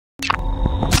Good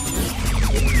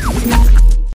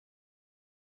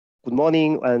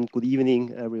morning and good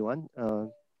evening, everyone.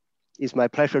 It's my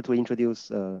pleasure to introduce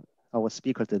our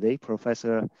speaker today,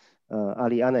 Professor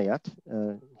Ali Enayat.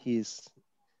 He's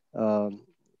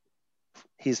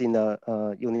in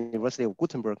the University of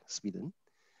Gothenburg, Sweden,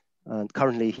 and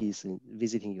currently he's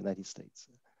visiting United States.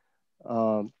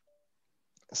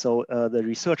 So the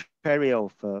research area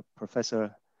of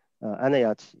Professor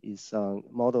Enayat is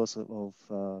models of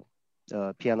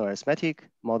Peano arithmetic,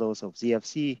 models of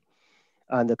ZFC,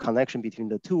 and the connection between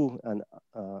the two and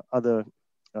other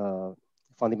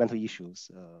fundamental issues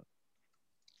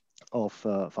of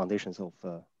foundations of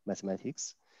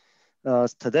mathematics.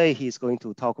 Today, he's going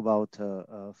to talk about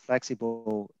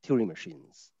flexible Turing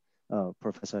machines.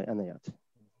 Professor Enayat.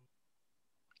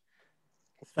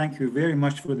 Thank you very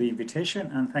much for the invitation,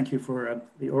 and thank you for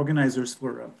the organizers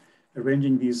for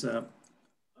arranging these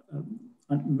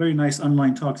very nice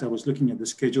online talks. I was looking at the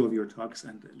schedule of your talks,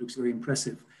 and it looks very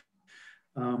impressive.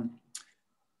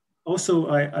 Also,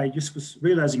 I just was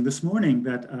realizing this morning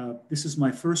that this is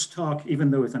my first talk, even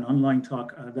though it's an online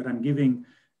talk, that I'm giving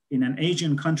in an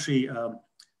Asian country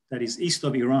that is east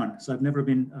of Iran. So I've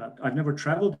never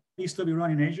traveled east of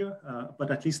Iran in Asia,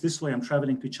 but at least this way I'm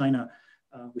traveling to China,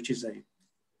 which is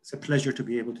it's a pleasure to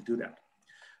be able to do that.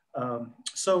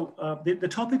 The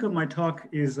topic of my talk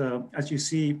is, as you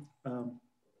see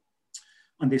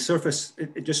on the surface,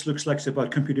 it just looks like it's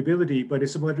about computability, but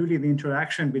it's about really the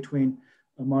interaction between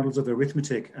models of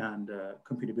arithmetic and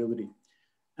computability.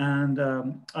 And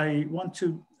I want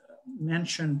to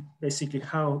mention basically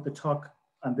how the talk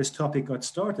on this topic got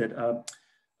started.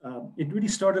 It really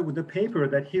started with a paper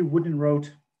that Woodin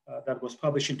wrote that was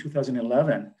published in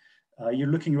 2011. You're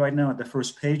looking right now at the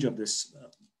first page of this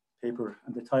paper,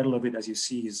 and the title of it, as you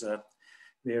see, is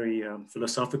very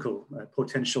philosophical,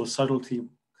 potential subtlety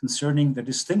concerning the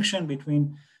distinction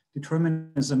between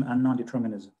determinism and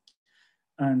non-determinism.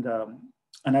 And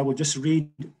I will just read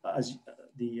as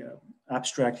the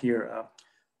abstract here,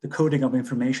 the coding of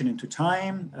information into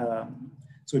time.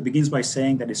 So it begins by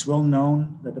saying that it's well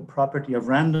known that the property of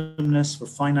randomness for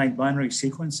finite binary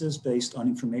sequences based on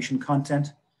information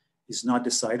content is not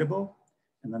decidable.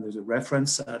 And then there's a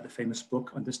reference, the famous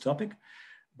book on this topic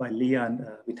by Leah and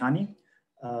Vitani.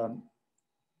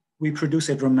 We produce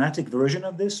a dramatic version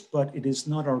of this, but it is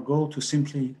not our goal to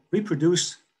simply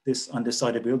reproduce this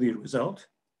undecidability result.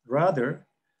 Rather,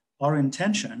 our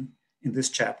intention in this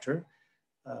chapter,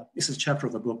 this is a chapter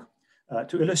of the book,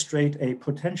 to illustrate a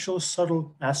potential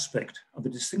subtle aspect of the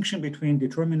distinction between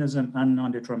determinism and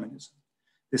non-determinism.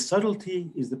 This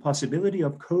subtlety is the possibility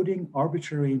of coding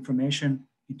arbitrary information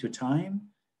into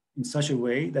time in such a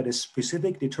way that a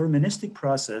specific deterministic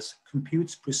process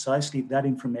computes precisely that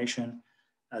information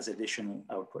as additional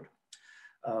output.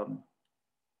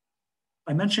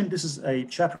 I mentioned this is a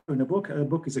chapter in the book. The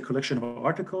book is a collection of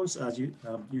articles. As you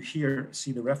here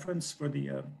see the reference for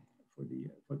the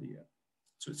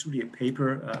so it's really a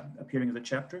paper appearing in the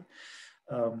chapter,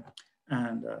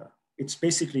 and it's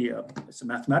basically it's a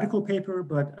mathematical paper,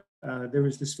 but there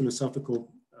is this philosophical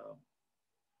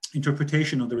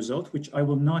interpretation of the result, which I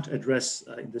will not address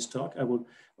in this talk. I will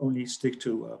only stick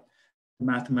to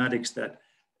mathematics that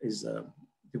is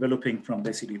developing from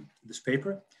basically this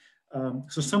paper.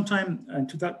 So sometime in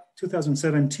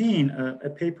 2017, a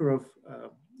paper of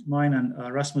mine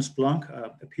and Rasmus Blanck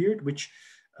appeared, which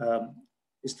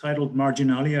is titled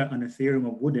Marginalia and a Theorem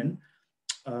of Woodin.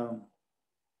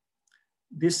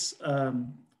 This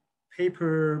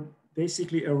paper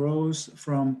basically arose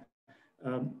from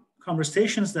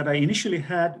conversations that I initially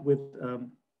had with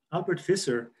Albert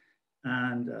Visser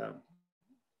and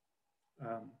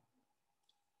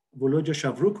Volodya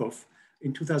Shavrukov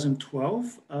in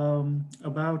 2012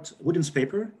 about Woodin's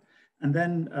paper. And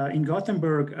then in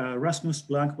Gothenburg, Rasmus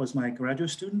Blanck was my graduate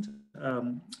student.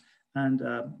 And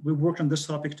we worked on this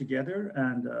topic together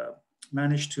and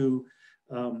managed to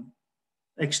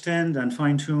extend and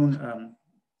fine tune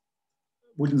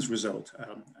Woodin's result.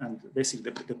 And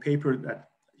basically the paper that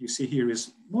you see here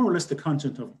is more or less the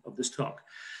content of this talk.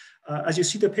 As you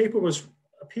see, the paper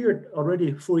appeared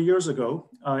already 4 years ago.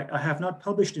 I have not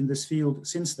published in this field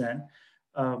since then.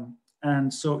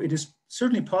 And so it is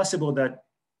certainly possible that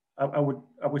I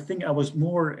would think I was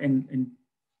more in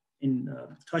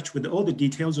touch with all the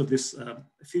details of this a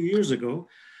few years ago.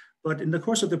 But in the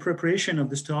course of the preparation of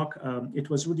this talk,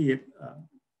 it was really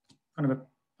kind of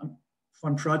a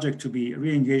fun project to be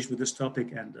re-engaged with this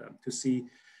topic and to see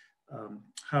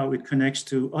how it connects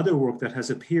to other work that has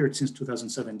appeared since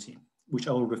 2017, which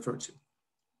I will refer to.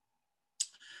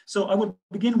 So I will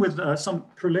begin with some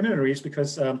preliminaries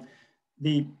because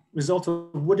the result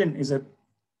of Woodin is a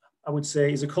I would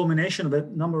say, is a culmination of a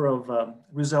number of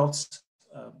results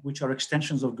which are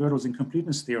extensions of Gödel's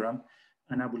incompleteness theorem.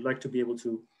 And I would like to be able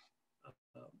to,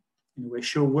 in a way,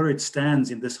 show where it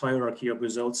stands in this hierarchy of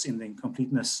results in the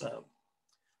incompleteness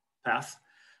path.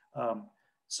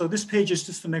 So this page is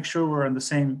just to make sure we're on the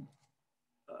same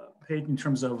page in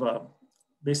terms of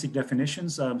basic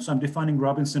definitions. So I'm defining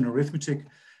Robinson arithmetic,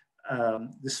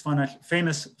 this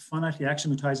famous finitely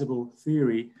axiomatizable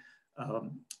theory,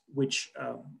 which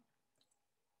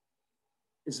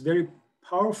is very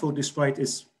powerful despite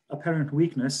its apparent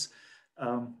weakness.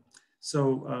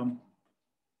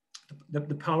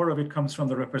 The power of it comes from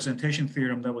the representation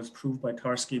theorem that was proved by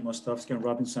Tarski, Mostovsky, and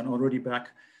Robinson already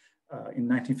back in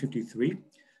 1953.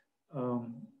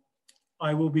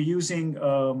 I will be using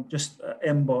just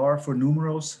M bar for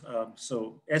numerals.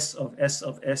 So S of S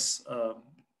of S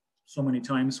so many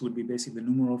times would be basically the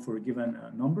numeral for a given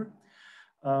number.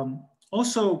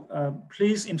 Also,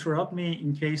 please interrupt me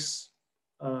in case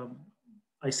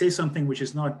I say something which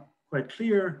is not quite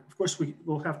clear. Of course, we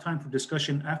will have time for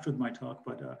discussion after my talk,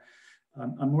 but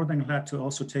I'm more than glad to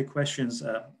also take questions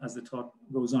as the talk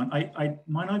goes on. I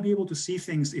might not be able to see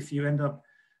things if you end up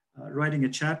writing a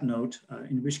chat note,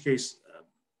 in which case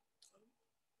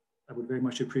I would very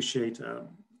much appreciate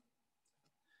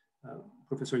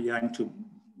Professor Yang to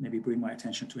maybe bring my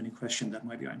attention to any question that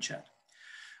might be on chat.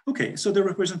 Okay, so the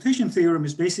representation theorem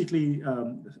is basically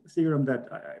a theorem that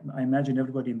I imagine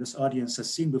everybody in this audience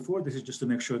has seen before. This is just to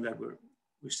make sure that we're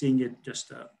seeing it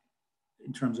just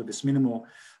in terms of its minimal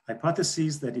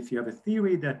hypotheses, that if you have a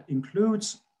theory that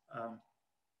includes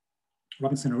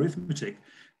Robinson arithmetic,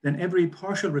 then every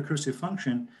partial recursive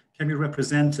function can be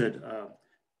represented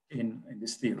in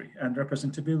this theory. And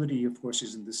representability, of course,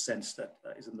 is in this sense that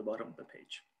is in the bottom of the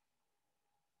page.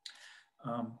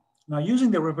 Now,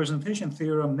 using the representation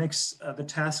theorem makes the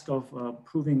task of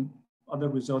proving other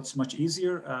results much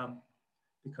easier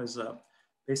because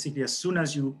basically as soon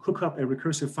as you cook up a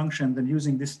recursive function, then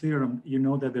using this theorem, you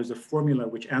know that there's a formula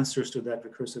which answers to that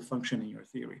recursive function in your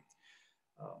theory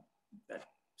that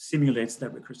simulates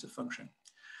that recursive function.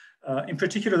 In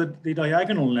particular, the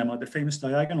diagonal lemma, the famous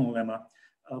diagonal lemma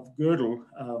of Gödel.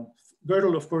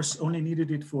 Gödel, of course, only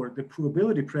needed it for the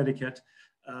provability predicate.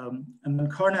 And then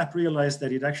Carnap realized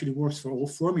that it actually works for all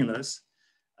formulas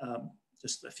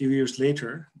just a few years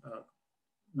later,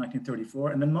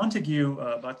 1934. And then Montague,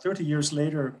 about 30 years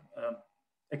later,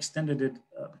 extended it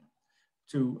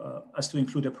as to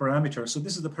include a parameter. So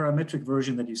this is the parametric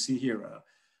version that you see here,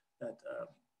 that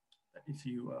if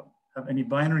you have any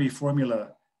binary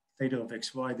formula, theta of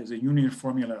xy, there's a union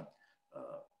formula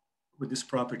with this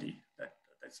property that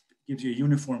gives you a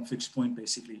uniform fixed point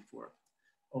basically for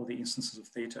all the instances of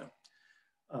theta.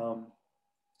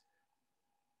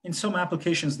 In some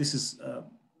applications, this is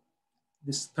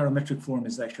this parametric form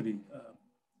is actually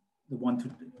the one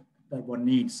that one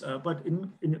needs. But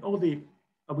in all the,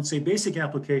 I would say, basic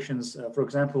applications, for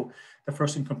example, the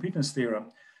first incompleteness theorem,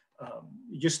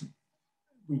 we just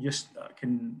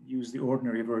can use the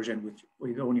ordinary version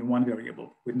with only one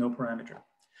variable, with no parameter.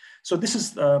 So this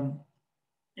is,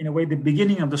 in a way, the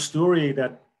beginning of the story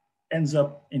that ends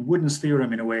up in Woodin's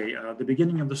theorem in a way. The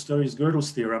beginning of the story is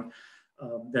Gödel's theorem,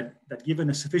 that given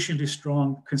a sufficiently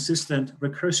strong, consistent,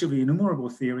 recursively enumerable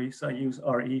theory, so I use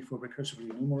RE for recursively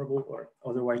enumerable, or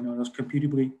otherwise known as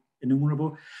computably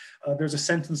enumerable, there's a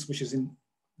sentence which is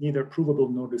neither provable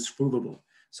nor disprovable.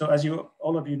 So as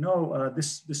all of you know,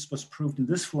 this was proved in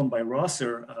this form by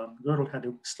Rosser. Gödel had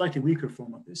a slightly weaker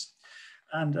form of this.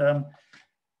 And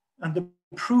the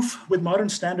proof with modern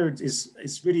standards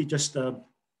is really just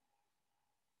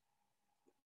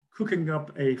cooking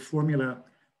up a formula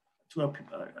to,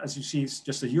 as you see, it's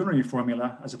just a unary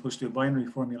formula as opposed to a binary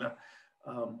formula.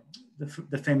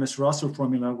 The famous Rosser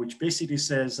formula, which basically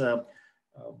says,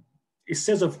 it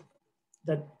says of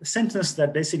that sentence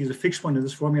that basically is a fixed point of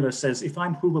this formula says, if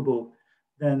I'm provable,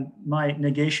 then my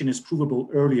negation is provable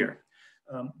earlier.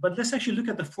 But let's actually look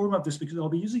at the form of this because I'll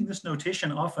be using this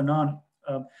notation off and on.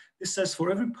 This says for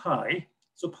every pi,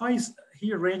 so pi is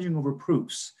here ranging over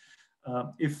proofs.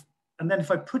 And then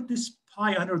if I put this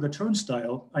pi under the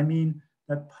turnstile, I mean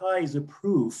that pi is a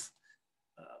proof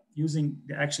using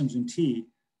the axioms in T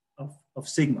of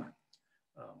sigma.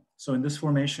 So in this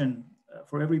formation,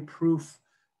 for every proof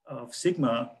of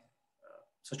sigma,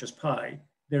 such as pi,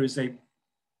 there is a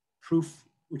proof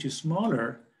which is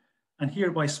smaller. And here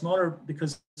by smaller,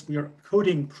 because we are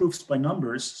coding proofs by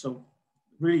numbers, so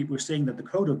really we're saying that the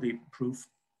code of the proof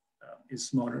is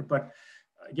smaller. But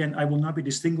again, I will not be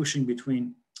distinguishing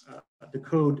between the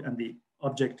code and the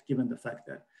object, given the fact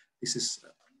that this is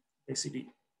basically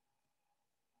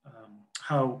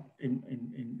how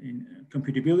in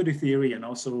computability theory and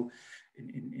also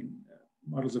in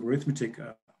models of arithmetic,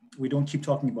 we don't keep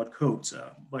talking about codes,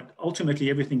 but ultimately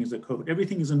everything is a code.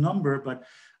 Everything is a number, but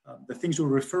the things we're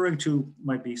referring to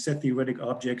might be set theoretic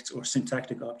objects or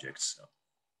syntactic objects.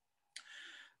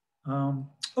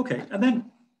 Okay, and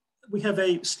then we have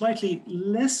a slightly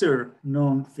lesser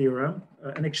known theorem,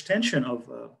 an extension of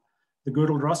the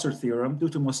Gödel-Rosser theorem due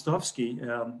to Mostovsky.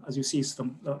 As you see, it's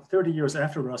from 30 years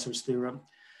after Rosser's theorem.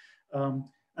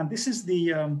 And this is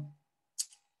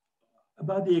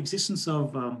about the existence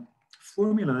of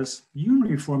formulas,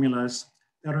 unary formulas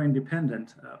that are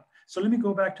independent. So let me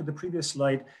go back to the previous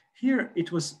slide. Here,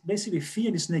 it was basically phi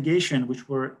and its negation which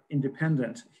were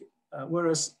independent.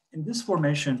 Whereas in this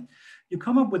formation, you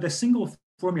come up with a single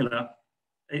formula,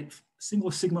 a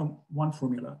single sigma 1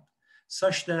 formula,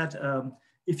 such that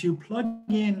if you plug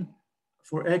in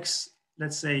for x,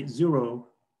 let's say 0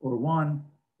 or 1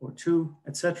 or 2,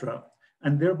 etc.,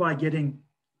 and thereby getting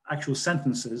actual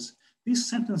sentences, these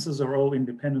sentences are all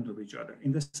independent of each other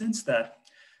in the sense that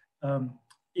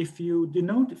if you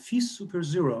denote phi super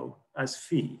 0 as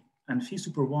phi and phi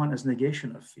super 1 as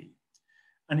negation of phi,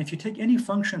 and if you take any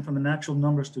function from the natural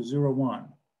numbers to 0,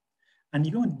 1, and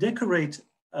you go and decorate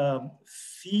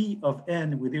phi of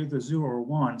n with either 0 or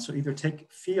 1, so either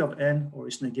take phi of n or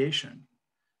its negation.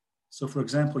 So for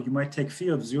example, you might take phi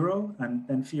of 0 and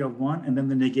then phi of 1 and then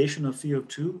the negation of phi of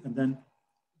 2 and then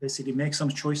basically make some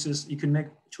choices. You can make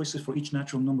choices for each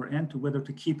natural number n to whether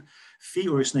to keep phi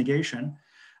or its negation.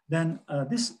 Then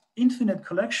this infinite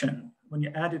collection, when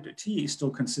you add it to t, is still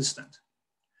consistent.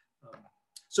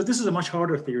 So this is a much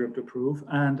harder theorem to prove.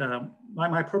 And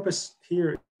my purpose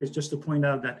here is just to point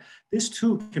out that this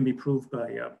too can be proved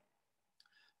by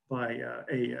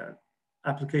a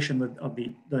application of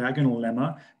the diagonal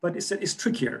lemma, but it's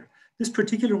trickier. This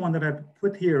particular one that I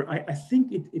put here, I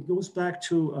think it goes back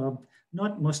to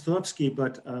not Mostovsky,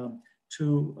 but to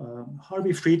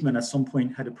Harvey Friedman at some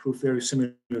point had a proof very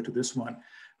similar to this one,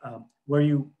 where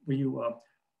you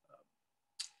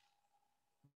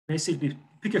basically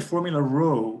pick a formula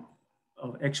rho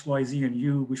of x, y, z, and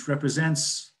u, which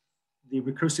represents the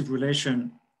recursive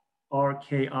relation r,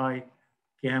 k, i,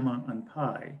 gamma, and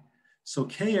pi. So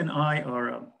k and I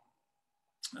are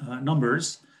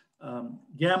numbers.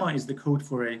 Gamma is the code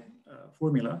for a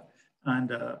formula,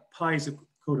 and pi is the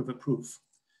code of a proof.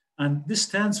 And this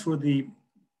stands for the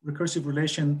recursive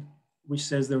relation which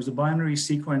says there's a binary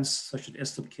sequence such that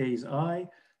s sub k is I,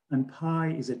 and pi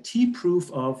is a t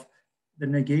proof of the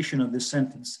negation of this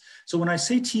sentence. So when I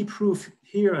say t proof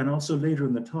here and also later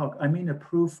in the talk, I mean a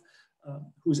proof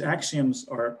whose axioms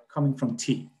are coming from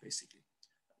t, basically.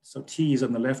 So t is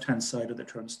on the left-hand side of the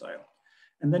turnstile.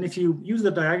 And then if you use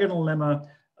the diagonal lemma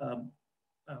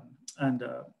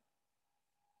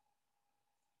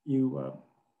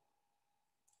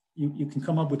you can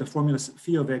come up with a formula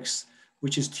phi of x,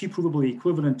 which is t provably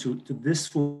equivalent to this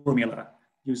formula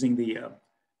using the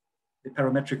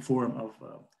parametric form of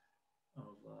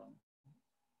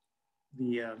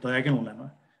the diagonal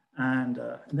lemma. And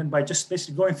then by just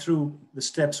basically going through the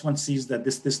steps, one sees that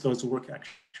this does work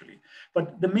actually.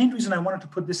 But the main reason I wanted to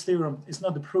put this theorem is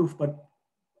not the proof, but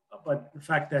the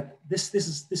fact that this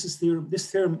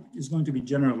theorem is going to be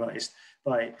generalized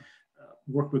by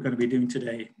work we're going to be doing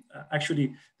today.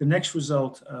 Actually, the next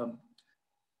result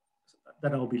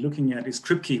that I'll be looking at is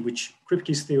Kripke, which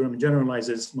Kripke's theorem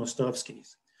generalizes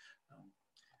Mostovsky's.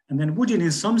 And then Woodin,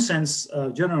 in some sense,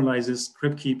 generalizes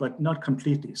Kripke, but not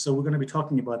completely. So we're going to be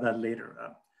talking about that later.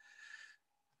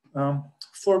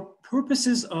 For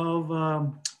purposes of, I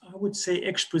would say,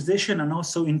 exposition and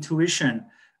also intuition,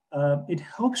 it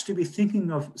helps to be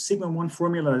thinking of sigma 1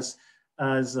 formulas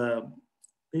as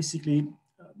basically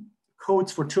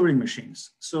codes for Turing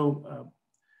machines. So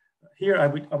here I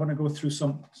want to go through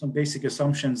some basic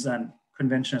assumptions and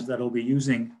conventions that I'll be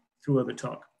using throughout the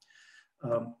talk.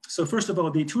 So first of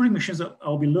all, the Turing machines that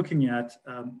I'll be looking at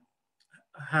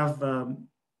have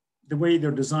the way they're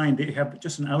designed, they have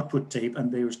just an output tape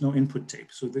and there's no input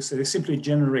tape. So they simply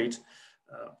generate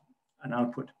an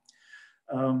output.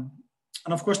 And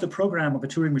of course, the program of a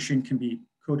Turing machine can be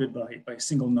coded by a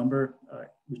single number,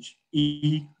 which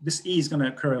this E is going to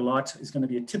occur a lot. It's going to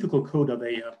be a typical code of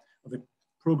a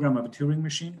program of a Turing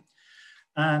machine.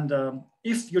 And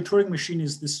if your Turing machine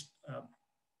is this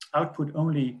output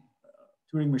only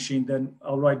Turing machine, then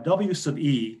I'll write W sub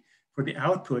E for the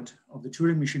output of the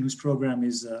Turing machine whose program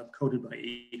is coded by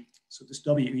E. So this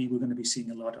WE we're going to be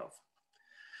seeing a lot of.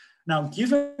 Now,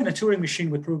 given a Turing machine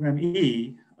with program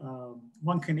E,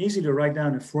 one can easily write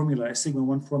down a formula, a sigma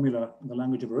 1 formula in the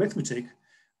language of arithmetic,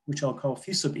 which I'll call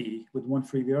phi sub E with one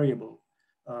free variable.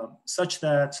 such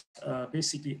that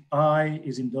basically I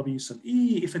is in W sub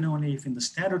E if and only if in the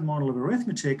standard model of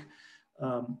arithmetic,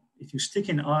 if you stick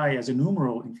in I as a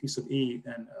numeral in phi sub E,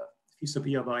 then phi sub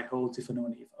E of I holds if and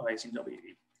only if I is in W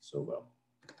E. So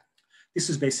this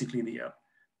is basically the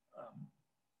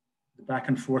back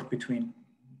and forth between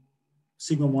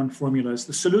sigma 1 formulas,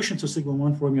 the solutions of sigma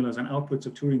 1 formulas and outputs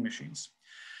of Turing machines.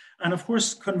 And of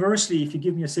course, conversely, if you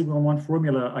give me a sigma 1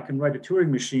 formula, I can write a Turing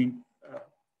machine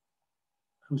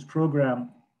whose program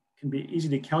can be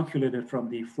easily calculated from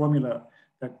the formula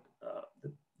that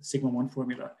the sigma 1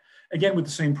 formula. Again, with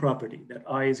the same property that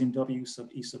I is in W sub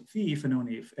E sub phi if and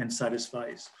only if n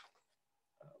satisfies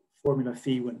formula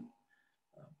phi when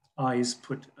I is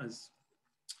put as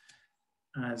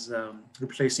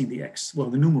replacing the x, well,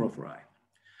 the numeral for I.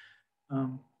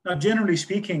 Now, generally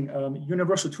speaking,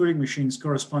 universal Turing machines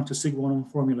correspond to sigma 1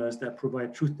 formulas that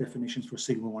provide truth definitions for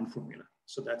sigma 1 formula.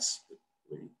 So that's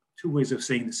two ways of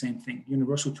saying the same thing: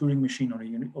 universal Turing machine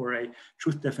or a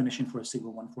truth definition for a sigma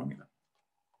 1 formula.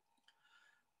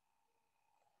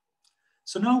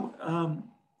 So now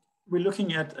we're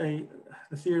looking at the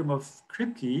theorem of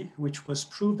Kripke, which was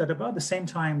proved at about the same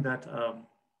time that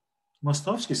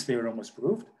Mostovsky's theorem was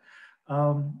proved.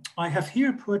 I have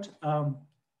here put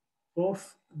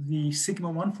both the sigma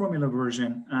 1 formula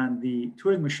version and the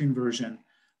Turing machine version,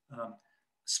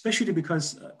 especially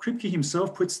because Kripke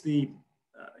himself puts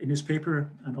in his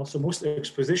paper, and also most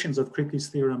expositions of Kripke's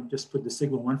theorem just put the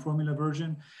sigma 1 formula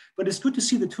version. But it's good to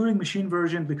see the Turing machine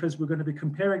version because we're going to be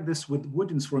comparing this with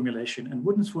Woodin's formulation and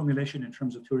Woodin's formulation in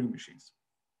terms of Turing machines.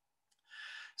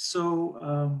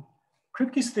 So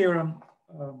Kripke's theorem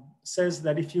says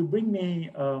that if you bring me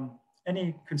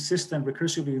any consistent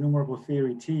recursively enumerable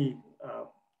theory T,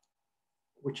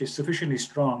 which is sufficiently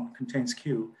strong, contains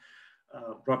Q,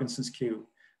 Brogenson's Q,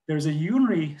 there's a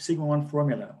unary sigma 1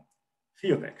 formula, phi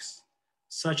of x,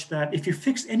 such that if you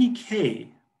fix any k,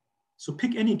 so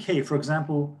pick any k, for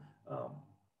example,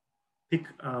 pick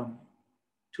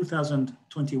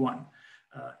 2021,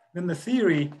 then the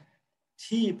theory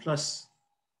T plus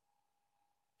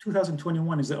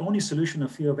 2021 is the only solution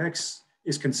of phi of x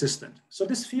is consistent. So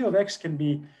this phi of x can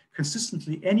be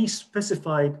consistently any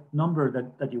specified number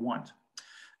that you want.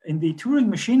 In the Turing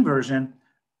machine version,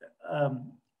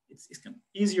 it's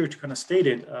easier to kind of state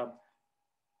it.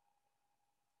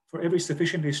 For every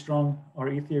sufficiently strong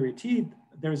RE theory T,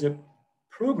 there's a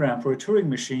program for a Turing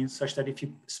machine such that if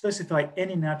you specify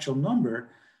any natural number,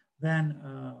 then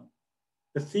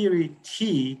the theory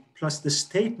T plus the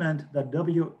statement that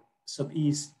W sub E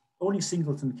is only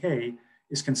singleton K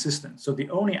is consistent. So the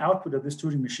only output of this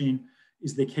Turing machine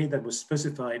is the K that was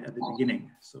specified at the beginning.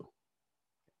 So,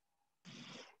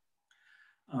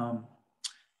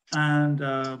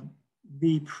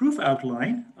 the proof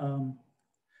outline,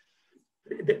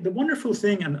 the wonderful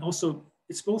thing, and also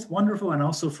it's both wonderful and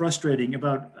also frustrating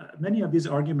about many of these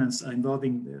arguments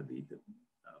involving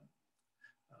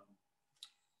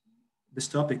this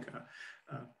topic.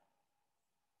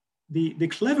 The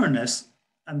cleverness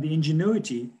and the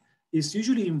ingenuity is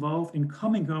usually involved in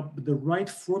coming up with the right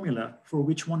formula for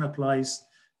which one applies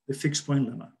the fixed point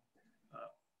lemma.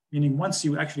 Meaning once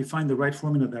you actually find the right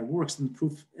formula that works, then the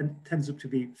proof tends to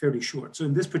be fairly short. So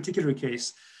in this particular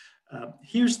case,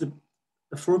 here's the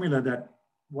formula that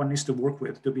one needs to work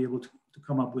with to be able to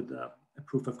come up with a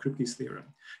proof of Kripke's theorem.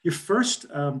 You first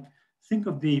think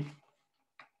of a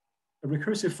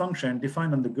recursive function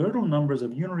defined on the Gödel numbers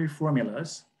of unary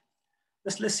formulas.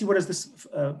 Let's see, what does this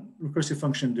recursive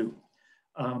function do?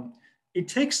 It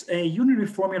takes a unary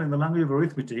formula in the language of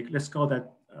arithmetic, let's call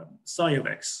that psi of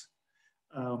x.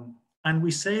 And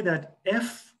we say that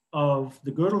f of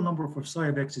the Gödel number for psi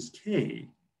of x is k,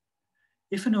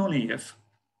 if and only if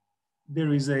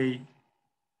there is a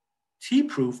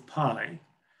t-proof pi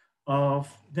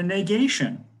of the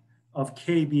negation of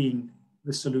k being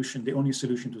the solution, the only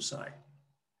solution to psi.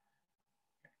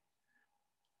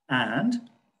 And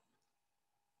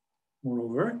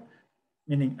moreover,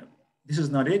 meaning this is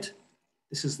not it,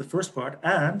 this is the first part,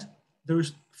 and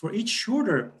there's for each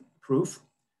shorter proof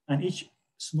and each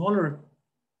smaller,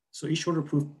 so each shorter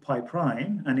proof pi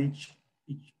prime and each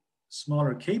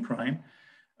smaller k prime,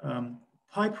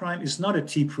 pi prime is not a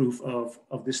t-proof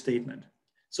of this statement.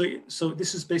 So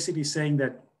this is basically saying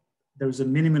that there's a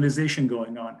minimalization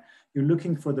going on. You're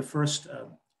looking for the first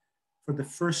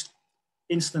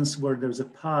instance where there's a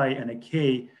pi and a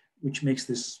k, which makes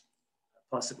this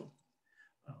possible.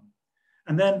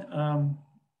 And then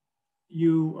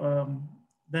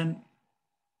then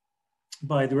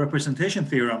by the representation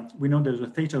theorem, we know there's a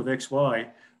theta of xy,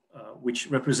 which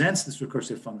represents this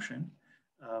recursive function.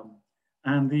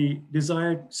 And the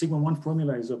desired sigma 1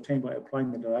 formula is obtained by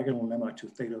applying the diagonal lemma to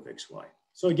theta of xy.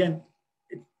 So again,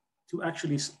 to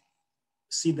actually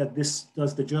see that this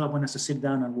does the job, one has to sit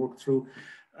down and work through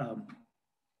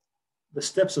the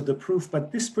steps of the proof,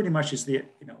 but this pretty much is the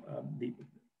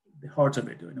heart of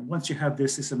it. Once you have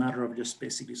this, it's a matter of just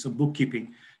basically some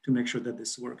bookkeeping to make sure that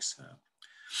this works.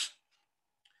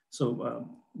 So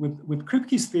with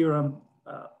Kripke's theorem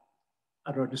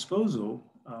at our disposal,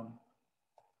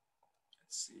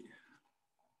 let's see.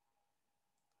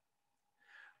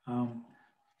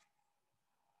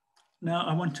 Now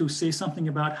I want to say something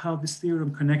about how this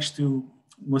theorem connects to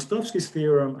Mostovsky's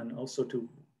theorem and also to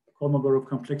Kolmogorov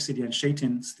complexity and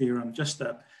Chaitin's theorem, just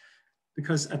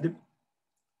because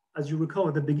as you recall,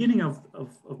 at the beginning of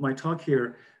my talk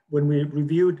here, when we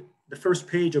reviewed the first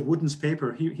page of Woodin's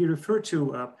paper, he referred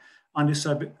to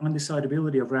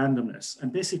undecidability of randomness.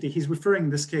 And basically he's referring in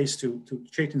this case to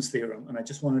Chaitin's theorem. And I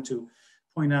just wanted to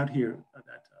point out here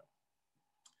that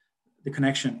the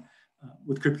connection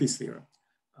with Kripke's theorem.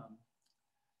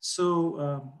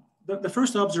 The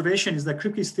first observation is that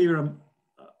Kripke's theorem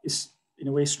is in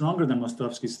a way stronger than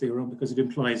Mostovsky's theorem because it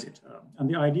implies it. And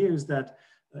the idea is that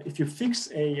if you fix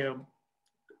a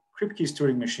Kripke's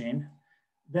Turing machine,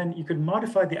 then you can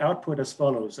modify the output as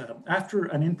follows. After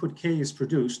an input K is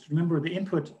produced, remember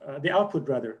the output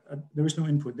rather, there is no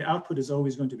input. The output is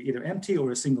always going to be either empty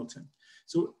or a singleton.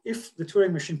 So if the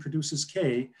Turing machine produces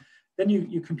K, then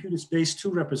you compute its base 2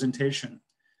 representation.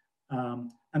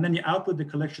 And then you output the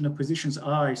collection of positions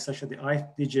I such that the ith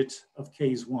digit of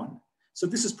K is 1. So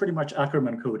this is pretty much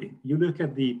Ackermann coding. You look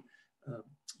at the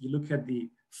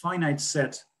finite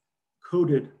set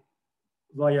coded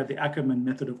via the Ackermann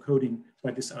method of coding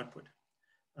by this output.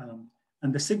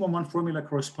 And the sigma 1 formula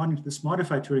corresponding to this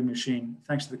modified Turing machine,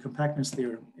 thanks to the compactness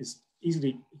theorem, you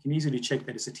can easily check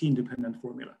that it's a t-independent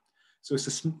formula. So it's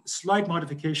a slight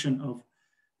modification of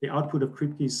the output of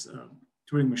Kripke's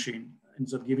Turing machine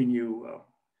ends up giving you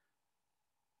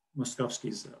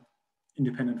Mostovsky's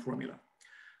independent formula.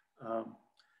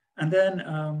 And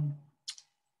then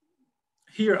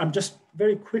here, I'm just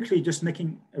very quickly just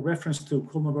making a reference to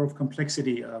Kolmogorov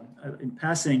complexity in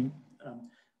passing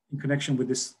in connection with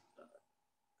this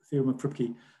theorem of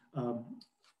Kripke.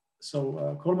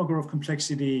 Kolmogorov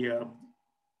complexity,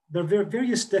 there are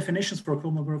various definitions for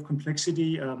Kolmogorov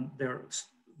complexity. They're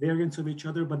variants of each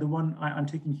other, but the one I'm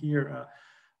taking here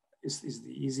is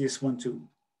the easiest one to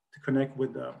connect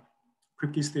with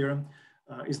Kripke's theorem.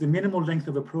 Is the minimal length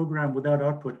of a program without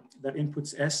output that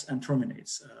inputs S and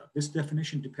terminates. This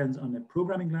definition depends on the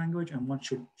programming language, and one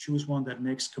should choose one that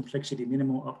makes complexity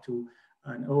minimal up to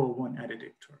an 001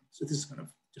 additive term. So this is kind of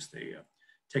just a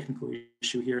technical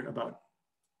issue here about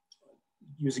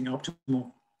using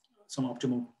some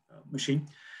optimal machine.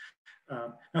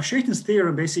 Now Chaitin's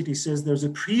theorem basically says there's a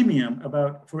premium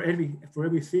for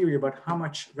every theory about how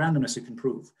much randomness it can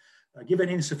prove. Given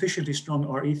insufficiently strong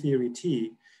RE theory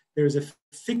T, there is a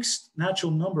fixed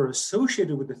natural number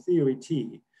associated with the theory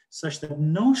T such that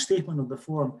no statement of the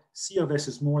form C of S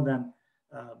is more than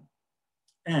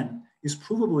N is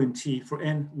provable in T for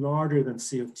N larger than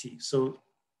C of T. So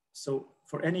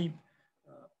for any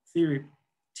theory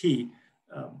T,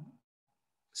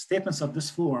 statements of this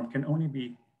form can only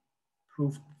be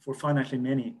proved for finitely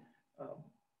many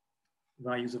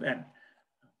values of N.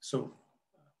 So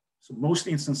most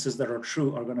instances that are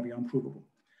true are going to be unprovable.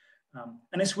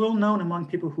 And it's well known among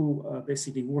people who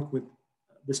basically work with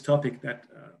this topic that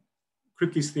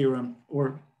Kripke's theorem,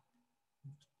 or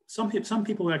some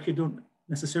people actually don't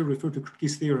necessarily refer to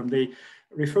Kripke's theorem. They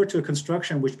refer to a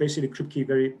construction which basically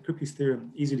Kripke's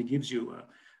theorem easily gives you,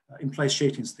 implies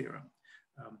Chaitin's theorem.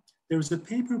 There's a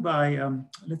paper by,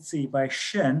 by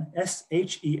Shen,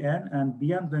 S-H-E-N, and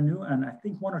Bienvenu, and I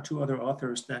think 1 or 2 other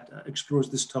authors that explores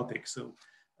this topic. So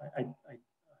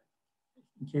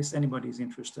in case anybody is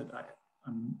interested,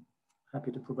 I'm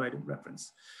happy to provide a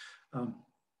reference.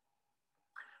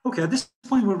 Okay, at this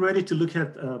point, we're ready to look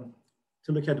at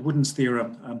Woodin's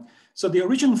theorem. So the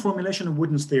original formulation of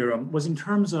Woodin's theorem was in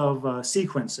terms of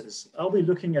sequences. I'll be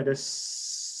looking at a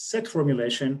set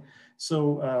formulation.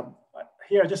 So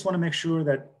here, I just want to make sure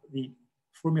that the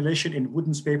formulation in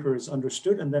Woodin's paper is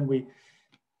understood, and then we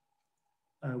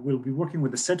will be working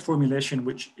with the set formulation,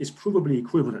 which is provably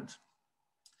equivalent.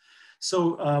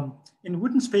 So in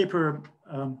Woodin's paper,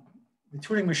 the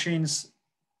Turing machines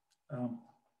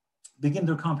begin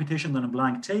their computation on a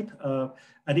blank tape.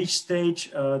 At each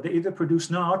stage, they either produce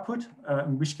no output,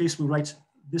 in which case we write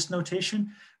this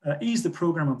notation. E is the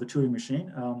program of the Turing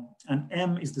machine, and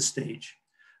M is the stage.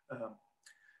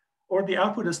 Or the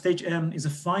output of stage M is a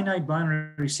finite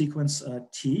binary sequence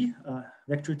T,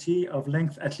 vector T, of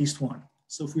length at least 1.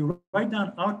 So if we write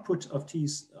down output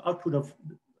of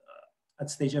at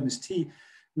stage m is t,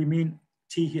 we mean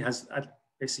t has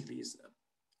basically is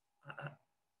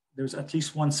there's at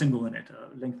least one symbol in it,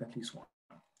 length at least one.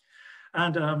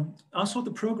 And also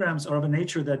the programs are of a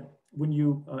nature that when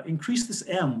you increase this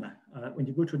m, when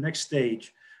you go to the next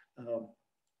stage,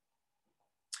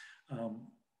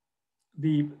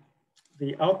 the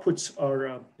outputs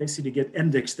are basically get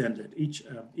end extended.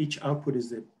 Each output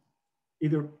is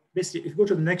either basically, if you go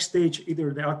to the next stage,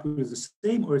 either the output is the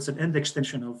same or it's an end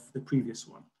extension of the previous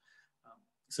one.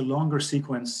 It's a longer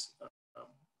sequence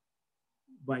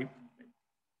by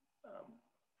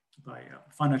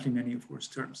finitely many, of course,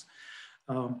 terms.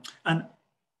 And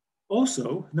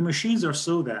also, the machines are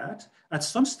so that at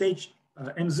some stage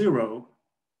M0,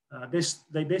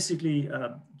 they basically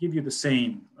give you the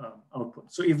same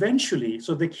output. So eventually,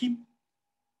 so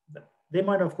they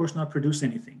might, of course, not produce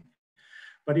anything.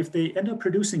 But if they end up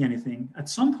producing anything, at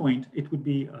some point, it would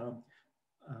be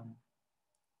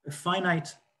a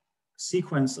finite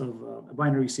sequence of a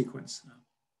binary sequence.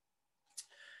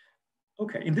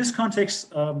 Okay, in this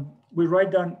context, we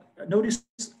write down, notice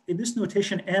in this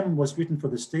notation, M was written for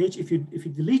the stage. If you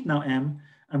delete now M,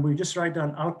 and we just write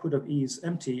down output of E is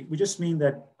empty, we just mean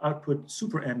that output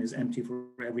super M is empty for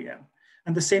every M.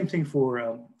 And the same thing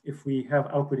for if we have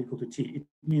output equal to T, it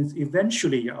means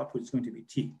eventually your output is going to be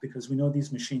T, because we know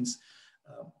these machines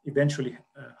eventually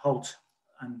halt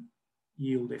and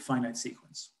yield a finite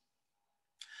sequence.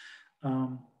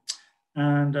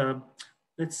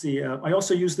 Let's see, I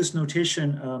also use this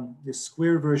notation, this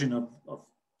square version of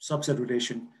subset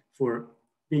relation for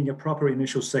being a proper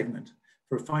initial segment.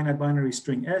 For a finite binary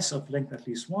string S of length at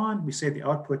least one, we say the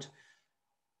output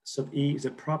sub E is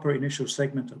a proper initial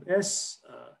segment of S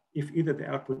if either the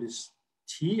output is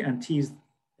T and T is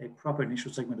a proper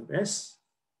initial segment of S,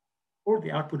 or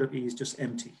the output of E is just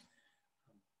empty.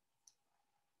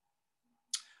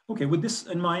 Okay, with this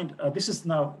in mind, this is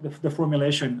now the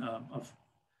formulation of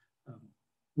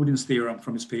Woodin's theorem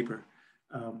from his paper.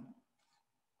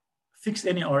 Fix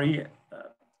any RE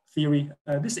theory.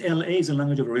 This LA is a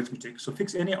language of arithmetic. So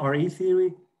fix any RE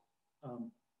theory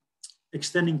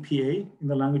extending PA in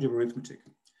the language of arithmetic.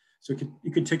 So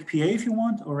you could take PA if you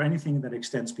want, or anything that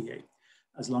extends PA,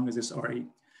 as long as it's RE.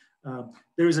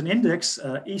 There is an index,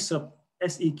 E sub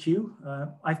SEQ.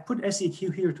 I've put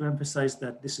SEQ here to emphasize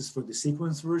that this is for the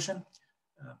sequence version.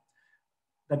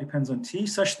 That depends on T,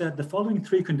 such that the following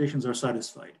three conditions are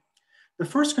satisfied. The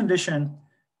first condition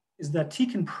is that T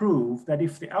can prove that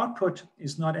if the output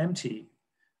is not empty,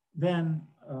 then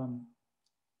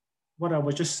what I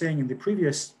was just saying in the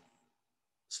previous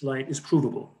slide is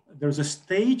provable. There's a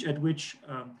stage at which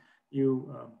you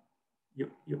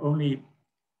only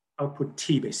output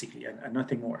T basically, and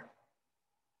nothing more.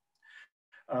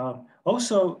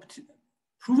 Also,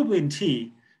 provably in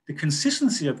T, the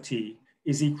consistency of T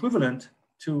is equivalent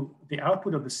to the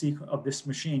output of this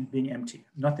machine being empty,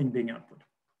 nothing being output.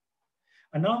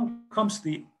 And now comes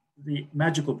the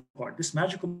magical part. This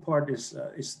magical part is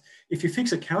if you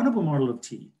fix a countable model of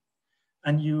T,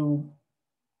 and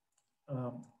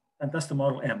that's the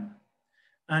model M,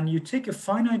 and you take a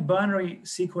finite binary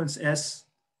sequence S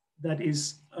that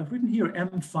is, I've written here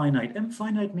M-finite.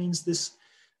 M-finite means this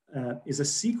is a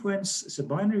sequence, it's a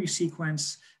binary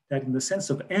sequence that in the sense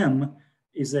of M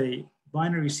is a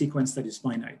binary sequence that is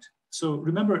finite. So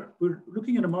remember, we're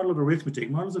looking at a model of arithmetic.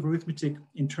 Models of arithmetic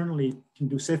internally can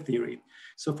do set theory.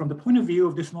 So from the point of view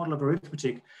of this model of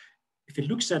arithmetic, if it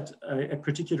looks at a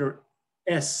particular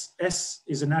S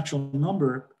is a natural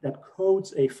number that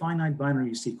codes a finite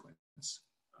binary sequence.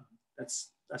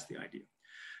 That's the idea.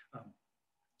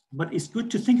 But it's good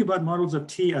to think about models of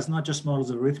T as not just models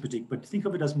of arithmetic, but think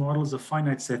of it as models of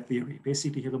finite set theory.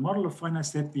 Basically, you have a model of finite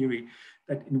set theory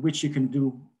in which you can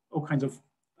do all kinds of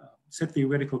set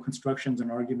theoretical constructions and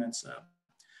arguments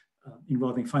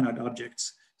involving finite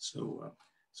objects. So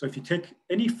if you take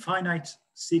any finite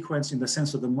sequence in the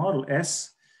sense of the model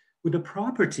S with a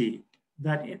property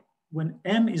that when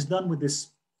M is done with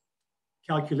this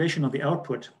calculation of the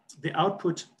output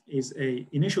is a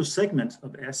initial segment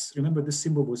of S. Remember, this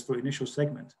symbol was for initial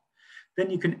segment. Then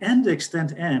you can end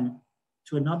extend M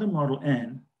to another model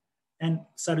N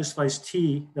satisfies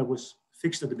T that was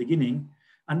fixed at the beginning.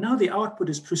 And now the output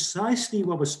is precisely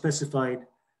what was specified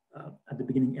at the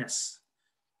beginning S.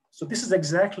 So this is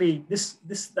exactly, this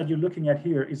that you're looking at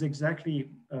here is exactly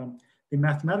the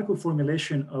mathematical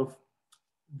formulation of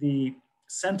the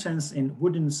sentence in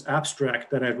Woodin's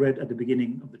abstract that I read at the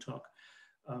beginning of the talk.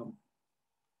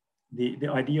 The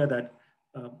idea that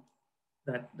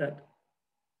that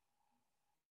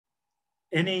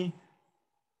any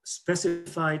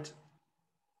specified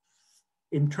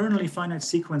internally finite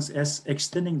sequence S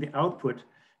extending the output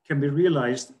can be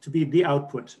realized to be the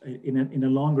output in a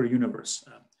longer universe.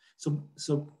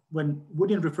 So when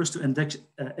Woodin refers to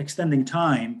extending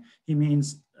time, he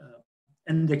means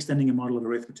end extending a model of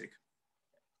arithmetic.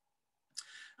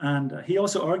 And he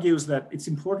also argues that it's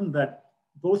important that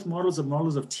both models are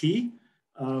models of T.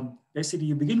 Basically,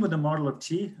 you begin with a model of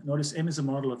T. Notice M is a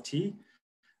model of T,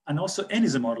 and also N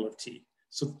is a model of T.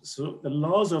 So the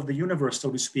laws of the universe,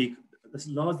 so to speak, the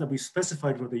laws that we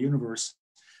specified for the universe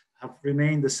have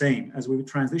remained the same. As we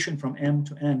transition from M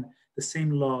to N, the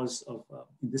same laws of,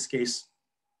 in this case,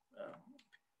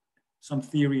 some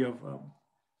theory of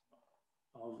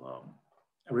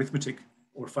arithmetic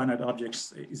or finite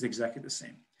objects is exactly the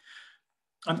same.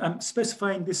 I'm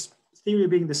specifying this theory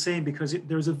being the same because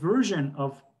there's a version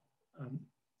of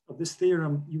this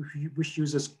theorem which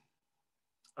uses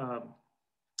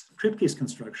Kripke's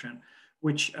construction,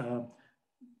 which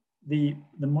the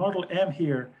model M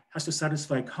here has to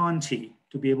satisfy con T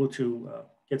to be able to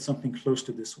get something close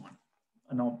to this one.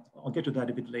 And I'll get to that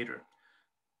a bit later.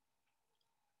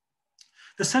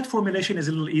 The set formulation is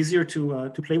a little easier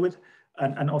to play with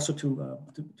and also to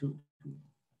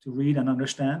read and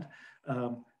understand.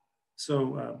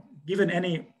 Given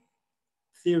any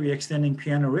theory extending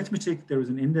Peano arithmetic, there is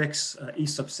an index E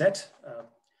subset.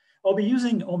 I'll be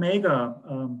using omega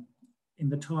in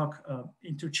the talk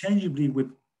interchangeably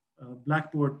with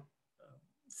Blackboard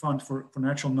font for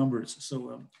natural numbers.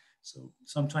 So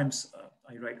sometimes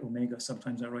I write omega,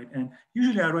 sometimes I write n.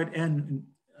 Usually I write n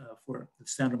for the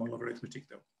standard model of arithmetic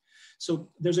though. So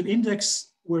there's an index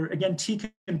where again, T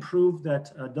can prove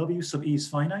that W sub E is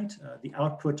finite. The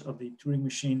output of the Turing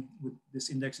machine with this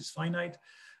index is finite.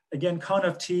 Again, con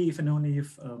of T if and only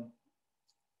if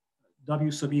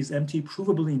W sub E is empty,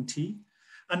 provable in T.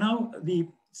 And now the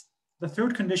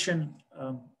third condition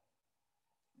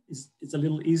is a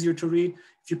little easier to read.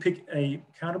 If you pick a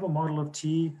countable model of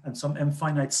T and some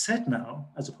M-finite set now,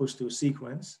 as opposed to a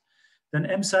sequence, then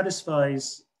M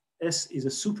satisfies S is a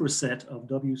superset of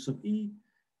W sub E.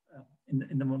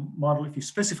 In the model, if you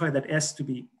specify that S to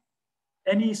be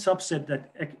any subset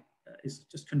that is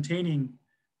just containing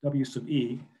W sub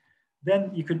E, then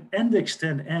you can end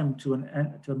extend M to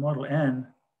a model N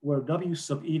where W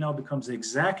sub E now becomes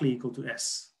exactly equal to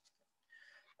S.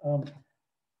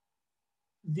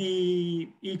 The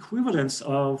equivalence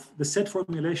of the set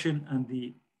formulation and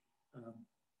the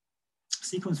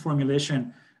sequence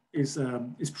formulation is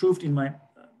proved in my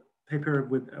paper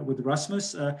with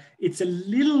Rasmus. It's a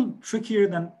little trickier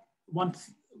than one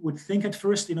would think at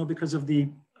first, because of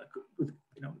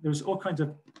there's all kinds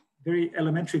of very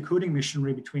elementary coding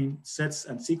machinery between sets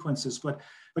and sequences, but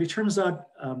it turns out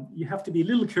you have to be a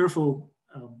little careful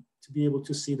to be able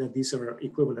to see that these are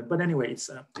equivalent. But anyway, it's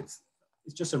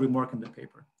just a remark in the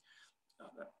paper,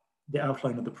 the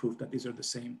outline of the proof that these are the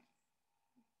same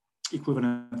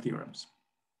equivalent theorems.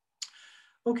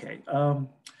 Okay,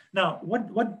 now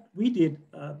what we did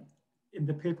in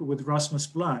the paper with Rasmus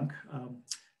Blanck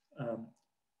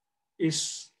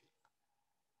is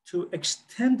to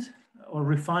extend or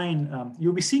refine.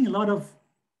 You'll be seeing a lot of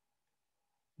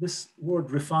this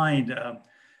word refined,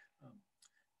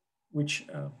 which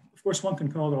of course one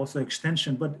can call it also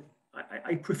extension, but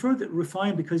I prefer that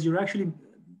refined because you're actually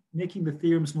making the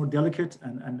theorems more delicate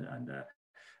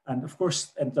and of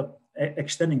course end up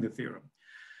extending the theorem.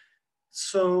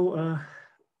 So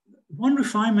one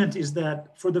refinement is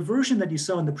that for the version that you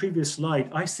saw in the previous slide,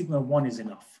 I sigma 1 is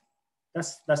enough.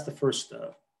 That's the first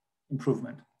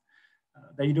improvement,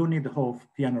 that you don't need the whole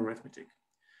Peano arithmetic.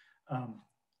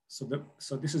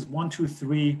 So this is 1, 2,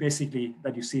 3, basically,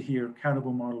 that you see here,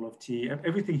 countable model of T.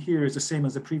 Everything here is the same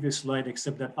as the previous slide,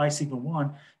 except that I sigma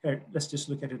 1. Here, let's just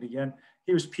look at it again.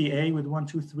 Here's PA with 1,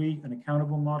 2, 3, and a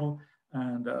countable model.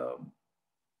 And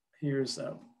here's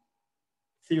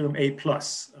theorem A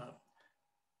plus.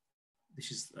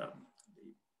 This is the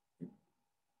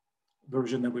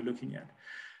version that we're looking at.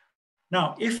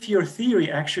 Now, if your theory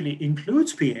actually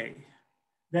includes PA,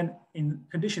 then in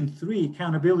condition 3,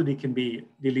 countability can be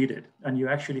deleted, and you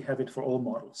actually have it for all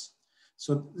models.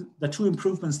 So the two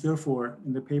improvements, therefore,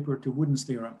 in the paper to Woodin's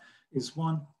theorem is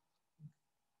one,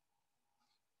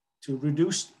 to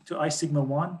reduce to I sigma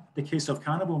 1 the case of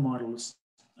countable models,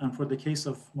 and for the case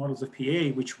of models of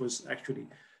PA, which was actually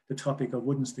the topic of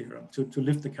Woodin's theorem, to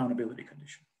lift the countability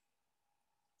condition.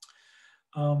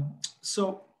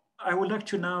 So I would like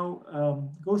to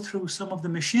now go through some of the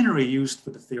machinery used for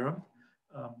the theorem.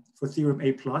 For theorem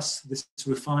A plus, this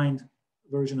refined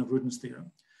version of Woodin's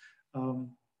theorem.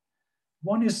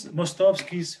 One is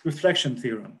Mostovsky's reflection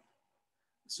theorem.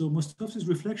 So Mostovsky's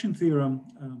reflection theorem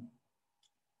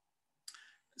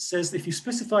says if you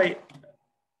specify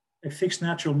a fixed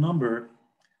natural number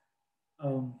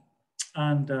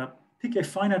and pick a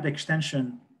finite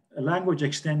extension, a language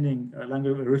extending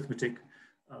language of arithmetic.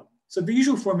 So the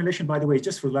usual formulation, by the way, is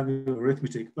just for language of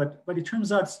arithmetic, but it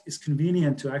turns out it's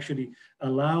convenient to actually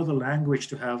allow the language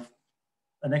to have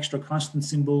an extra constant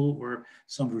symbol or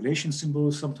some relation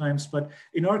symbols sometimes. But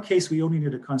in our case, we only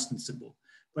need a constant symbol.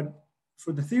 But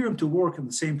for the theorem to work in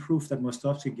the same proof that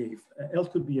Mostovsky gave, L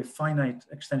could be a finite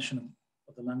extension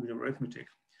of the language of arithmetic.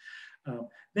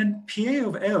 Then PA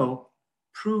of L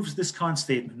proves this Kant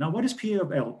statement. Now, what is PA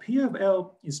of L? PA of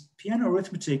L is Peano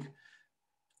arithmetic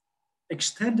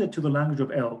extended to the language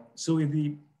of L. So if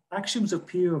the axioms of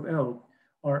PA of L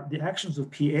are the axioms of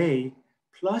PA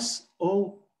plus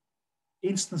all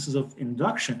instances of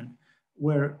induction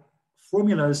where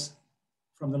formulas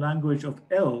from the language of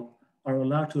L are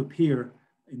allowed to appear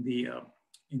in the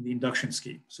induction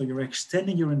scheme. So you're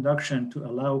extending your induction to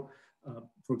allow,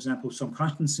 for example, some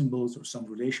constant symbols or some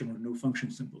relation or no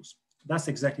function symbols. That's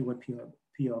exactly what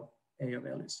PA of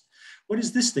L is. What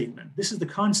is this statement? This is the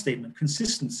Kant statement,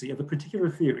 consistency of a particular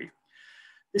theory.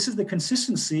 This is the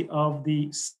consistency of the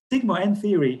sigma n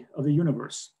theory of the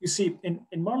universe. You see, in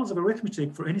models of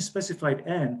arithmetic, for any specified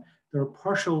n, there are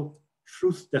partial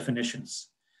truth definitions.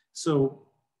 So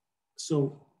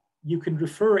you can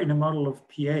refer in a model of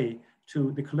PA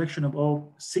to the collection of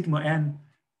all sigma n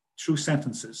true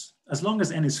sentences, as long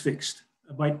as n is fixed.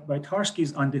 By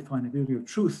Tarski's undefinability of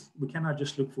truth, we cannot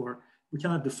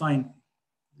define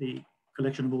the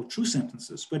collection of all true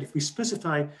sentences. But if we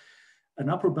specify an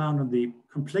upper bound on the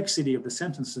complexity of the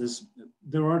sentences,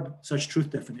 there are such truth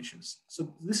definitions.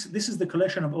 So this is the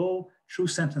collection of all true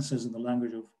sentences in the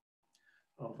language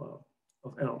of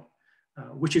L,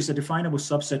 which is a definable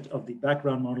subset of the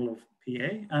background model of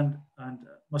PA. And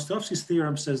Mostovsky's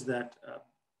theorem says that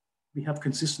we have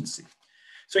consistency.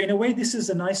 So in a way, this is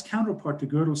a nice counterpart to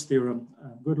Gödel's theorem,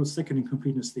 Gödel's second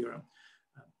incompleteness theorem.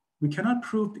 We cannot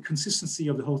prove the consistency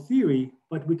of the whole theory,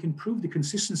 but we can prove the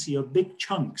consistency of big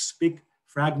chunks, big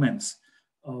fragments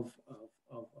of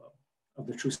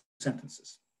the true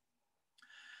sentences.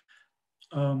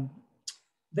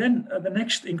 Then the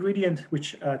next ingredient,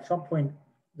 which at some point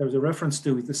there was a reference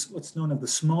to, is this, what's known as the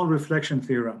small reflection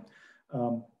theorem.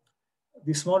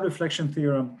 The small reflection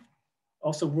theorem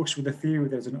also works with the theory where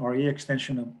there's an RE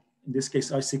extension of, in this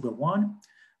case, I sigma 1.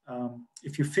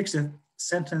 If you fix a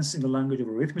sentence in the language of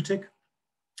arithmetic,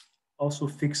 also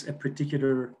fix a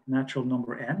particular natural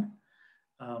number n.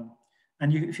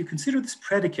 And if you consider this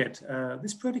predicate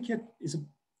is a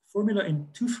formula in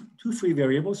two free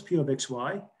variables, p of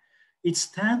xy. It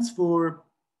stands for,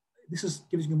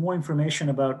 gives you more information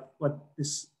about what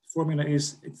this formula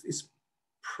is. It's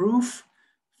proof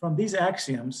from these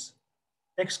axioms,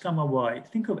 x comma y.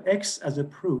 Think of x as a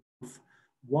proof,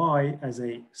 y as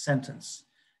a sentence.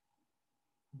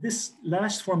 This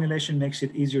last formulation makes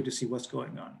it easier to see what's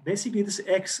going on. Basically, this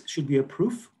x should be a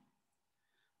proof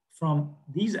from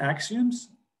these axioms,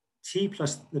 t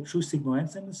plus the true sigma n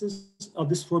sentences of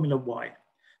this formula y.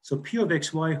 So p of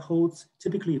xy holds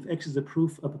typically if x is a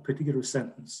proof of a particular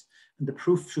sentence, and the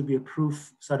proof should be a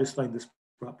proof satisfying this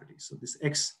property. So this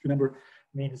x, remember,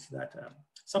 means that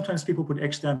sometimes people put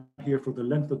x down here for the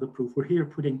length of the proof. We're here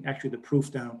putting actually the proof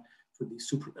down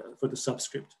for the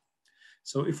subscript.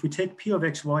 So if we take p of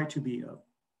xy to be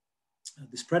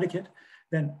this predicate,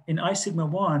 then in I sigma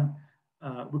 1,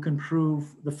 we can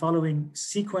prove the following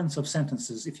sequence of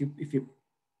sentences. If you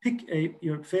pick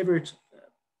your favorite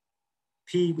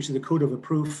p, which is the code of a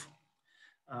proof,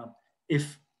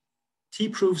 if t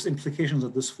proves implications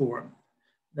of this form,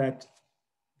 that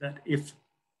if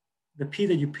the p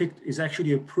that you picked is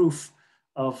actually a proof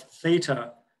of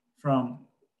theta from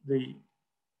the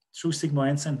true sigma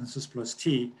n sentences plus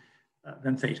t,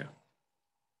 then theta.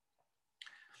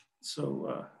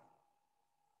 So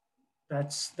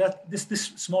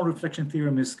this small reflection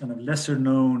theorem is kind of lesser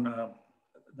known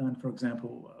than, for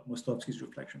example, Mostovsky's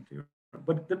reflection theorem.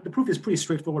 But the proof is pretty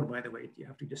straightforward, by the way. You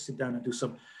have to just sit down and do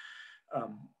some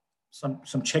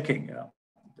checking.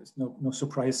 There's no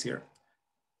surprise here.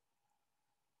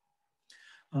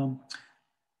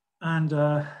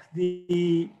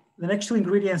 The next two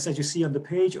ingredients that you see on the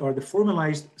page are the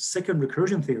formalized second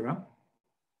recursion theorem.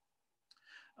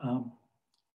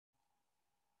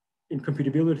 In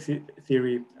computability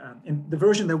theory, in the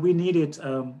version that we need it,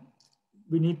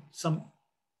 we need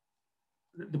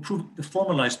the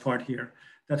formalized part here,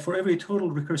 that for every total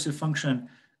recursive function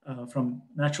from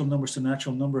natural numbers to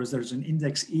natural numbers, there's an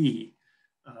index E,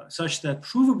 such that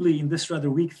provably in this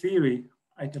rather weak theory,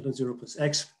 I tilde 0 plus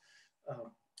x,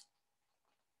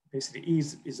 basically E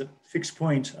is a fixed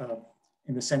point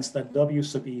in the sense that W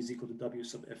sub E is equal to W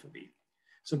sub F of E.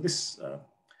 So this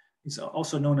is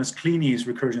also known as Kleene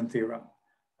recursion theorem,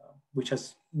 which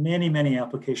has many, many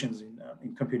applications in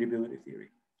computability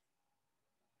theory.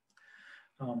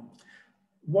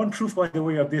 One proof, by the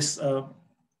way, of this,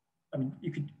 I mean,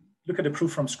 you could look at a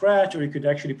proof from scratch, or you could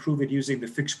actually prove it using the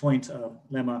fixed point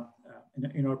lemma.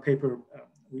 In our paper,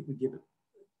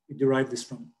 we derive this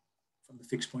from the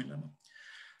fixed point lemma.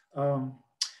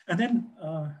 And then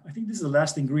I think this is the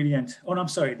last ingredient. Oh, no, I'm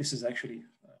sorry. This is actually,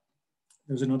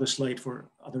 there's another slide for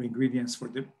other ingredients for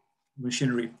the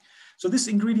machinery. So this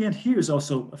ingredient here is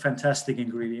also a fantastic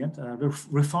ingredient,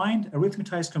 refined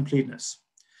arithmetized completeness.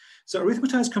 So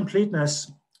arithmetized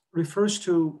completeness refers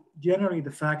to generally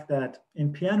the fact that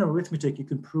in Peano arithmetic, you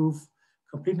can prove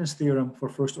completeness theorem for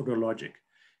first order logic,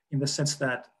 in the sense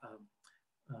that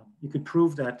you could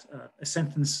prove that a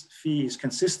sentence phi is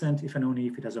consistent if and only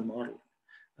if it has a model.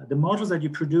 The models that you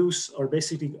produce are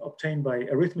basically obtained by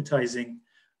arithmetizing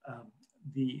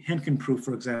the Henkin proof,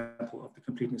 for example, of the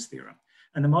completeness theorem.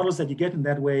 And the models that you get in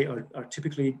that way are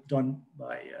typically done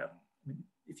by,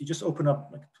 if you just open up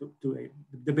like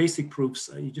the basic proofs,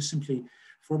 you just simply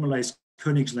formalize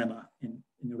Koenig's lemma in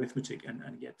arithmetic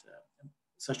and get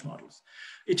such models.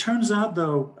 It turns out,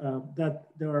 though, that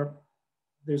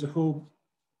there's a whole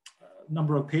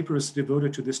number of papers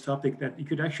devoted to this topic, that you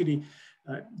could actually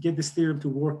get this theorem to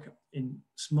work in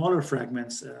smaller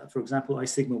fragments. For example, I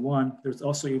sigma 1. There's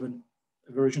also even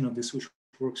a version of this which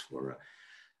works for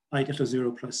I delta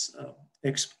 0 plus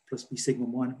x plus b sigma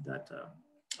 1 that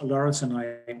Lawrence and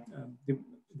I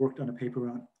worked on a paper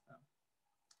on.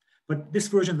 But this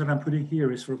version that I'm putting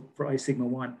here is for I sigma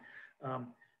 1.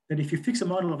 That if you fix a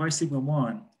model of I sigma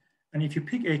 1, and if you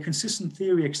pick a consistent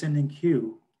theory extending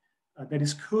Q that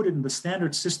is coded in the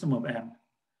standard system of M,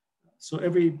 so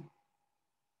every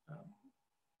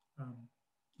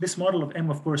this model of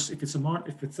M, of course, if it's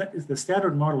the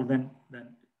standard model, then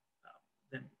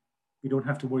we don't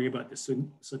have to worry about this.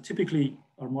 So typically,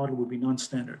 our model would be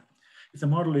non-standard. If the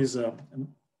model is the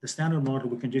standard model,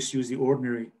 we can just use the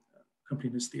ordinary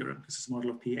completeness theorem. This is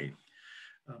model of PA.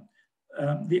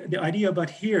 The idea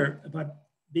about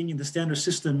being in the standard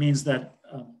system means that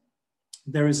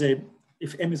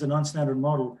if M is a non-standard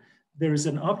model, there is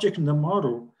an object in the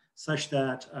model such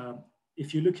that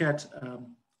if you look at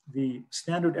the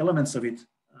standard elements of it,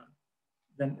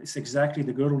 then it's exactly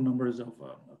the Gödel numbers of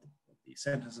the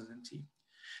sentences in T.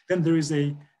 Then there is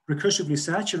a recursively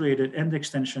saturated end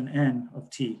extension N of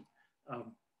T.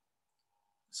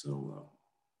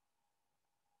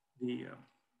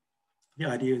 The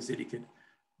idea is that you could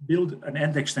build an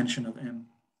end extension of M,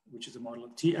 which is a model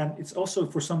of T. And it's also,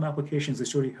 for some applications,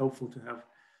 it's really helpful to have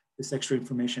this extra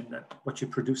information that what you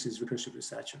produce is recursively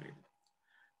saturated.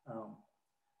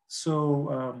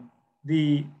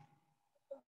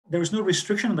 There is no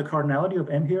restriction on the cardinality of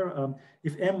M here.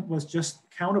 If M was just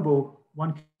countable,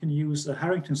 one can use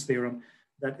Harrington's theorem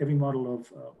that every model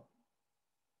of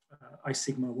I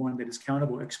sigma 1 that is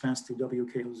countable expands to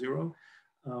WK0.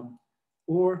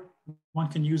 Or one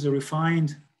can use a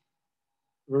refined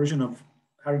version of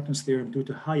Harrington's theorem due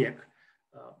to Hayek,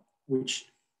 which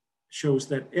shows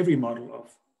that every model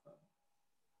of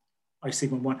I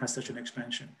sigma 1 has such an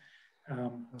expansion.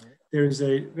 There is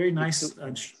a very nice,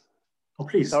 oh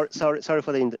please. Sorry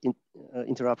for the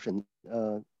interruption.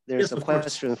 There's a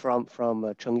question from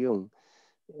Cheng Yong.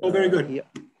 Oh, very good.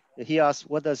 He asked,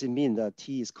 what does it mean that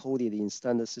T is coded in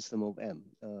standard system of M?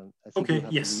 I think okay,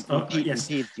 yes.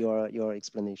 Repeat your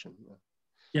explanation.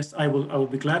 Yes, I will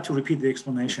be glad to repeat the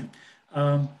explanation.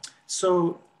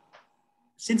 So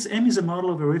since M is a model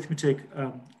of arithmetic,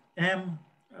 M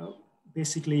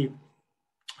basically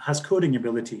has coding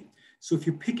ability. So if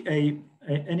you pick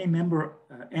any member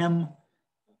M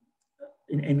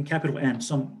in capital M,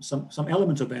 some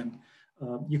element of M,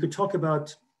 you could talk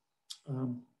about,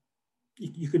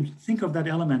 you can think of that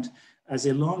element as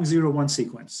a long 0-1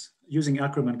 sequence using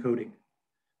Ackermann coding.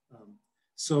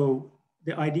 So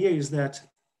the idea is that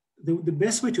the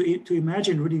best way to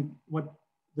imagine really what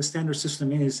the standard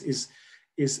system is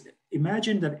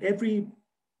imagine that every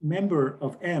member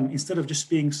of M, instead of just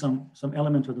being some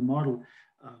element of the model,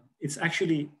 it's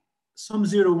actually some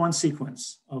 0-1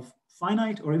 sequence of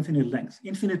finite or infinite length.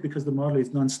 Infinite because the model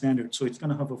is non-standard. So it's going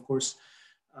to have, of course,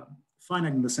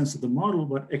 finite in the sense of the model,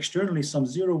 but externally some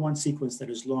 0-1 sequence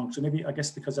that is long. So maybe, I guess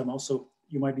because I'm also,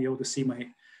 you might be able to see my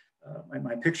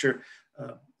picture,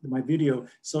 my video.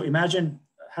 So imagine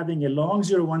having a long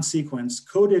 0-1 sequence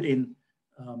coded in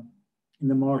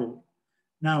the model.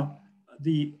 Now,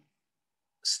 the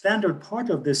standard part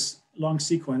of this long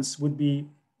sequence would be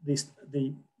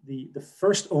the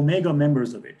first omega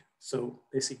members of it. So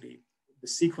basically the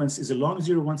sequence is a long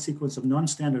 0-1 sequence of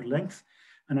non-standard length,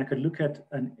 and I could look at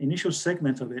an initial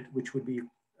segment of it, which would be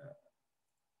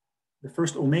the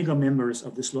first omega members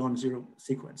of this long 0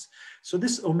 sequence. So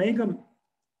this omega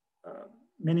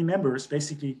many members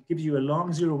basically gives you a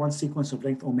long 0-1 sequence of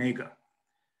length omega.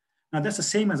 Now that's the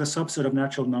same as a subset of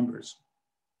natural numbers.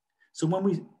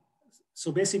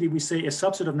 So basically we say a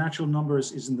subset of natural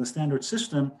numbers is in the standard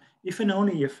system if and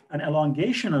only if an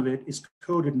elongation of it is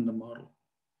coded in the model.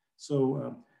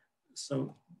 So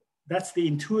that's the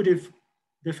intuitive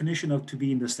definition of to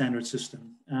be in the standard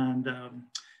system. And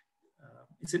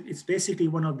it's basically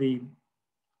one of the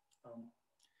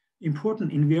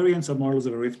important invariants of models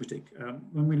of arithmetic.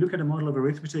 When we look at a model of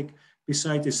arithmetic,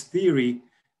 besides its theory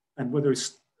and whether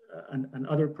it's and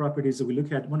other properties that we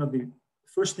look at, one of the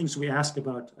first things we ask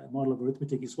about a model of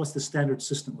arithmetic is what's the standard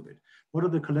system of it? What are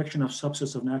the collection of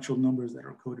subsets of natural numbers that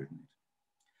are coded in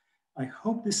it? I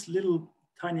hope this little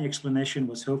tiny explanation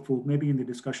was helpful. Maybe in the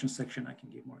discussion section, I can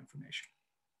give more information.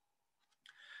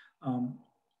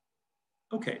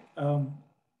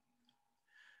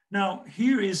 Now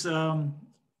here is a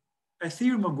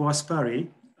theorem of Gaspari.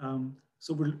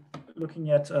 So we're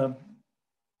looking at,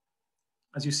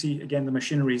 as you see, again, the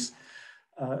machineries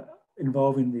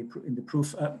involved in the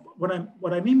proof.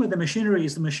 What I mean by the machinery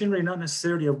is the machinery not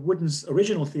necessarily of Woodin's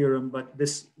original theorem, but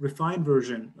this refined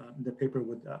version in the paper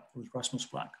with Rasmus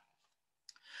Blanck.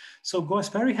 So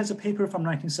Gaspari has a paper from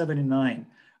 1979,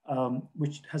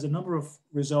 which has a number of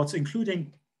results,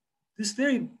 including this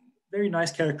very, very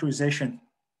nice characterization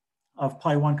of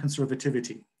pi1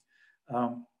 conservativity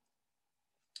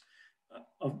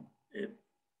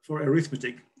for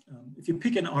arithmetic. If you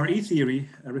pick an RE theory,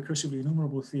 a recursively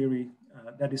enumerable theory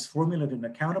that is formulated in a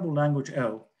countable language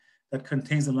L that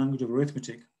contains the language of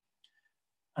arithmetic,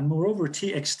 and moreover,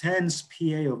 T extends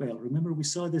PA of L. Remember, we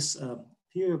saw this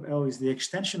PA of L is the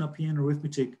extension of Peano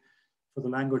arithmetic for the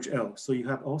language L. So you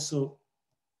have also,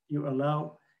 you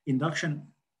allow induction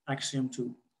axiom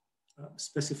to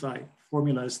specify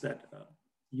formulas that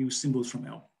use symbols from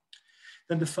L.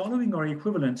 Then the following are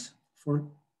equivalent for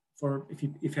if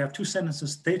you have two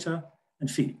sentences, theta and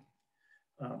phi.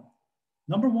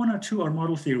 Number 1 or 2 are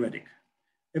model theoretic.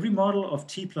 Every model of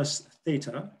T plus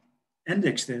theta end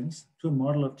extends to a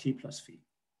model of T plus phi.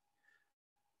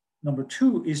 Number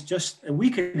 2 is just a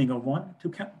weakening of 1 to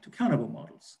countable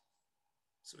models.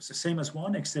 So it's the same as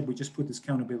 1, except we just put this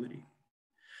countability.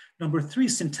 Number 3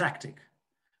 is syntactic.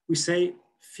 We say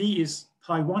phi is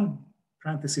pi1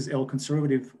 parentheses L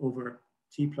conservative over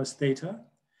T plus theta.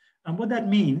 And what that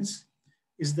means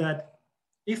is that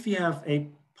if you have a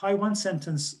pi1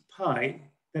 sentence pi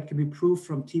that can be proved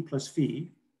from T plus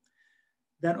phi,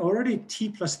 then already T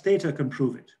plus theta can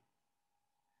prove it.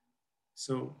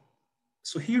 So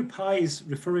here pi is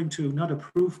referring to not a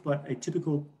proof, but a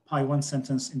typical pi1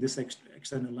 sentence in this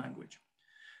extended language.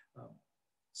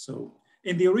 So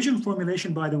in the original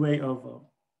formulation, by the way, of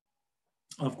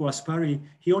Gaspari,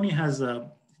 he only has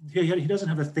he doesn't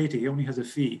have a theta, he only has a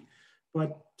phi.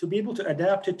 But to be able to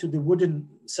adapt it to the Woodin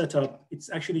setup, it's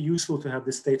actually useful to have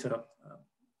this theta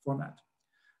format.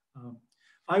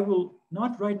 I will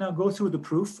not right now go through the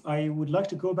proof. I would like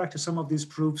to go back to some of these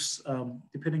proofs,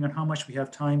 depending on how much we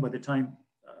have time by the time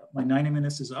my 90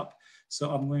 minutes is up.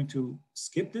 So I'm going to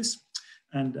skip this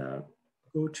and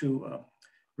go to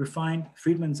refined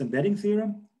Friedman's embedding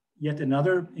theorem, yet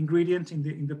another ingredient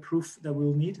in the proof that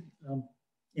we'll need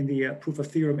in the proof of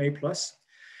theorem A+.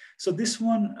 So this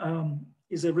one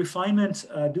is a refinement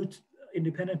due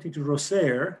independently to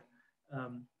Rosser,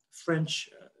 French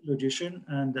logician,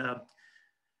 and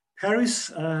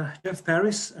Jeff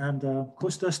Paris and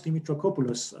Kostas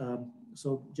Dimitrokopoulos.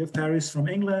 So Jeff Paris from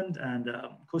England and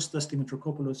Kostas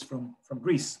Dimitrokopoulos from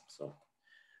Greece. So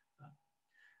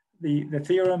the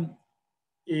theorem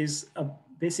is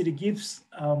basically gives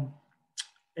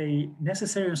a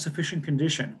necessary and sufficient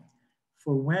condition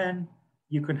for when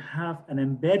you can have an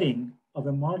embedding of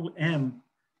a model M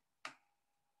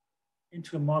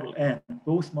into a model N,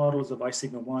 both models of I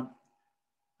sigma 1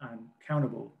 and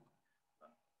countable,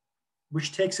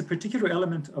 which takes a particular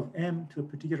element of M to a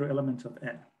particular element of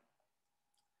N.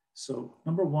 So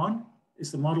number 1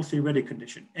 is the model theoretic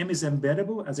condition. M is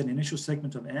embeddable as an initial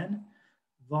segment of N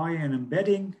via an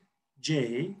embedding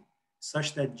J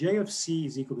such that J of C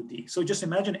is equal to D. So just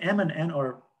imagine M and N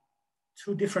are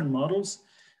two different models,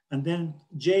 and then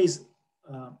J is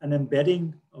an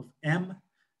embedding of M.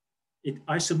 It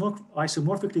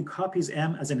isomorphically copies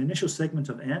M as an initial segment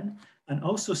of N and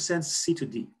also sends C to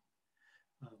D.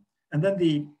 And then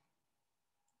the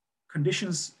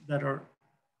conditions that are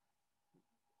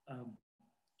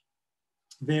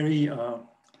very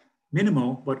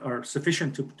minimal, but are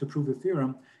sufficient to prove the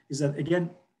theorem, is that, again,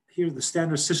 here the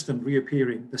standard system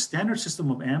reappearing. The standard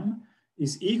system of M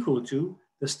is equal to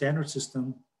the standard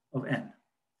system of N.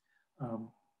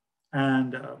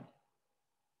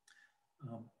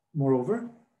 Moreover,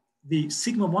 the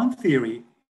sigma 1 theory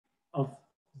of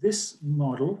this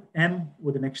model, M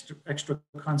with an extra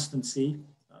constant C,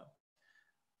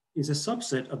 is a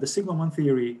subset of the sigma 1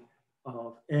 theory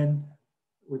of N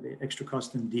with the extra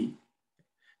constant D.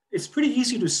 It's pretty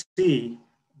easy to see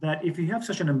that if you have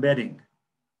such an embedding,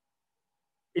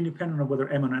 independent of whether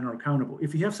M and N are countable,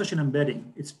 if you have such an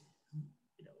embedding, it's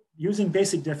using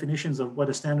basic definitions of what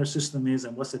a standard system is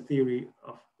and what's the theory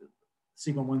of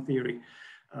sigma 1 theory,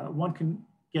 one can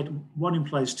get 1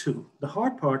 implies 2. The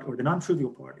hard part, or the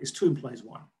non-trivial part, is 2 implies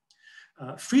 1.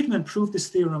 Friedman proved this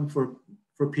theorem for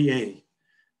PA,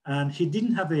 and he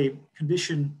didn't have a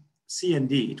condition C and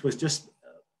D. It was just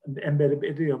the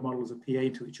embeddability of models of PA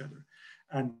into each other.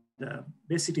 And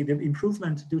basically the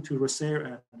improvement due to Rosser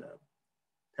and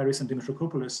Paris and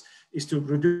Dimitrakopoulos is to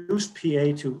reduce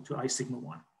PA to I sigma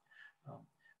 1.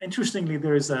 Interestingly,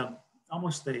 there is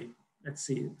almost a, let's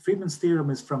see, Friedman's theorem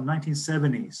is from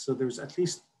 1970s. So there's at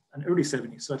least an early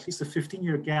 70s. So at least a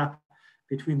 15-year gap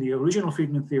between the original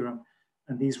Friedman theorem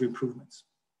and these improvements.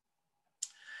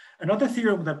 Another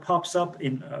theorem that pops up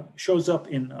shows up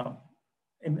in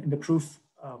the proof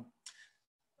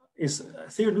is a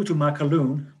theorem due to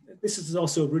Macaloon. This is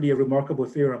also really a remarkable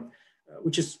theorem,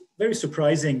 which is very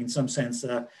surprising in some sense.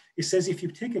 It says if you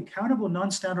take a countable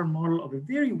non-standard model of a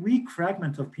very weak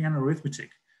fragment of Peano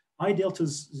arithmetic, I delta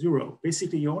 0,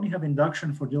 basically you only have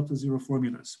induction for delta 0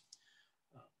 formulas.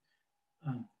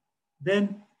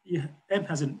 Then M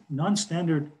has a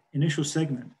non-standard initial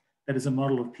segment that is a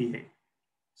model of PA.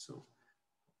 So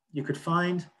you could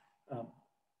find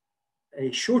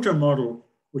a shorter model,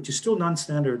 which is still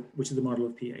non-standard, which is the model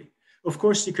of PA. Of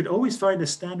course, you could always find a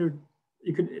standard.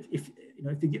 You could,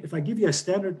 if I give you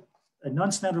a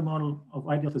non-standard model of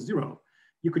I delta 0,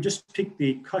 you could just pick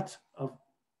the cut of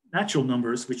natural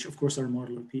numbers, which of course are a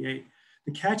model of PA.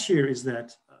 The catch here is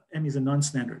that M is a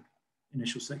non-standard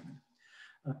initial segment.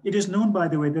 It is known, by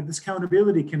the way, that this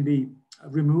countability can be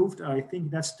removed. I think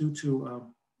that's due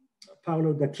to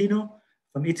Paolo D'Acchino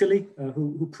from Italy,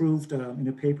 who proved in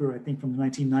a paper, I think from the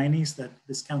 1990s, that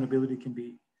this countability can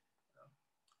be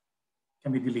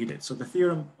deleted. So the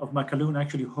theorem of Macaloon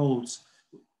actually holds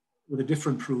with a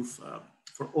different proof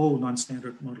for all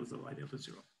non-standard models of I delta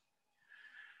 0.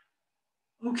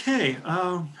 Okay,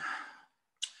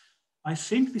 I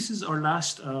think this is our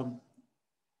last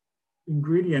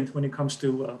ingredient when it comes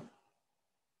to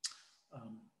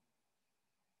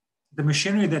the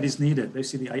machinery that is needed.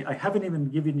 Basically, I haven't even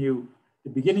given you the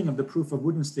beginning of the proof of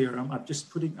Woodin's theorem. I'm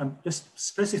just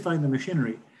specifying the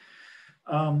machinery.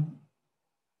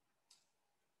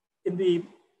 In the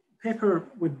paper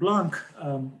with Blanck,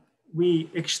 we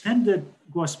extended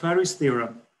Guaspari's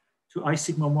theorem to I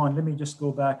sigma 1. Let me just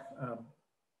go back.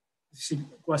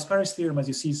 Guaspari's theorem, as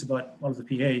you see, is about models of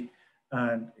PA,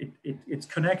 and it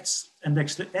connects end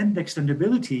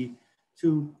extendability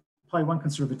to pi 1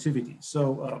 conservativity.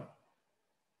 So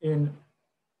in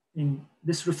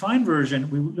this refined version,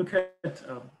 we look at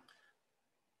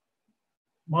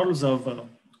models of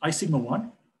I sigma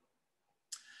 1.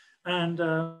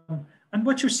 And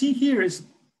what you're seeing here is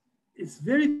it's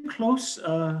very close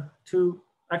to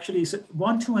actually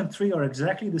 1, 2, and 3 are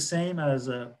exactly the same as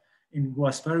in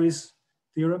Guaspari's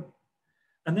theorem.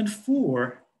 And then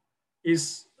 4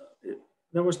 is,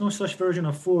 there was no such version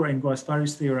of 4 in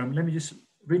Guaspari's theorem. Let me just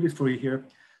read it for you here.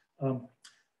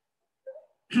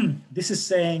 This is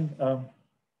saying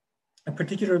a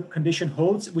particular condition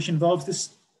holds, which involves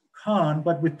this con,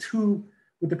 but with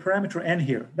the parameter n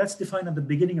here. That's defined at the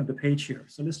beginning of the page here.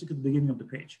 So let's look at the beginning of the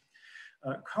page.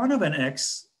 Con of an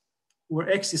x, where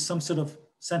x is some set of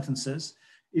sentences,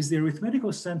 is the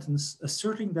arithmetical sentence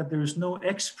asserting that there is no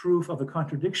x proof of a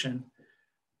contradiction,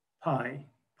 pi.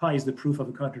 Pi is the proof of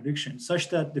a contradiction, such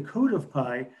that the code of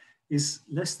pi is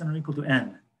less than or equal to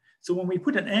n. So when we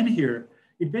put an n here,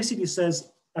 it basically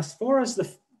says, as far as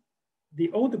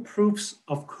all the proofs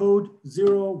of code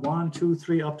 0, 1, 2,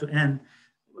 3 up to n,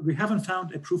 we haven't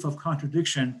found a proof of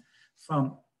contradiction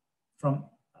from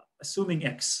assuming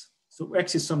x. So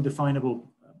x is some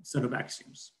definable set of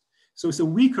axioms. So it's a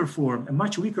weaker form, a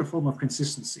much weaker form of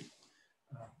consistency,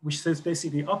 which says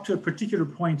basically up to a particular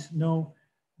point, no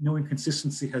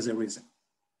inconsistency has arisen.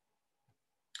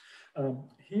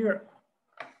 Here,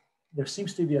 there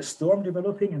seems to be a storm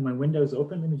developing and my window is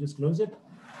open. Let me just close it.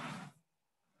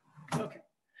 Okay.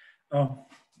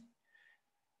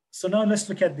 So now let's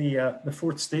look at the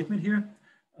fourth statement here.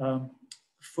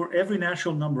 for every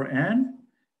natural number n,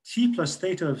 t plus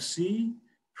theta of c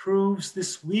proves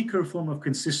this weaker form of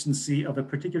consistency of a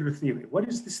particular theory. What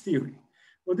is this theory?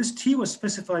 Well, this t was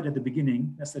specified at the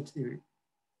beginning, that's the theory.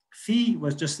 Phi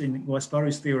was just in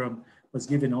Guaspari's theorem, was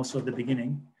given also at the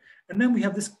beginning. And then we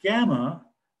have this gamma,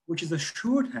 which is a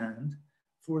shorthand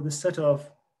for the set of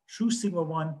true sigma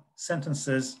 1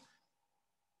 sentences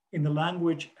in the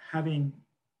language having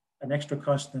an extra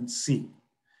constant c.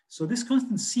 So this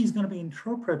constant c is going to be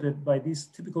interpreted by these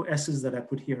typical s's that I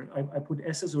put here. I put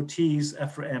s's or t's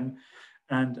after m,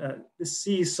 and this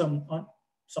c is some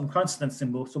constant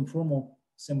symbol, some formal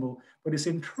symbol, but it's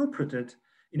interpreted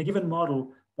in a given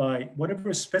model by whatever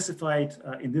is specified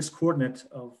in this coordinate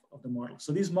of the model.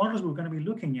 So these models we're going to be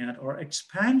looking at are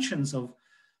expansions of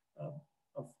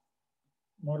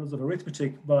models of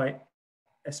arithmetic by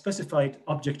a specified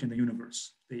object in the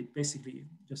universe. They basically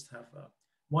just have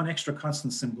one extra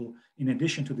constant symbol in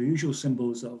addition to the usual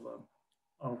symbols of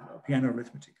Peano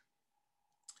arithmetic.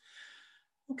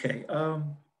 Okay,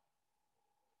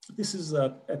 this is a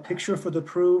picture for the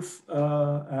proof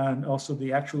and also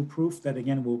the actual proof that,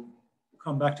 again, we'll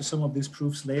come back to some of these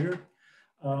proofs later.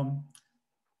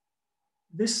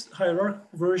 This hierarchical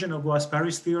version of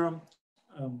Guaspari's theorem,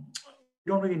 you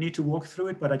don't really need to walk through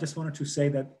it, but I just wanted to say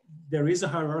that there is a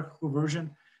hierarchical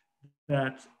version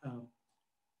that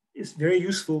is very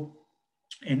useful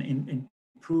in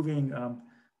proving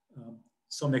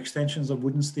some extensions of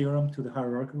Woodin's theorem to the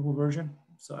hierarchical version.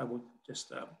 So I will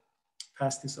just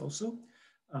pass this also.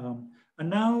 And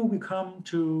now we come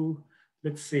to,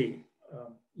 let's see,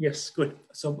 yes, good.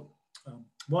 So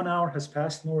 1 hour has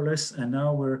passed more or less, and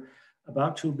now we're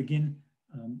about to begin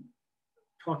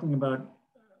talking about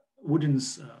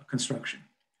Woodin's construction.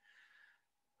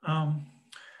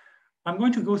 I'm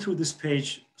going to go through this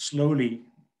page slowly.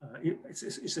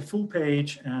 It's a full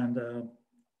page, and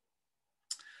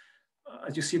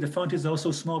as you see, the font is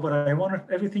also small, but I want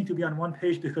everything to be on one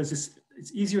page because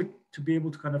it's easier to be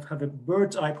able to kind of have a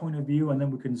bird's eye point of view, and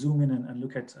then we can zoom in and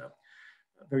look at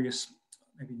various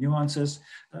maybe nuances.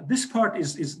 This part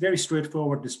is very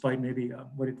straightforward, despite maybe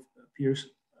what it appears.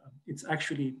 It's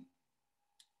actually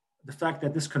the fact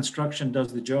that this construction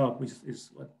does the job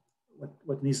is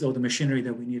what needs all the machinery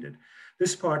that we needed.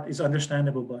 This part is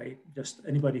understandable by just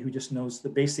anybody who just knows the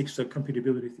basics of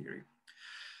computability theory.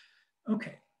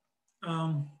 Okay,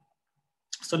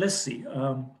 so let's see.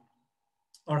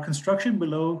 Our construction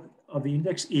below of the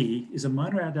index E is a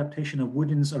minor adaptation of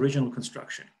Woodin's original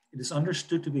construction. It is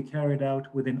understood to be carried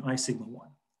out within I sigma 1.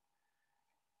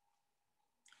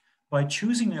 By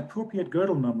choosing appropriate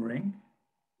Gödel numbering,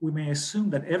 we may assume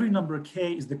that every number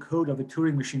k is the code of a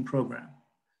Turing machine program.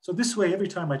 So this way, every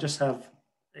time I just have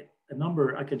a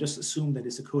number, I can just assume that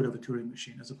it's a code of a Turing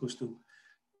machine, as opposed to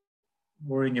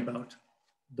worrying about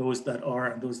those that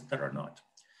are and those that are not.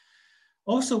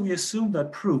 Also, we assume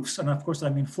that proofs, and of course I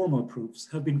mean formal proofs,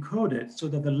 have been coded so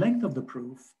that the length of the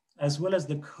proof, as well as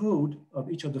the code of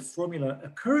each of the formula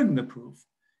occurring in the proof,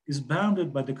 is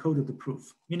bounded by the code of the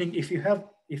proof. Meaning if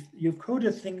you've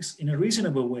coded things in a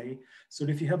reasonable way, so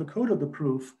that if you have a code of the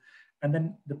proof, and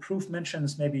then the proof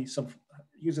mentions maybe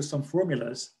uses some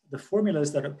formulas, the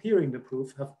formulas that appear in the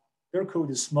proof their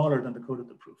code is smaller than the code of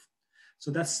the proof.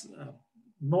 So that's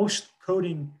most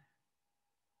coding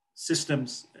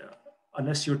systems,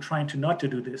 unless you're trying to not to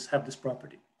do this, have this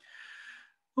property.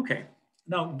 Okay,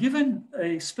 now given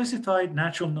a specified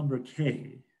natural number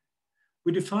k,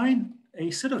 we define a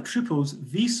set of triples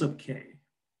v sub k.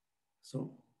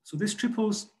 So this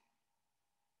triples,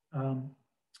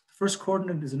 first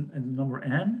coordinate is a number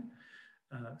n.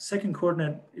 Second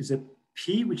coordinate is a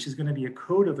p, which is going to be a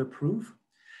code of a proof.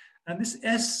 And this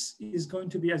s is going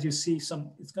to be, as you see,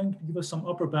 it's going to give us some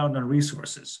upper bound on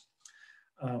resources.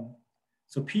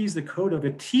 So p is the code of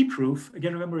a t proof.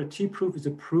 Again, remember, a t proof is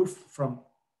a proof from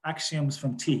axioms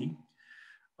from t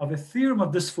of a theorem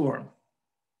of this form.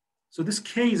 So this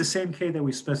k is the same k that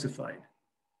we specified.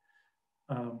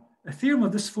 A theorem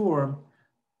of this form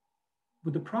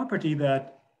with the property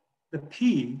that the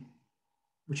p,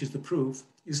 which is the proof,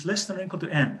 is less than or equal to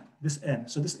n, this n.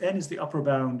 So this n is the upper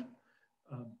bound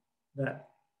that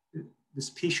this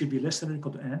p should be less than or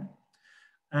equal to n.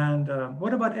 And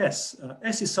what about S?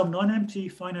 S is some non-empty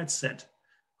finite set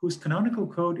whose canonical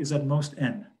code is at most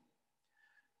n.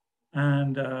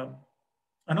 And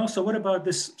also, what about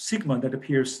this sigma that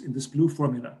appears in this blue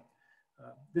formula?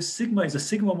 This sigma is a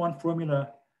sigma 1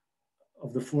 formula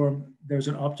of the form, there's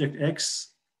an object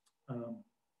x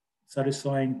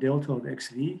satisfying delta of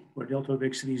xv, where delta of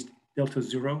xv is delta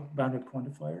 0, bounded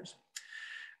quantifiers.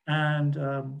 And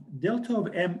delta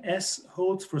of ms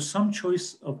holds for some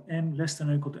choice of m less than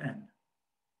or equal to n.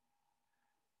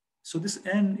 So this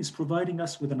n is providing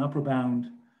us with an upper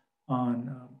bound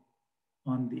on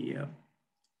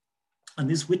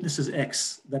these witnesses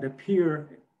x that appear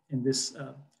in this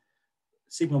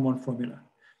sigma 1 formula.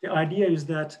 The idea is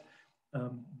that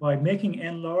by making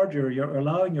n larger, you're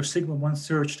allowing your sigma 1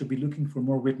 search to be looking for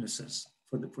more witnesses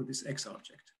for this x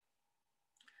object.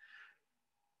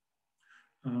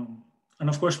 And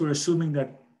of course, we're assuming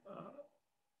that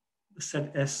the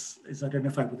set S is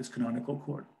identified with this canonical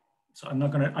chord. So I'm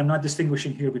not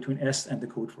distinguishing here between S and the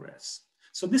code for S.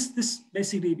 So this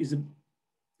basically is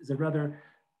a rather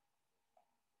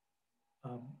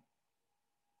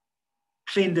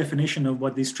plain definition of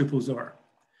what these triples are.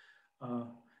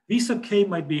 V sub k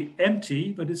might be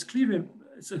empty, but it's clearly,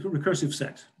 it's a recursive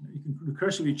set. You can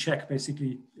recursively check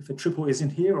basically if a triple is in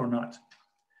here or not.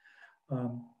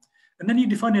 And then you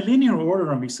define a linear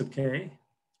order on V sub k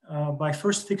by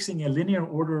first fixing a linear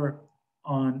order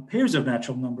on pairs of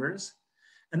natural numbers.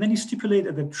 And then you stipulate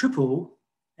that the triple,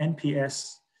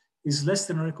 NPS, is less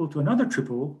than or equal to another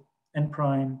triple, N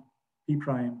prime, P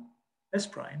prime, S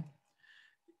prime,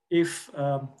 if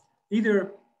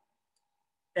either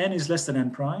N is less than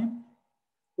N prime,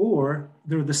 or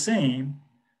they're the same,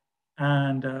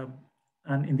 and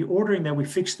in the ordering that we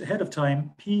fixed ahead of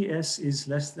time, PS is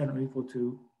less than or equal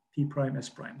to P prime, S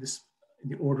prime, this in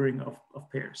the ordering of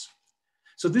pairs.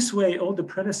 So this way, all the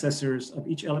predecessors of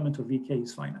each element of VK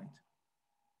is finite.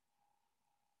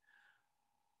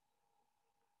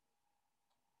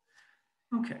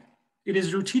 Okay, it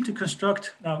is routine to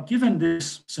construct, now given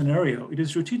this scenario, it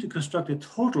is routine to construct a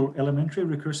total elementary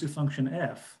recursive function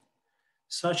f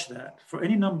such that for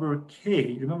any number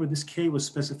k, remember this k was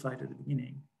specified at the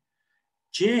beginning,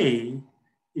 J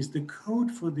is the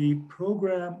code for the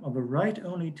program of a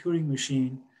write-only Turing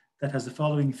machine that has the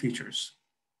following features.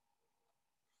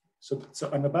 So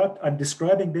I'm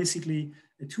describing basically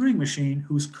a Turing machine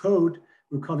whose code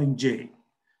we're calling J.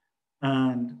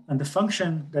 And the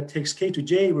function that takes k to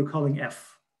j, we're calling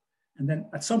f. And then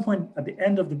at some point at the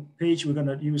end of the page, we're going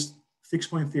to use fixed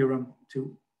point theorem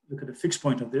to look at the fixed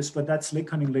point of this, but that's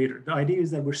coming later. The idea is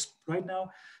that we're right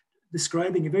now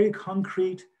describing a very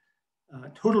concrete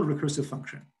total recursive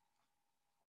function.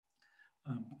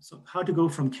 So how to go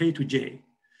from k to j.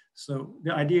 So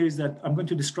the idea is that I'm going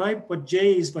to describe what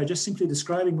j is by just simply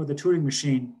describing what the Turing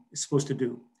machine is supposed to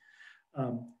do.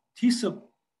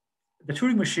 The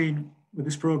Turing machine with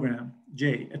this program,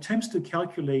 J, attempts to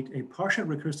calculate a partial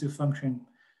recursive function,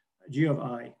 g of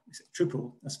I,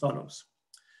 triple, as follows.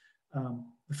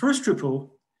 The first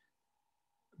triple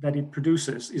that it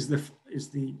produces is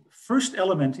the first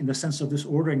element in the sense of this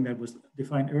ordering that was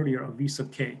defined earlier of V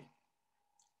sub k.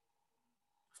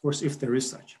 Of course, if there is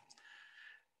such.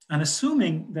 And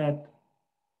assuming that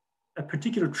a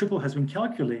particular triple has been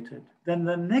calculated, then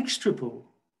the next triple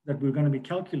that we're going to be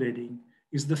calculating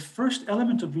is the first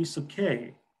element of V sub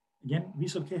k. Again, V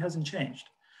sub k hasn't changed,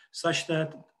 such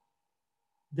that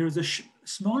there's a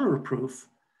smaller proof,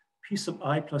 P sub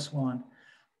I plus 1,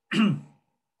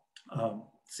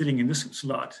 sitting in this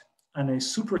slot, and a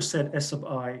superset S sub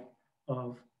I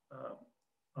of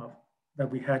that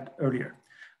we had earlier.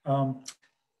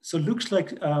 So it looks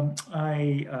like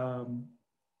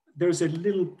there's a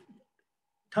little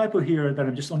typo here that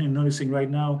I'm just only noticing right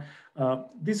now.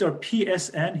 These are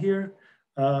PSN here.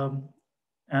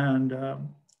 And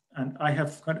I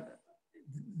have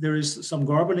there is some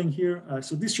garbling here.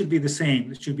 So this should be the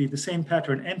same. It should be the same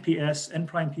pattern, NPS, N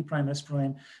prime, P prime, S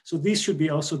prime. So these should be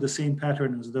also the same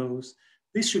pattern as those.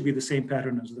 This should be the same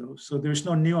pattern as those. So there's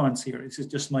no nuance here. This is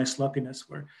just my sloppiness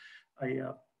where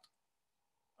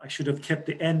I should have kept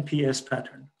the NPS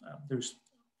pattern.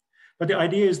 But the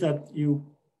idea is that you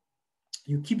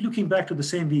keep looking back to the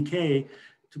same VK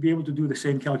to be able to do the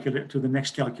same to the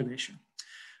next calculation.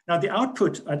 Now, the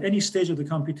output at any stage of the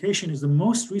computation is the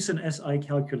most recent SI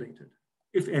calculated,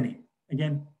 if any.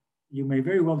 Again, you may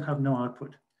very well have no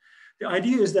output. The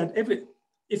idea is that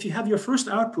if you have your first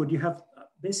output, you have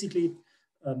basically,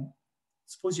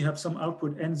 suppose you have some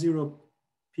output N0,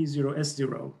 P0,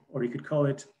 S0, or you could call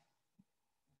it,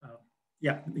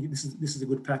 this is a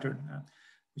good pattern,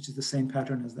 which is the same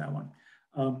pattern as that one.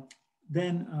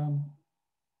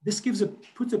 This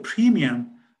puts a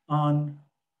premium on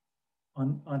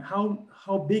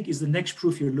how big is the next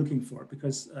proof you're looking for,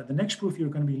 because the next proof you're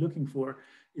going to be looking for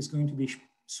is going to be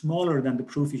smaller than the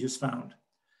proof you just found.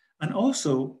 And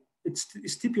also, it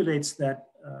stipulates that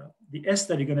the S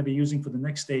that you're going to be using for the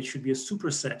next stage should be a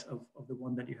superset of the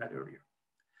one that you had earlier.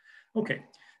 Okay,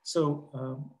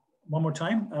 so one more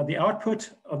time, the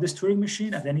output of this Turing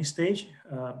machine at any stage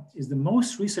is the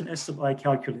most recent S sub I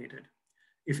calculated,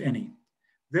 if any.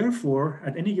 Therefore,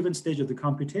 at any given stage of the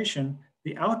computation,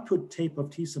 the output tape of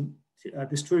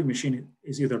this Turing machine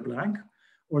is either blank,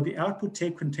 or the output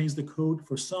tape contains the code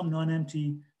for some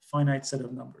non-empty finite set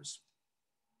of numbers.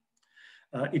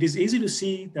 It is easy to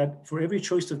see that for every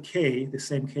choice of k, the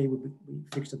same k would be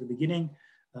fixed at the beginning,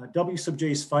 W sub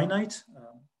j is finite.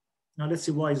 Now let's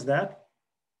see, why is that?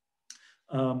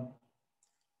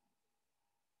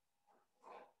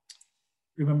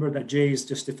 Remember that j is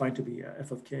just defined to be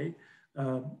f of k.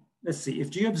 Let's see, if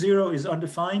g of 0 is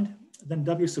undefined, then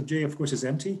W sub j, of course, is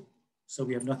empty. So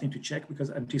we have nothing to check because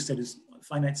empty set is a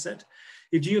finite set.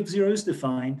 If g of 0 is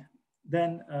defined,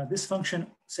 then this function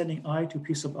setting I to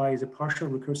p sub I is a partial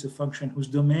recursive function whose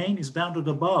domain is bounded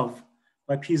above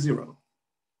by p0.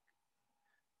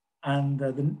 And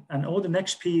all the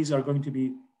next p's are going to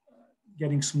be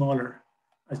getting smaller.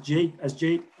 As you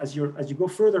go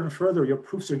further and further, your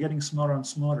proofs are getting smaller and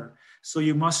smaller. So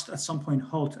you must at some point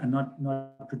halt and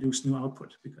not produce new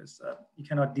output, because you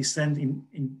cannot descend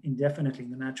indefinitely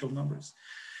in the natural numbers.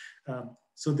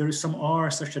 So there is some r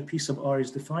such that p sub r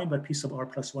is defined, but p sub r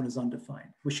plus 1 is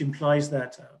undefined, which implies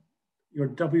that your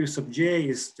W sub j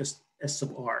is just s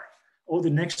sub r. All the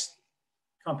next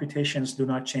computations do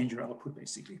not change your output,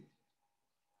 basically.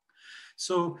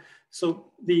 So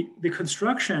the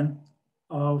construction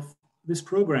of this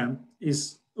program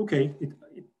is, okay,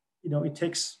 it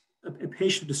takes a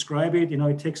page to describe it.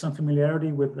 It takes some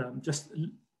familiarity with just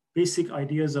basic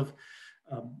ideas of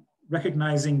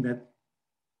recognizing that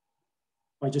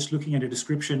by just looking at a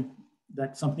description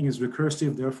that something is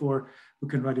recursive, therefore we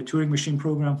can write a Turing machine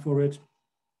program for it.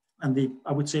 And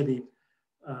I would say the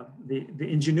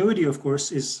ingenuity, of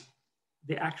course, is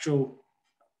the actual,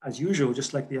 as usual,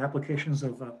 just like the applications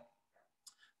of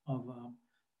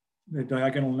the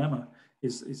diagonal lemma,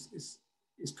 is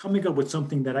coming up with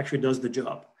something that actually does the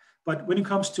job. But when it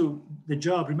comes to the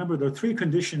job, remember there are three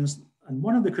conditions, and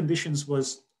one of the conditions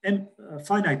was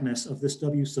finiteness of this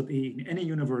W sub E in any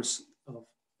universe of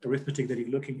arithmetic that you're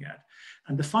looking at.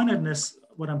 And the finiteness,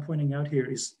 what I'm pointing out here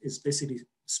is basically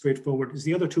straightforward. It's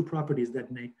the other two properties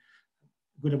that make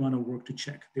a good amount of work to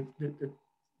check.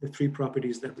 The three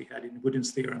properties that we had in Woodin's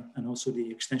theorem, and also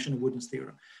the extension of Woodin's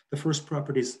theorem. The first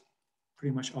property is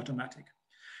pretty much automatic.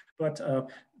 But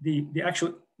the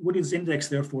actual Woodin's index,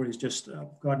 therefore, is just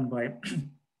gotten by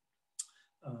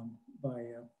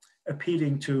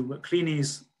appealing to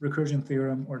Kleene recursion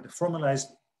theorem, or the formalized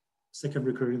second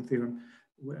recursion theorem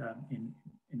in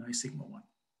I sigma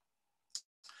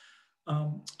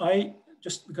 1. I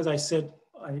just, because I said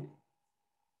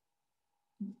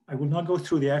I will not go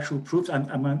through the actual proofs.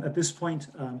 I'm at this point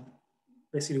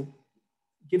basically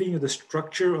giving you the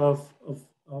structure of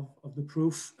the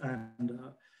proof and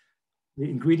the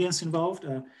ingredients involved.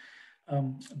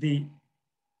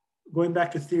 Going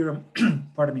back to theorem,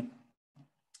 pardon me,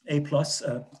 A plus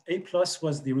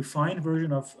was the refined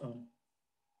version of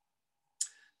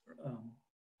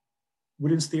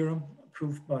Woodin's theorem,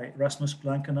 proved by Rasmus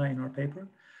Blanck and I in our paper.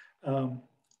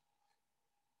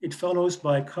 It follows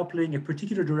by coupling a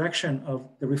particular direction of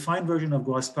the refined version of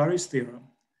Gaspari's theorem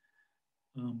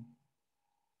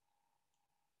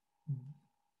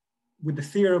with the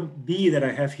theorem B that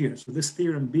I have here. So this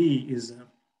theorem B is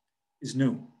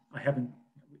new. I haven't,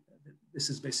 this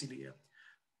is basically,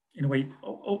 in a way,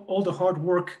 all the hard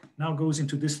work now goes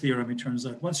into this theorem, it turns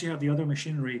out. Once you have the other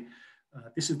machinery,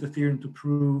 this is the theorem to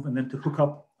prove, and then to hook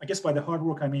up, I guess by the hard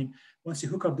work, I mean, once you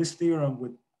hook up this theorem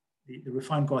with the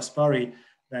refined Gaspari,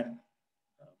 then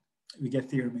we get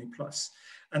theorem A plus.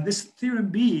 And this theorem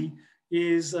B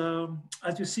is,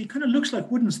 as you see, kind of looks like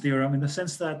Woodin's theorem in the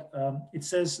sense that it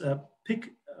says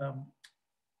pick,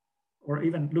 or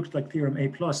even looks like theorem A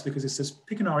plus, because it says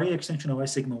pick an RA extension of I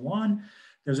sigma 1.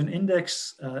 There's an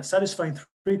index satisfying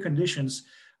three conditions.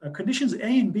 Conditions A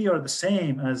and B are the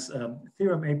same as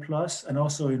theorem A plus and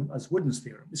also as Woodin's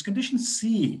theorem. It's condition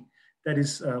C that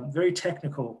is very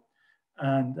technical.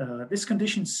 And this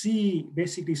condition C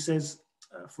basically says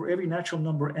for every natural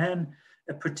number n,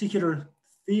 a particular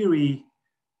theory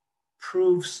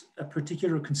proves a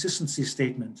particular consistency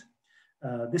statement.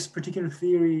 This particular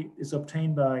theory is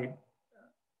obtained by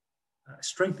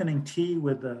strengthening T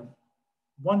with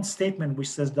one statement which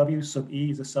says W sub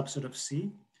E is a subset of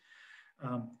C.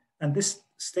 And this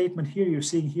statement here you're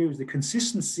seeing here is the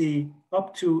consistency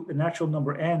up to the natural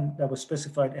number n that was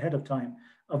specified ahead of time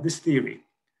of this theory.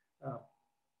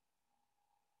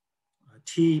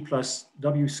 T plus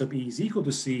W sub E is equal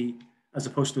to C as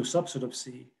opposed to a subset of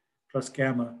C plus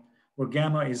gamma, where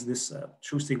gamma is this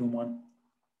true sigma 1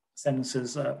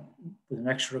 sentences with an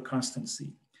extra constant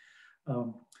C.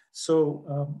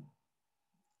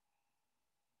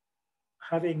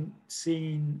 Having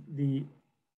seen the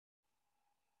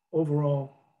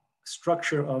overall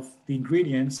structure of the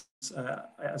ingredients,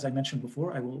 as I mentioned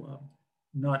before, I will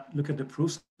not look at the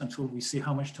proofs until we see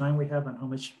how much time we have and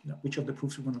which of the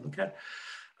proofs we want to look at.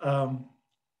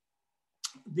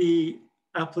 The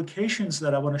applications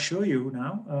that I want to show you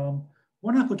now,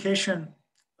 one application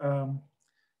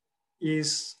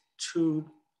is to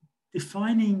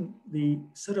defining the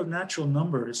set of natural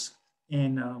numbers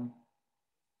in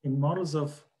models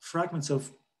of fragments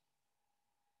of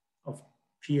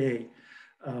PA.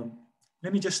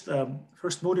 Let me just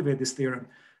first motivate this theorem.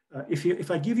 If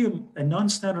I give you a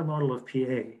non-standard model of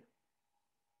PA,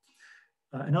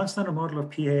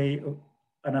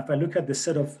 and if I look at the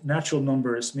set of natural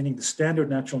numbers, meaning the standard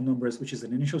natural numbers, which is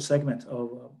an initial segment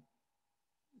of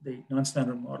the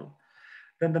non-standard model,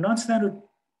 then the non-standard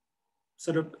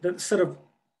the set of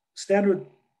standard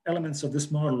elements of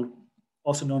this model,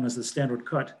 also known as the standard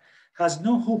cut, has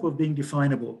no hope of being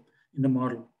definable in the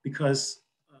model, because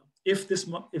if this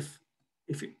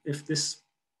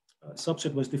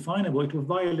subset was definable, it would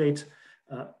violate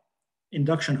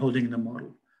induction holding in the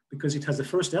model, because it has a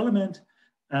first element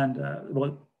and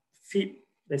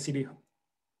basically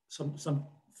some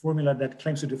formula that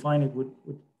claims to define it would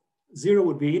zero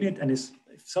would be in it, and if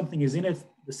something is in it,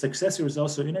 the successor is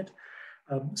also in it.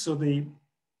 So the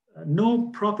no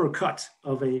proper cut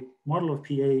of a model of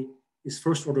PA is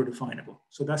first order definable.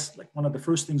 So that's like one of the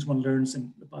first things one learns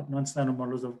about non-standard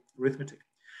models of arithmetic.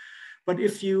 But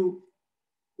if you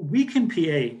weaken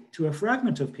PA to a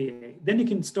fragment of PA, then you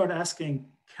can start asking,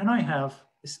 can I have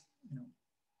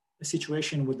a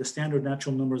situation where the standard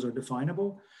natural numbers are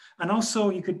definable? And also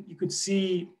you could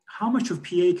see how much of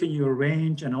PA can you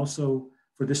arrange, and also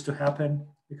for this to happen,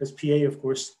 because PA, of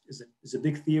course, is a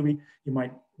big theory. You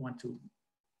might want to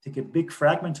take a big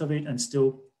fragment of it and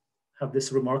still have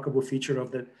this remarkable feature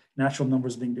of the natural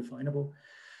numbers being definable.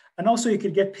 And also you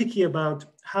could get picky about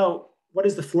what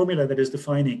is the formula that is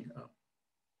defining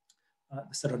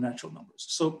the set of natural numbers.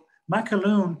 So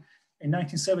McAloon in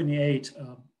 1978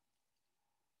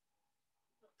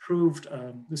 proved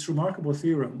this remarkable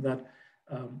theorem that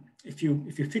if you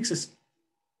fix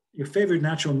your favorite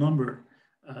natural number,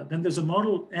 then there's a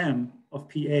model M of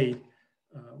PA,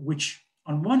 which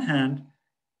on one hand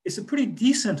is a pretty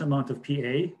decent amount of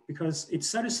PA because it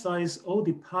satisfies all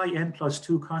the pi n plus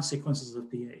 2 consequences of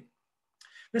PA.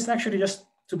 This actually, just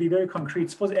to be very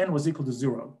concrete, suppose n was equal to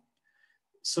 0.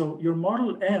 So your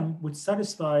model M would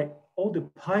satisfy all the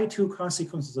pi 2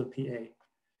 consequences of PA,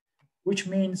 which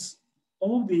means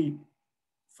all the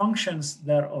functions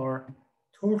that are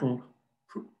total,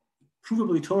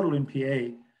 provably total in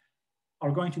PA,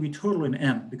 are going to be total in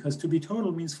M, because to be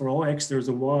total means for all x there's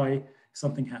a y,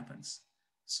 something happens.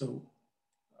 So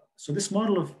this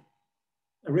model of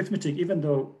arithmetic, even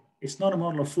though it's not a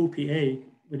model of full PA,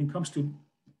 when it comes to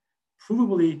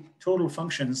provably total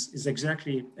functions,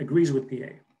 agrees with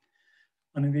PA.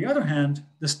 And on the other hand,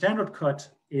 the standard cut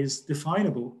is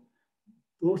definable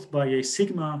both by a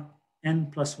sigma n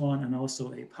plus 1 and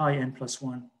also a pi n plus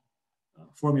 1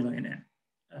 formula in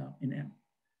M.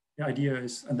 The idea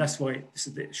is, and that's why this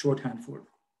is the shorthand for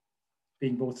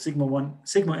being both sigma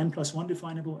n plus 1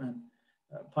 definable and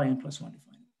pi n plus 1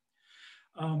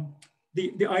 definable.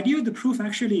 The idea of the proof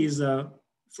actually is,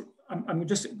 I'm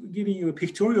just giving you a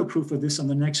pictorial proof of this on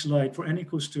the next slide for n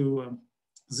equals to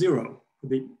 0.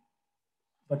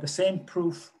 But the same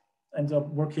proof ends up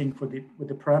working with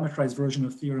the parameterized version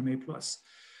of theorem A+.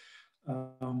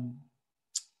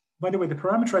 By the way, the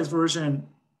parameterized version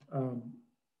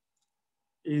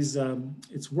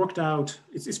it's worked out.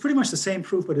 It's pretty much the same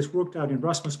proof, but it's worked out in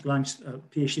Rasmus Blanck's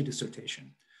PhD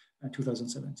dissertation in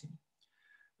 2017.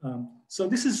 So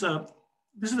this is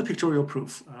the pictorial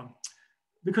proof.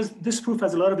 Because this proof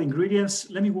has a lot of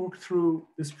ingredients, let me walk through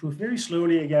this proof very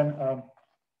slowly again.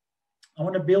 I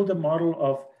want to build a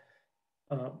model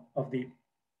of the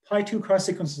pi 2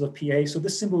 consequences of PA. So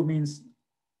this symbol means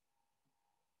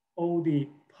all the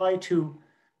pi 2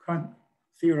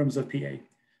 theorems of PA.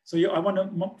 So I want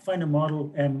to find a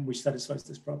model M which satisfies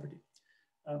this property.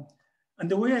 And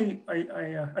the way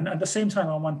and at the same time,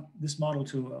 I want this model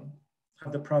to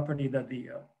have the property that the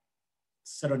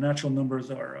set of natural numbers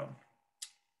are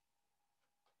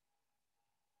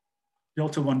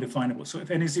delta 1 definable. So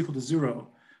if n is equal to 0,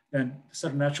 then the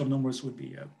set of natural numbers would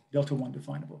be delta 1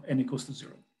 definable, n equals to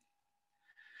 0.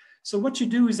 So what you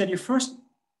do is that you first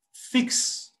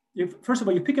of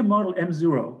all, you pick a model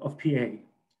M0 of PA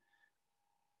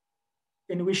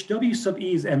in which W sub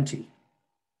E is empty.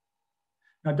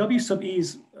 Now W sub E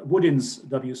is Woodin's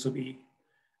W sub E.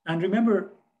 And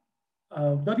remember,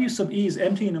 W sub E is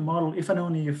empty in a model if and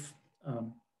only if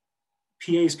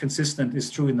PA is consistent,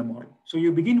 is true in the model. So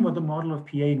you begin with a model of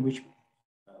PA in which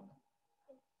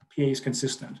PA is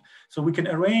consistent. So we can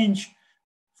arrange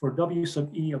for W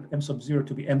sub E of M sub 0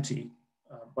 to be empty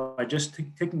by just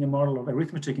taking a model of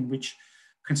arithmetic in which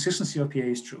consistency of PA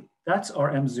is true. That's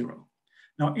our M0.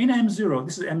 Now in M0,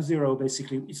 this is M0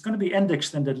 basically, it's going to be end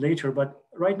extended later, but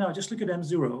right now just look at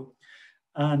M0,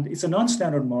 and it's a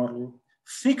non-standard model.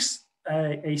 Fix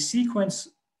a sequence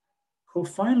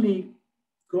cofinally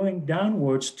going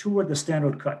downwards toward the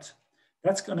standard cut.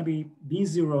 That's going to be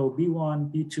B0,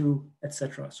 B1, B2,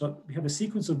 etc. So we have a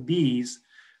sequence of Bs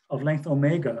of length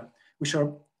omega, which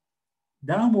are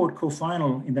downward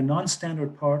cofinal in the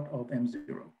non-standard part of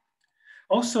M0.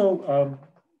 Also,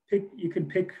 you can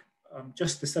pick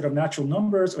just the set of natural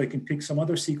numbers, or you can pick some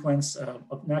other sequence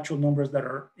of natural numbers that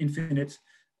are infinite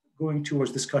going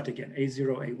towards this cut again,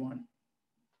 A0, A1.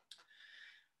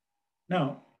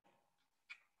 Now,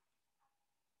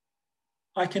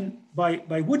 I can,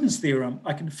 by Woodin's theorem,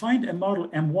 I can find a model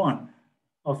M1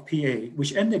 of PA,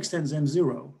 which end extends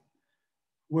M0,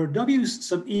 where W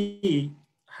sub E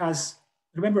has,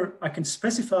 remember, I can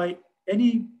specify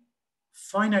any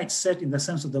finite set in the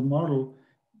sense of the model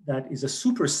that is a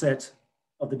superset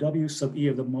of the W sub E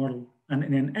of the model. And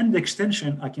in an end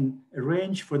extension, I can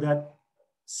arrange for that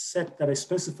set that I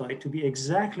specified to be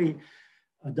exactly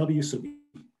a W sub E.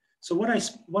 So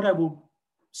what I will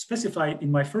specify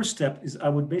in my first step is I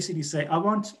would basically say I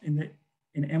want in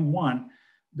M1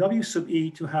 W sub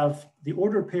E to have the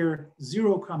order pair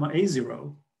 0, comma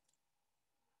A0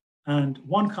 and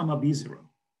 1, comma B0.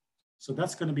 So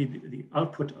that's going to be the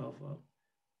output of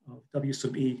W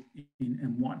sub E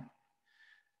in M1.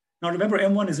 Now remember,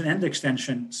 M1 is an end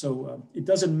extension, so it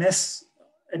doesn't mess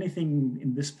anything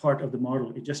in this part of the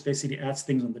model. It just basically adds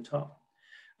things on the top.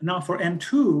 Now for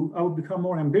M2, I would become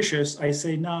more ambitious. I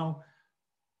say now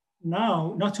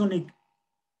not only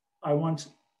I want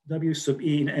W sub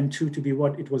E in M2 to be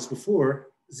what it was before,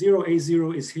 0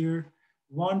 A0 is here,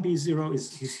 1 B0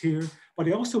 is here, but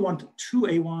I also want 2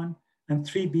 A1 and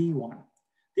 3 B1.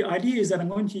 The idea is that I'm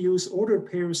going to use ordered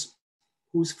pairs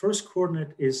whose first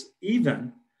coordinate is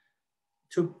even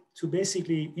to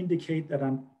basically indicate that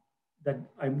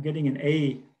I'm getting an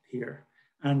A here.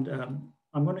 And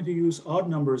I'm going to use odd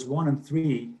numbers 1 and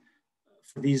 3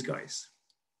 for these guys.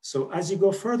 So as you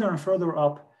go further and further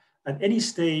up, at any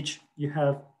stage, you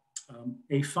have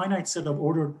a finite set of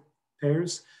ordered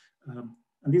pairs.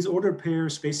 And these ordered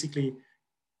pairs, basically,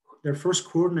 their first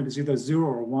coordinate is either 0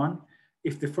 or 1.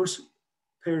 If the first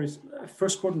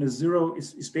coordinate is 0,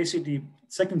 is basically,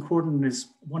 second coordinate is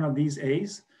one of these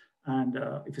A's. And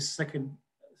if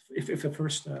a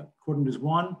first coordinate is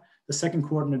 1, the second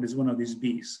coordinate is one of these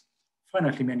B's.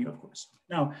 Finitely many, of course.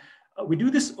 Now, we do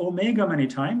this omega many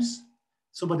times.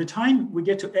 So by the time we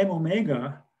get to M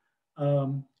omega,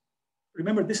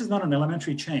 remember, this is not an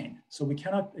elementary chain. So we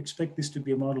cannot expect this to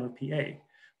be a model of PA.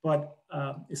 But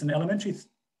it's an elementary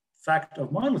fact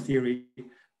of model theory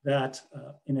that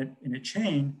in a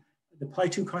chain, the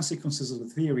pi2 consequences of the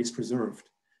theory is preserved.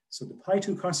 So the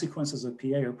pi2 consequences of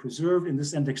PA are preserved in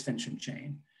this end extension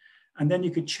chain. And then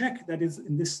you could check that is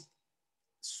in this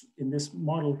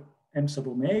model M sub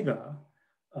omega,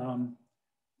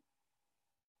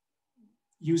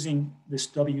 using this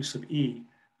W sub E,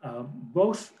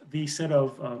 both the set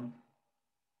of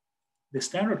the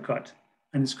standard cut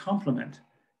and its complement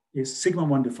is sigma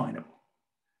 1 definable.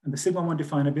 And the sigma 1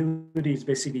 definability is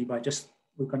basically by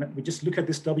we just look at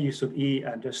this W sub E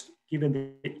and just given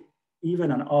the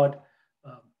even and odd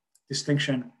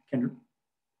distinction can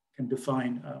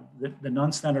define the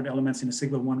non-standard elements in a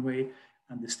sigma 1 way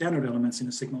and the standard elements in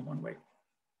a sigma 1 way.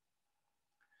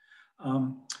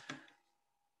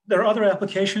 There are other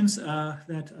applications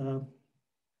that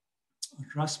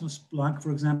Rasmus Blanck,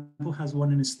 for example, has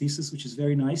one in his thesis, which is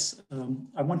very nice.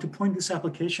 I want to point this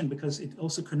application because it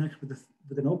also connects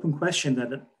with an open question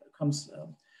that comes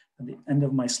at the end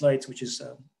of my slides, which is,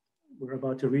 we're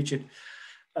about to reach it.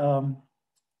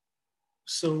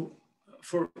 So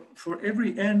for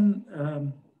every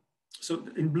n, so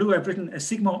in blue, I've written a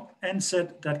sigma n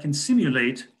set that can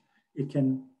simulate, it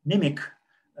can mimic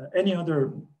any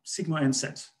other sigma n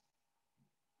set.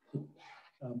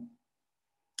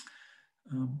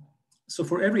 So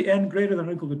for every n greater than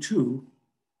or equal to 2,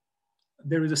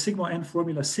 there is a sigma n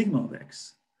formula sigma of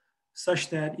x, such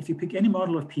that if you pick any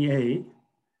model of PA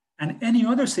and any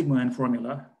other sigma n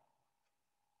formula,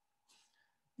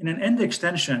 in an end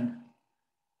extension,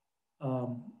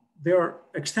 their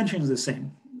extension is the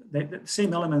same. The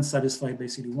same elements satisfy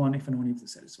basically one if and only if they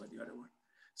satisfy the other one.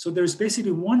 So there's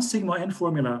basically one sigma n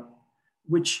formula,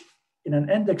 which in an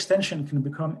end extension can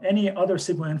become any other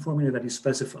sigma n formula that you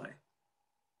specify.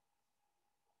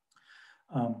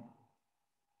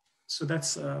 So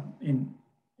that's in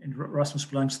in Rasmus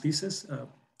Blanck's thesis.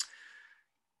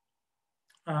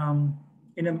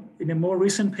 In a more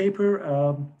recent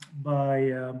paper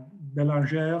by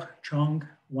Belanger, Chong,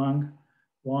 Wang,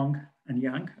 and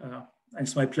Yang,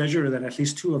 it's my pleasure that at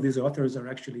least 2 of these authors are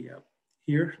actually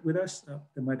here with us.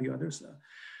 There might be others.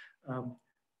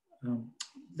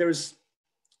 There's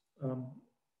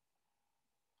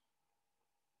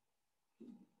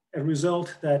a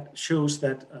result that shows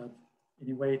that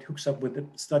in a way it hooks up with the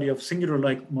study of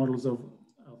singular-like models of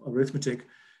arithmetic,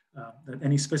 that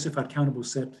any specified countable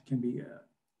set can be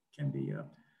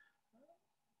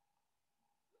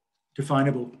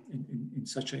definable in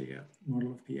such a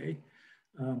model of PA.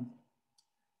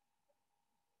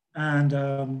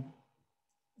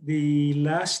 The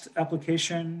last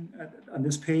application on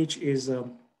this page is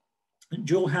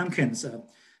Joel Hampkins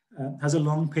has a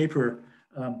long paper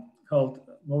called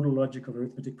Modal Logic of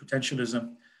Arithmetic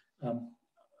Potentialism.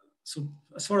 So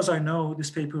as far as I know, this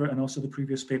paper and also the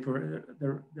previous paper,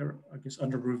 they're I guess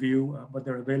under review, but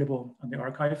they're available on the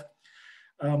archive.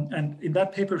 And in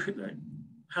that paper,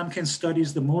 Hampkins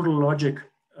studies the modal logic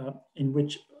in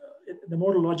which the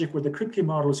modal logic where the Kripke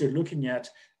models you're looking at,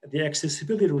 the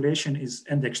accessibility relation is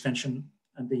end extension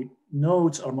and the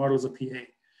nodes are models of PA.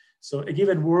 So a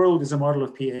given world is a model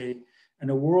of PA and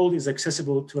a world is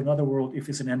accessible to another world if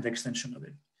it's an end extension of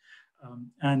it.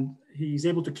 And he's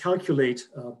able to calculate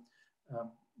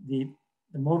the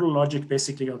modal logic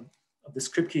basically of this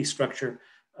Kripke structure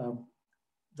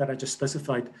that I just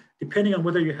specified. Depending on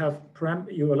whether you have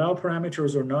you allow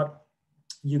parameters or not,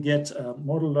 you get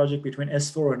modal logic between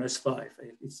S4 and S5.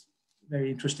 It's a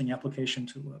very interesting application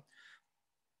to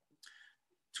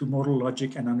modal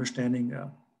logic and understanding,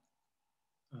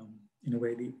 in a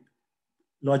way, the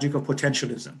logic of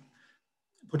potentialism.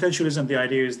 Potentialism, the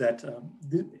idea is that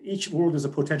each world is a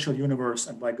potential universe,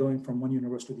 and by going from one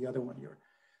universe to the other one, you're,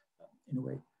 in a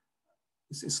way,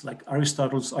 it's like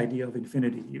Aristotle's idea of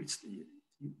infinity. You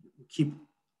keep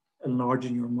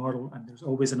enlarging your model, and there's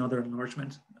always another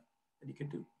enlargement that you can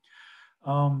do.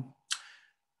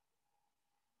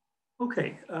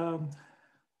 Okay.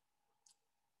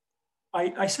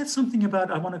 I said something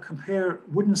about I want to compare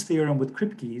Woodin's theorem with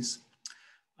Kripke's.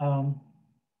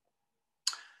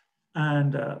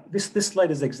 This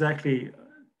slide is exactly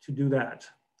to do that.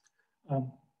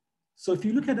 So if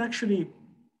you look at actually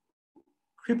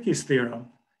Kripke's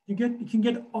theorem, you can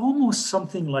get almost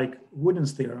something like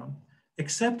Woodin's theorem,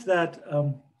 except that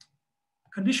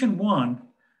condition 1,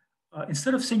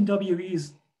 instead of saying WE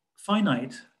is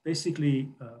finite, basically,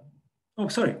 oh,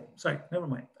 sorry, never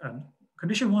mind.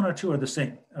 Condition 1 or 2 are the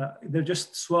same. They're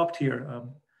just swapped here.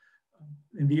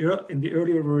 In the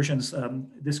earlier versions,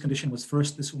 this condition was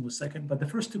first, this one was second, but the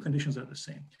first 2 conditions are the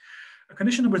same.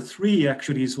 Condition number 3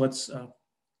 actually is what's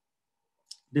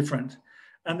different.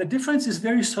 And the difference is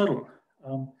very subtle.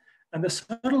 And the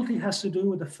subtlety has to do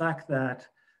with the fact that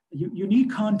you need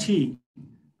Conti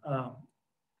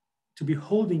to be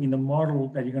holding in the model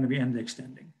that you're going to be end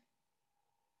extending.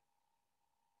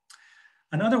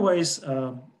 And otherwise,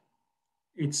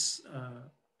 it's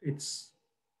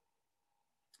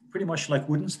pretty much like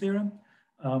Woodin's theorem.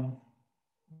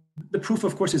 The proof,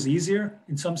 of course, is easier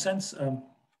in some sense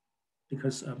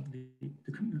because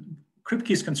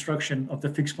Kripke's construction of the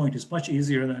fixed point is much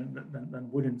easier than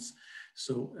Woodin's.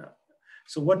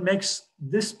 So what makes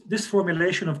this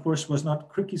formulation, of course, was not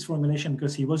Kripke's formulation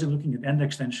because he wasn't looking at end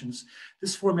extensions.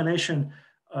 This formulation,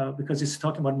 because he's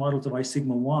talking about models of I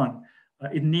sigma 1,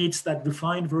 it needs that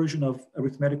refined version of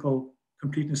arithmetical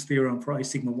completeness theorem for I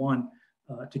sigma 1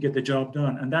 to get the job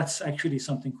done. And that's actually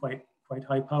something quite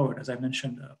high powered. As I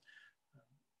mentioned,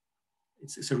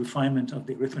 it's a refinement of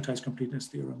the arithmetized completeness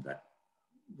theorem that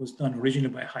was done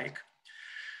originally by Hayek.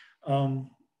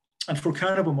 And for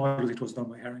countable models, it was done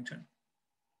by Harrington.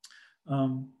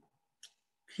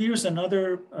 Here's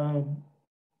another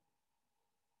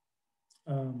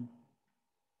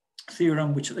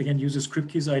theorem, which again uses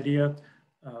Kripke's idea,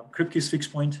 Kripke's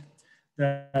fixed point,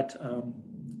 that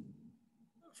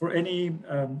for any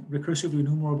recursively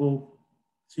enumerable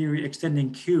theory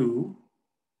extending Q,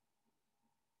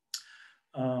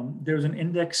 there's an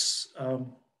index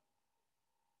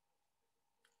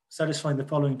satisfying the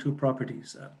following 2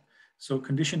 properties. So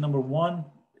condition number 1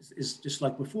 is just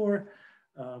like before.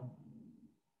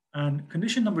 And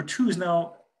condition number 2 is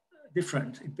now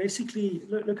different. It basically,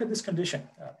 look at this condition.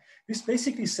 This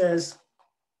basically says,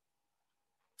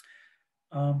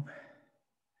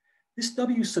 this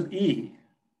W sub E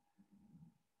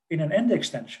in an end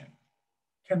extension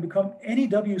can become any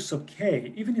W sub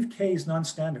K, even if K is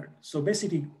non-standard. So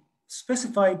basically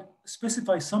specify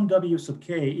some W sub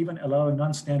K, even allowing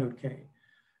non-standard K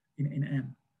in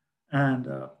M. And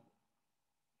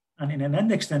in an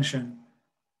end extension,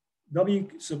 W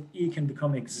sub E can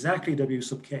become exactly W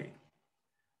sub K.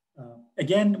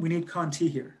 Again, we need con T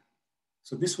here.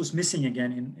 So this was missing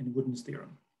again in Woodin's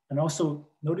theorem. And also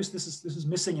notice this is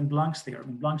missing in Blanck's theorem.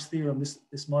 In Blanck's theorem,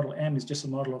 this model M is just a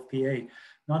model of PA,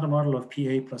 not a model of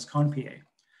PA plus con PA.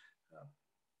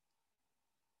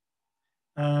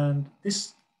 And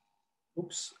this,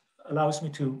 oops, allows me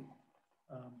to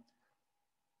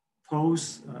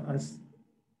pose as,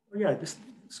 oh yeah, this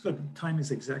is good. Time is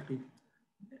exactly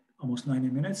almost 90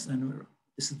 minutes, and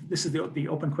this is the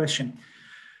open question.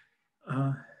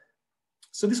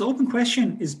 So this open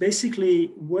question is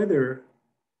basically whether,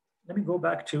 let me go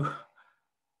back to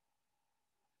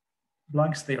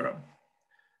Blanck's theorem.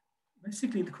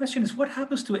 Basically, the question is what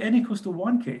happens to n equals to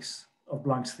 1 case of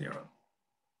Blanck's theorem?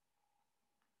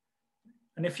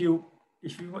 And if you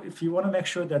want to make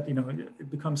sure that it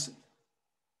becomes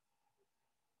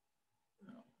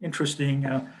interesting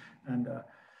and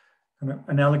kind of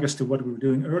analogous to what we were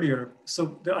doing earlier,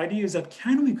 so the idea is that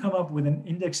can we come up with an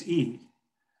index E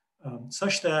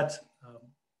such that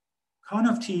con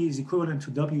of T is equivalent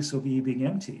to W sub E being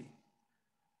empty,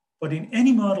 but in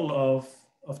any model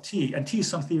of T, and T is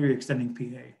some theory extending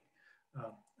PA,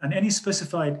 and any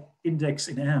specified index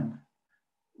in M,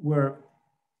 where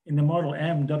in the model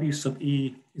M, W sub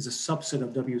E is a subset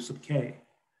of W sub K,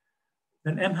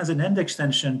 then M has an end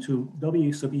extension to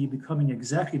W sub E becoming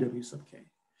exactly W sub K.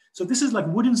 So this is like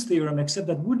Woodin's theorem, except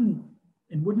that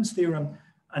in Woodin's theorem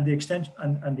and the extension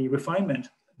and the refinement,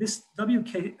 this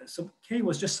WK sub K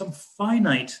was just some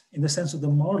finite in the sense of the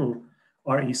model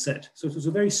RE set. So it was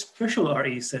a very special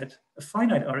RE set, a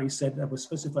finite RE set that was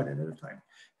specified at another time.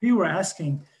 Here we're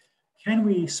asking, can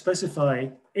we specify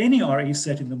any RE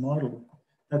set in the model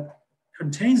that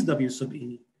contains W sub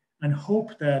E and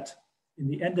hope that in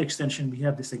the end extension, we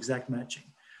have this exact matching?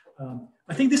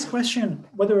 I think this question,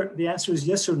 whether the answer is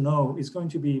yes or no, is going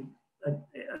to be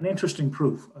an interesting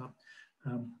proof.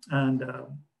 And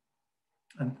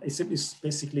it's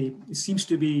basically, it seems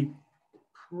to be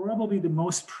probably the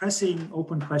most pressing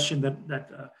open question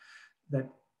that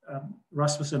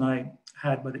Rasmus and I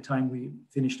had by the time we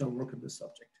finished our work on this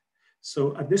subject.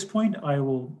 So at this point, I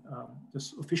will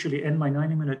just officially end my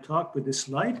 90-minute talk with this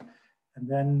slide, and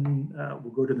then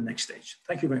we'll go to the next stage.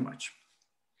 Thank you very much.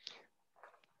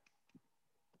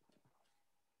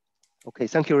 Okay,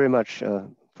 thank you very much,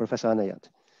 Professor Enayat.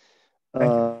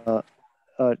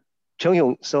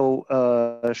 Cheng-Yong, so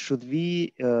should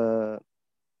we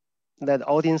let the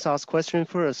audience ask questions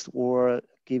first or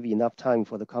give enough time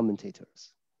for the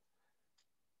commentators?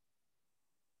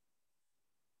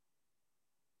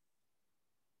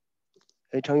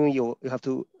 Hey, Cheng-Yong, you have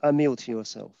to unmute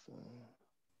yourself.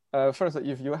 First,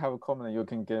 if you have a comment, you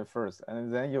can give first,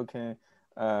 and then you can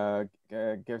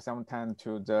give some time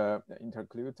to the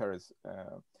interlocutors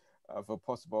for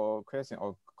possible question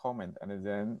or comment, and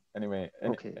then anyway,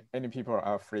 any people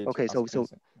are free. Okay, to ask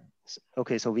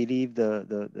so we leave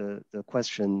the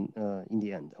question in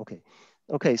the end.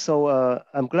 Okay. So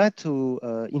I'm glad to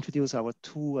introduce our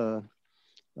two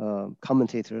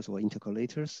commentators or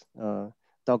intercollators,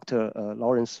 Dr.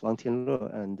 Lawrence Wang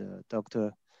Tianle and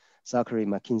Dr. Zachary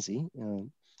McKinsey.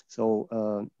 So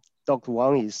Dr.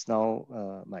 Wang is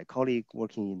now my colleague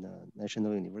working in the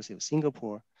National University of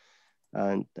Singapore,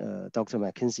 and Dr.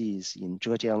 McKinsey is in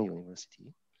Zhejiang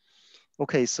University.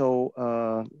 Okay, so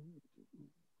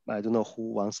I don't know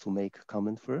who wants to make a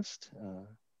comment first.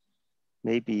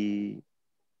 Maybe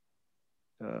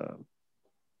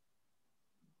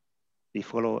we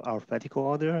follow alphabetical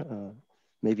order.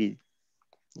 Maybe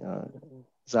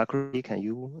Zachary, can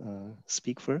you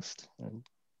speak first?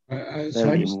 And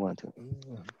then we move on to.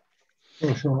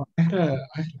 Sure. I had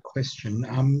a question.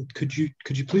 Could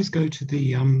you please go to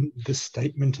the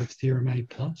statement of theorem A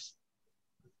plus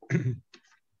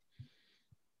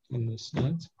on the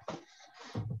slides?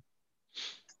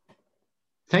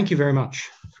 Thank you very much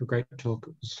for a great talk.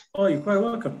 Oh, you're quite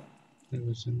welcome. It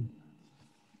was,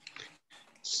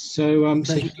 so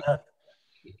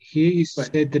here you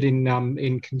said that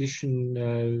in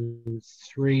condition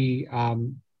 3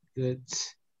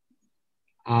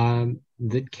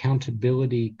 that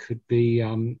countability could be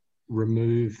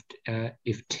removed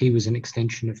if T was an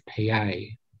extension of PA,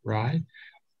 right?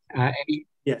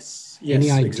 Yes.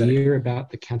 Any idea exactly about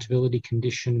the countability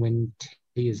condition when T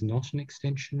is not an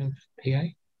extension of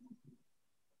PA?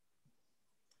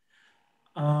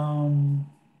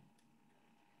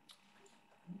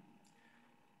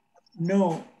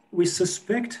 No, we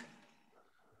suspect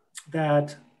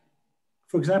that,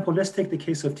 for example, let's take the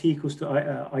case of T equals to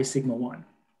I sigma 1.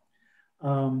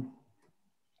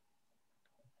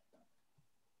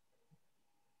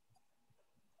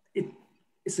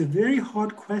 it's a very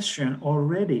hard question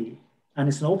already, and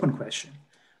it's an open question,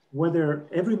 whether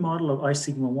every model of I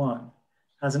sigma 1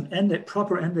 has an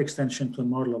proper end extension to a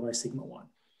model of I sigma 1.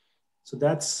 So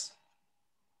that's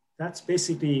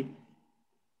basically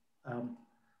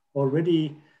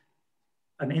already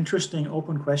an interesting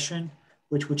open question,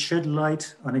 which would shed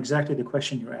light on exactly the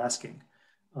question you're asking.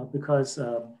 Because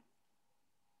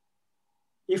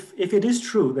if it is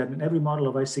true that in every model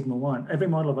of I sigma 1, every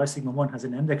model of I sigma 1 has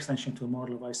an end extension to a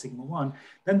model of I sigma 1,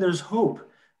 then there's hope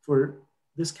for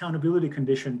this countability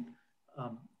condition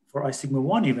for I sigma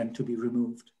 1 even to be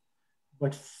removed.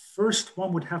 But first,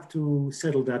 one would have to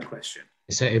settle that question.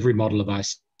 So every model of I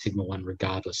sigma 1,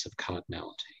 regardless of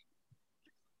cardinality.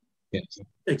 Yes.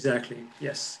 Exactly.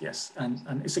 Yes. Yes. And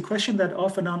it's a question that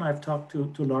off and on I've talked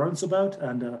to Lawrence about,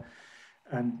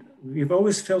 and we've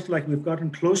always felt like we've gotten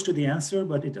close to the answer,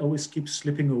 but it always keeps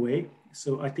slipping away.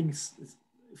 So I think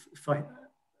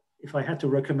if I had to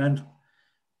recommend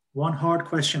one hard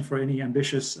question for any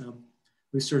ambitious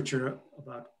researcher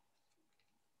about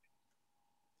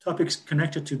topics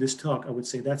connected to this talk, I would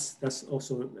say that's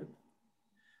also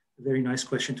a very nice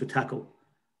question to tackle.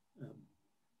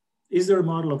 Is there a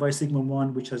model of I sigma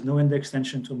 1 which has no end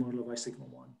extension to a model of I sigma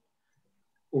 1?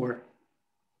 Or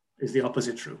is the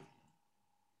opposite true?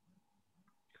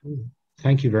 Cool.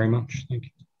 Thank you very much. Thank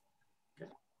you.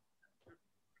 Okay.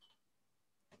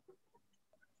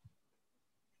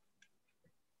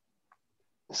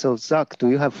 So Zach, do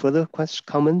you have further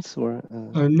comments or?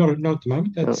 Not at the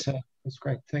moment. That's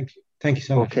great. Thank you. Thank you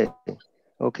so much. Okay.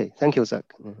 Okay. Thank you, Zach.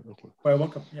 Okay. Well,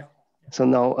 welcome. Yeah. So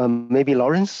now maybe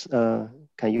Lawrence,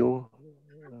 can you?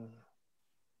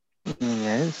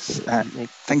 Yes.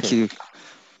 Thank you.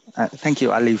 Thank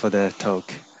you, Ali, for the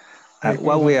talk.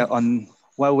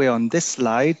 While we're on this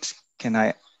slide, can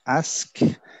I ask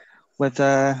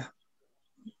whether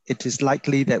it is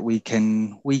likely that we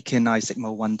can weaken I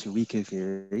sigma 1 to weaker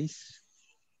theories?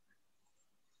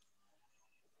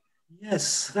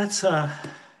 Yes, that's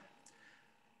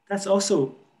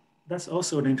also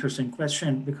an interesting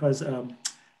question, because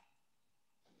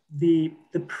the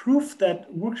proof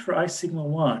that worked for I sigma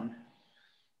 1,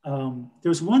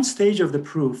 there's one stage of the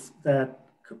proof that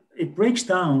it breaks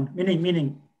down,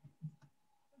 meaning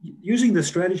using the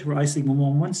strategy for I sigma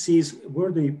 1, one sees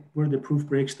where the proof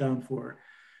breaks down for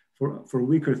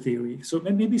weaker theory. So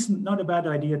maybe it's not a bad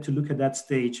idea to look at that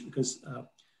stage, because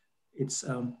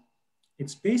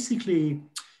it's basically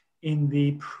in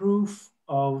the proof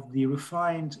of the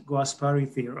refined Guaspari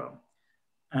theorem.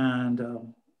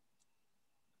 And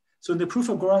so in the proof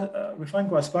of refined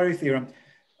Guaspari theorem,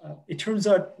 it turns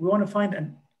out we want to find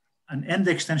an end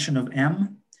extension of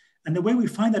M. And the way we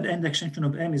find that end extension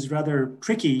of M is rather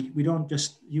tricky. We don't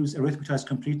just use arithmetized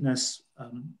completeness.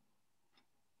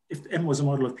 If M was a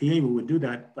model of PA, we would do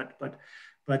that.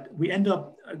 But we end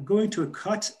up going to a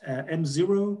cut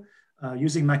M0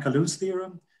 using Macaloon's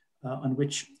theorem, on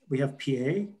which we have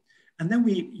PA. And then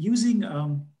using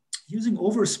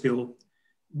overspill,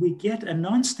 we get a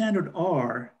non-standard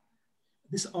R.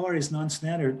 This R is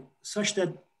non-standard such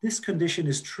that this condition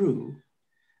is true.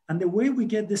 And the way we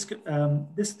get this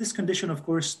this condition, of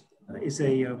course, is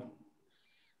a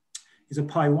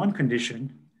pi 1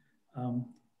 condition,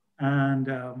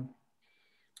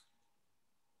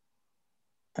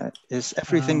 is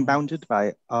everything bounded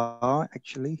by R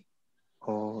actually,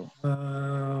 or?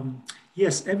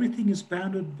 Yes, everything is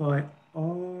bounded by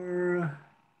R.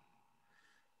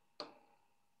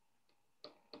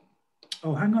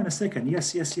 Oh, hang on a second.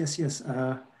 Yes.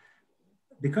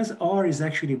 Because R is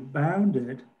actually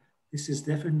bounded, this is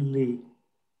definitely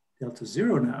delta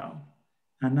 0 now.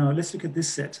 And now let's look at this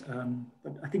set.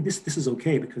 But I think this is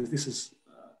okay, because this is,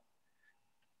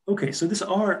 okay, so this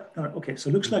R, okay, so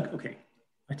it looks like, okay,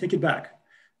 I take it back.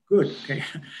 Good, okay.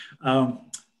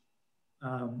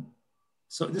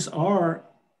 So this R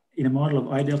in a model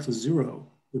of I delta 0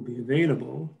 would be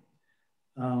available.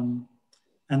 And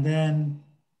then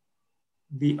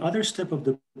the other step of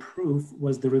the proof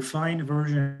was the refined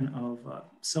version of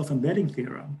self-embedding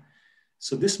theorem.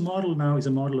 So this model now is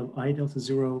a model of I delta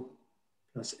 0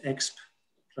 plus X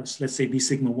plus, let's say, B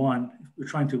sigma 1. We're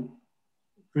trying to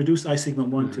reduce I sigma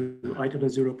 1 to I delta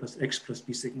 0 plus X plus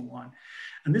B sigma 1.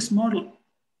 And this model,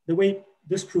 the way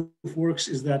this proof works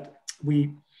is that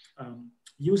we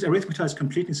use arithmetized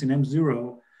completeness in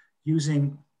M0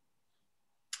 using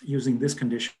this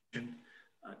condition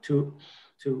to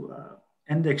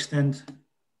end extend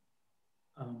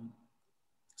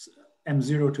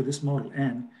M0 to this model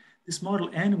N. This model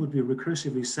N would be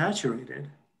recursively saturated,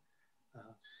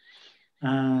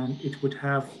 and it would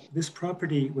have this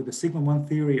property where the sigma 1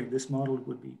 theory of this model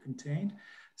would be contained.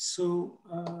 So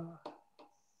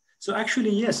So actually,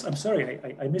 yes, I'm sorry,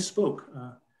 I misspoke.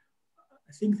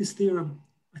 I think this theorem,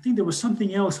 I think there was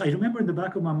something else. I remember in the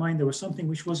back of my mind, there was something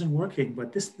which wasn't working,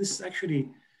 but this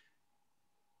actually,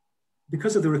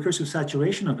 because of the recursive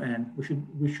saturation of n,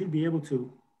 we should be able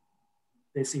to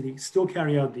basically still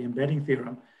carry out the embedding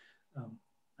theorem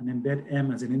and embed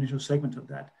m as an initial segment of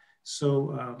that.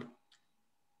 So,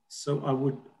 so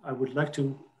I would like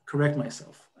to correct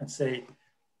myself and say,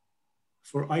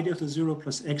 for I delta 0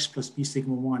 plus x plus b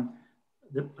sigma 1,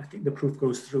 I think the proof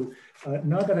goes through.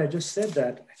 Now that I just said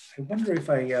that, I wonder if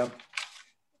I,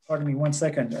 pardon me 1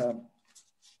 second.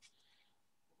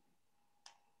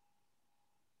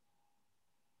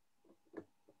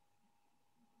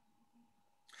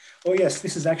 Oh yes,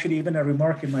 this is actually even a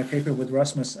remark in my paper with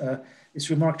Rasmus.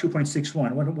 It's remark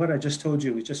 2.61. What I just told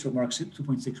you is just remark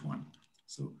 2.61.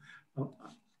 So,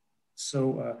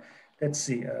 let's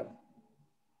see.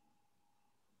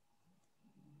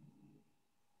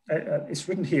 It's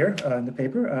written here in the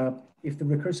paper. If the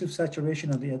recursive saturation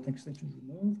of the ethnic extension is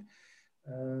removed,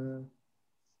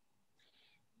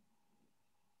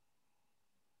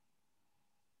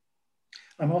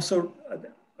 I'm also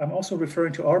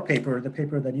referring to our paper, the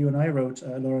paper that you and I wrote,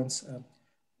 Lawrence,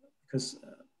 because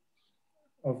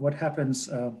of what happens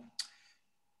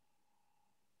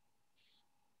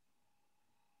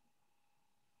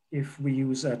if we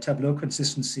use tableau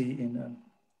consistency in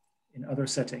other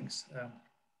settings.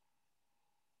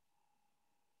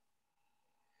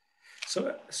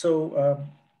 So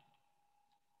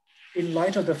in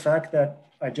light of the fact that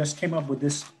I just came up with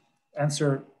this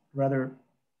answer rather,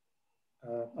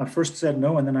 I first said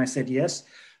no and then I said yes,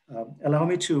 allow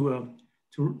me to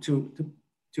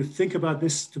think about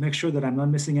this to make sure that I'm not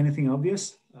missing anything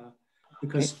obvious.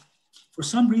 Because for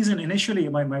some reason, initially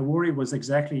my worry was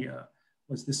exactly,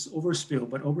 was this overspill,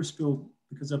 but overspill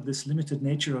because of this limited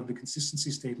nature of the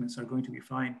consistency statements are going to be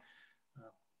fine.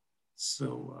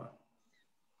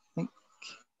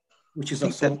 Which is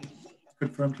also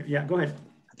confirmed here. Yeah, go ahead.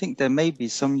 I think there may be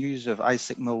some use of I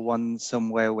sigma 1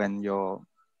 somewhere when your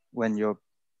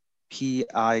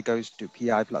pi goes to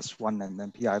pi plus 1 and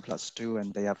then pi plus 2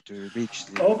 and they have to reach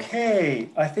the... Okay,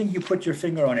 I think you put your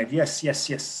finger on it. Yes.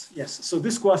 So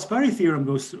this Guaspari theorem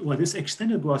goes through, well, this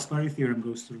extended Guaspari theorem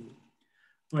goes through.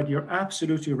 But you're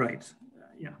absolutely right.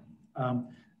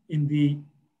 In the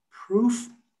proof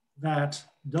that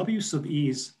W sub e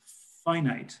is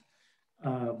finite,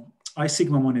 I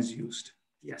sigma 1 is used,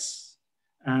 yes.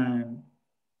 And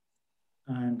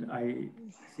I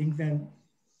think then,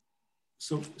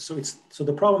 so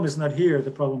the problem is not here,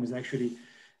 the problem is actually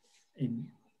in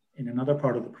another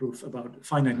part of the proof about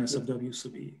finiteness of W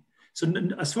sub e. So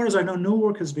as far as I know, no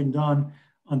work has been done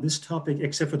on this topic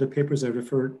except for the papers I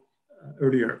referred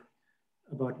earlier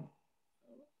about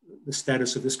the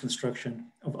status of this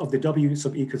construction, of the W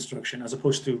sub e construction, as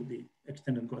opposed to the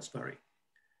extended Guaspari.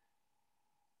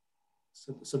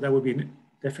 So that would be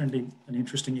definitely an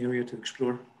interesting area to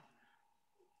explore.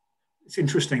 It's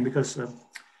interesting because,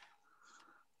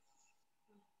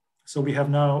 so we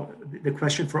have now the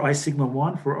question for I sigma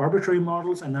 1 for arbitrary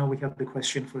models, and now we have the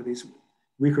question for these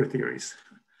weaker theories,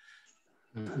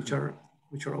 which are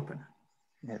open.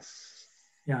 Yes.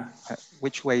 Yeah.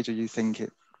 Which way do you think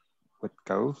it would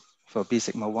go for B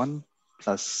sigma 1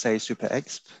 plus say super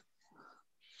exp?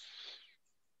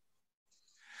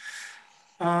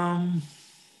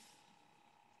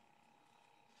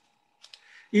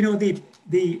 You know, the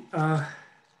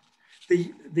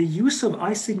use of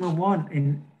I sigma 1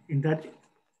 in that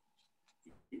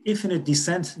infinite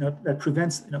descent, that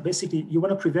prevents, basically you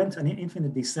want to prevent an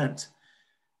infinite descent.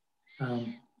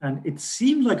 And it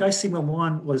seemed like I sigma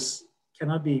 1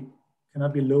 cannot be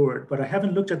lowered, but I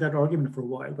haven't looked at that argument for a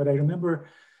while. But I remember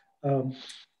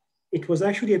it was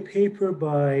actually a paper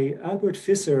by Albert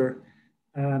Visser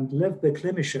and Lev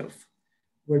Beklemishev,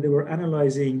 where they were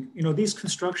analyzing, these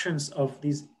constructions of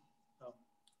these,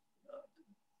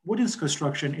 Woodin's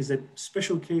construction is a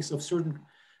special case of certain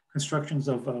constructions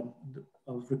of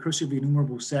recursively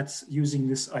enumerable sets using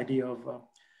this idea of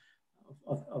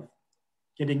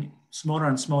getting smaller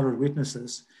and smaller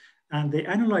witnesses. And they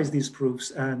analyzed these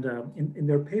proofs, and in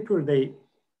their paper, they,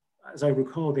 as I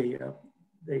recall, they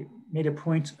made a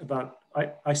point about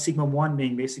I sigma 1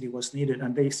 being basically what's needed.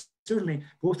 And they certainly,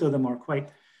 both of them are quite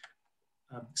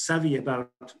savvy about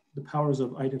the powers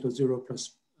of I delta 0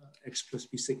 plus x plus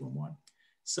b sigma 1.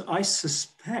 So I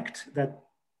suspect that,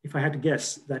 if I had to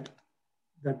guess, that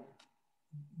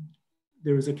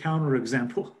there is a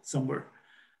counterexample somewhere.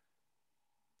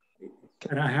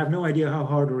 And I have no idea how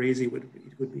hard or easy it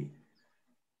would be.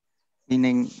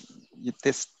 Meaning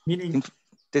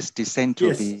this descent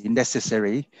will be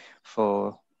necessary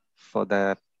for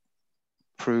the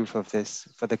proof of this,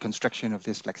 for the construction of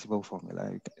this flexible formula.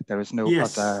 There is no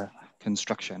Yes. other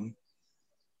construction.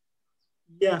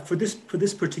 Yeah, for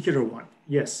this particular one,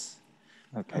 yes.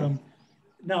 Okay.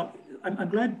 Now, I'm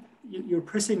glad you're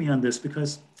pressing me on this,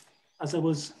 because as I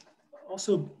was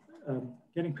also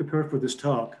getting prepared for this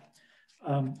talk,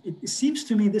 it seems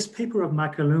to me this paper of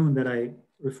McAloon that I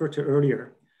referred to earlier,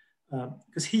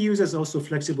 because he uses also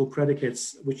flexible predicates,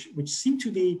 which seem to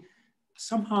be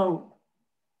somehow,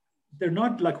 they're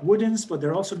not like Woodin's, but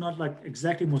they're also not like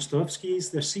exactly Mostovsky's.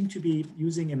 They seem to be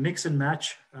using a mix and match.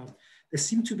 They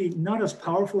seem to be not as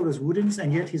powerful as Woodin's, and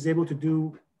yet he's able to do,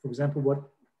 for example,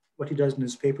 what he does in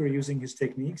his paper using his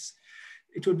techniques.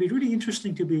 It would be really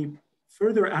interesting to be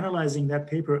further analyzing that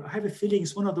paper. I have a feeling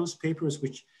it's one of those papers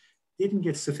which didn't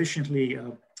get sufficiently,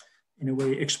 in a way,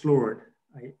 explored.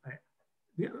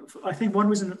 I think one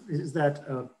reason is that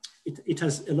it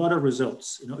has a lot of results.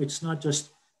 You know, it's not just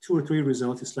 2 or 3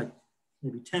 results. It's like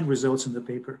maybe 10 results in the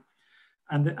paper,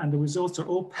 and the results are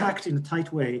all packed in a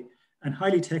tight way and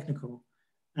highly technical,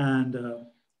 and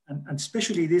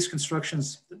especially these constructions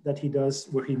that he does,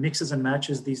 where he mixes and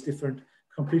matches these different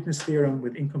completeness theorem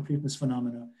with incompleteness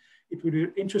phenomena. It would be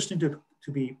interesting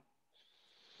to be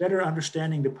better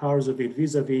understanding the powers of it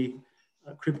vis-a-vis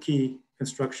Kripke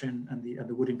construction and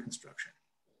the Woodin construction.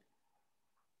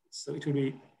 So it would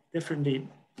be definitely,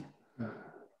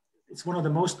 it's one of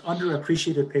the most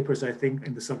underappreciated papers, I think,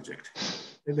 in the subject,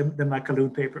 the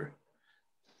McAloon paper.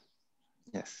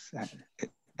 Yes,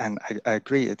 and I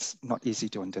agree, it's not easy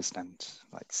to understand,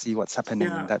 like see what's happening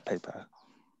in that paper.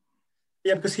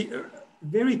 Yeah, because he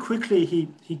very quickly, he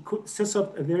sets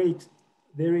up a very,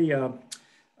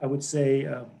 I would say,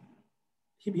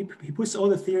 he puts all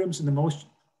the theorems in the most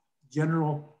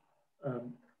general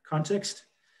context,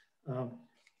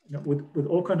 with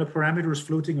all kind of parameters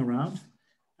floating around,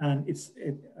 and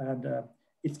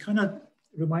it kind of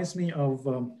reminds me of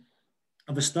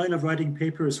a style of writing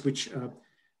papers which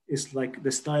is like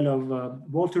the style of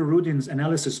Walter Rudin's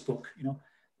analysis book. You know,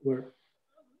 where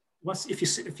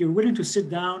if you're willing to sit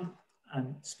down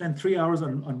and spend 3 hours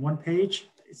on one page,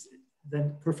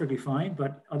 then perfectly fine.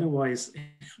 But otherwise,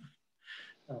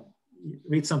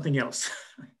 read something else.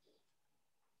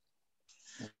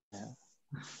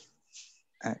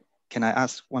 Can I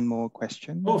ask one more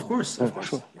question? Oh, of course, of course.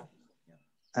 Sure.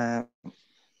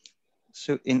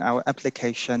 So in our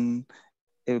application,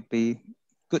 it would be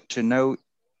good to know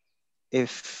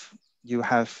if you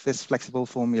have this flexible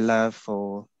formula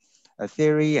for a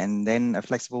theory and then a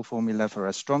flexible formula for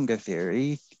a stronger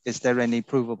theory, is there any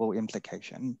provable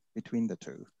implication between the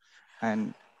two?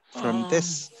 And from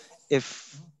this,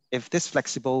 if this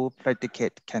flexible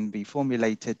predicate can be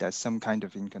formulated as some kind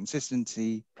of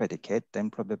inconsistency predicate, then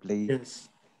probably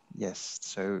yes.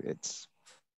 So it's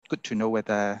good to know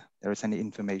whether there is any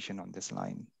information on this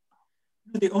line.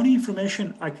 The only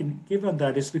information I can give on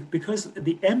that is because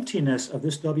the emptiness of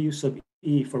this W sub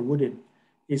E for Woodin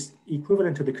is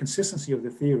equivalent to the consistency of the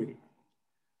theory.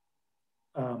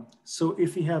 So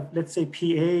if you have, let's say,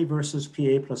 PA versus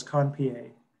PA plus con PA,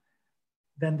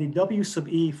 then the W sub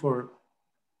E for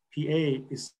PA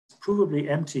is provably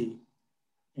empty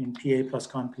in PA plus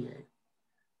con PA.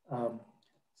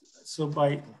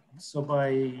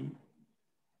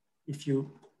 If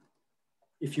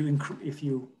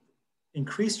you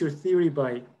increase your theory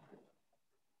by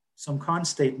some con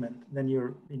statement, then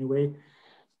you're in a way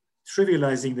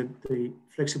trivializing the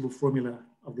flexible formula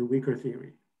of the weaker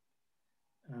theory.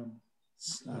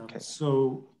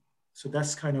 So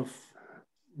that's kind of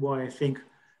why I think,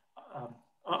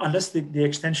 unless the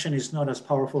extension is not as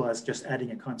powerful as just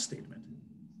adding a con statement.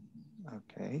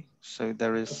 Okay, so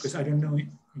there is... Because I don't know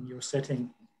in your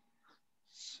setting.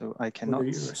 So I cannot...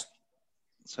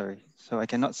 Sorry, so I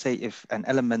cannot say if an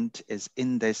element is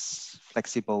in this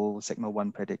flexible sigma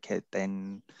 1 predicate,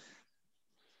 then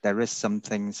there is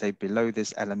something, say, below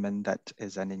this element that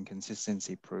is an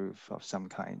inconsistency proof of some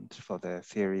kind for the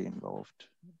theory involved.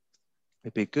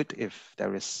 It'd be good if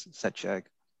there is such a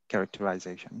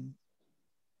characterization.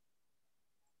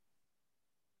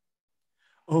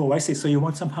 Oh, I see. So you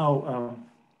want somehow,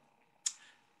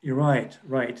 you're right.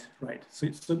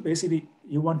 So basically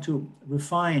you want to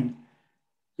refine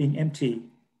being empty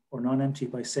or non-empty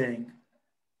by saying,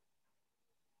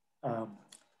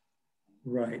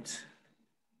 right,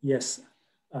 yes.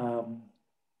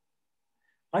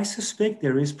 I suspect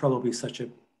there is probably such a,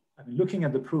 I mean, looking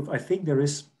at the proof, I think there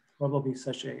is probably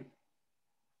such a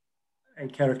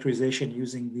characterization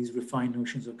using these refined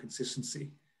notions of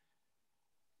consistency.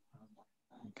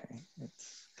 Okay,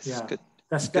 it's yeah, good.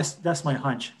 That's my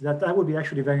hunch. That would be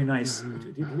actually very nice.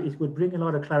 It would bring a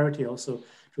lot of clarity also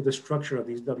to the structure of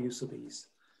these W sub E's.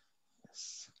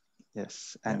 Yes.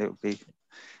 Yes, and it'd be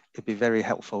very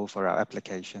helpful for our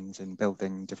applications in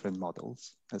building different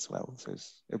models as well. So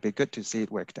it'd be good to see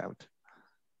it worked out.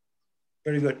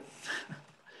 Very good.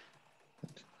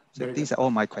 So these are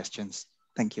all my questions.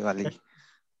 Thank you, Ali. Thank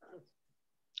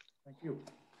you.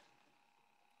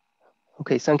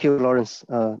 Okay, thank you, Lawrence.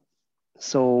 Are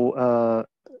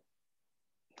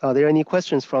there any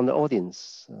questions from the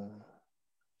audience?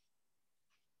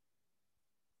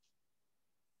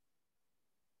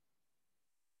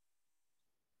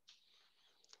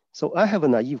 So I have a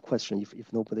naive question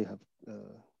if nobody have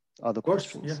other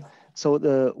questions. Yeah.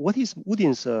 So what is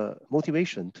Woodin's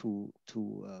motivation to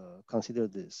consider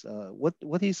this?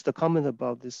 What is the comment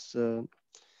about this?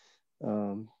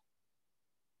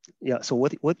 Yeah. So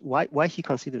why he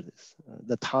considered this?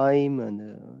 The time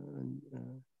and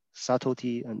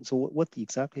subtlety, and so what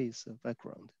exactly is the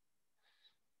background?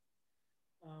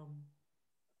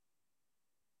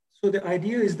 So the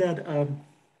idea is that I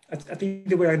think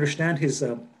the way I understand his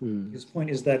point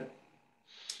is that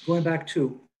going back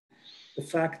to the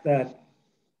fact that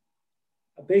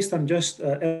based on just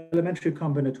elementary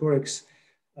combinatorics,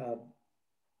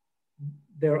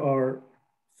 there are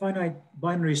finite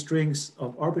binary strings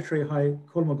of arbitrary high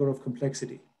Kolmogorov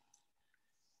complexity.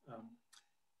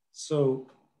 So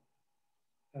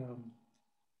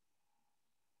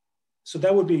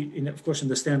that would be, of course, in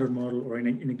the standard model or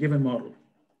in a given model,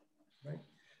 right?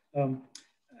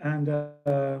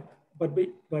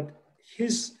 But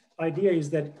his idea is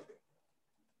that,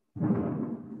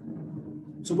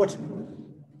 so what,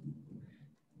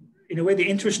 in a way, the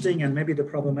interesting and maybe the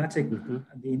problematic and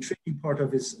the intriguing part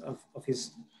of his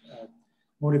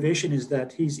motivation is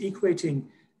that he's equating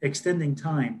extending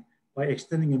time by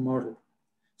extending a model.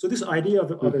 So this idea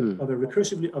of a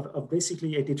recursively, of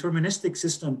basically a deterministic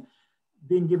system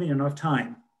being given enough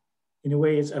time, in a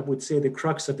way, is, I would say, the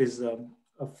crux of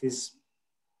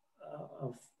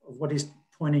what he's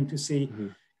pointing to see.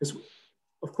 Because,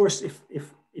 of course, if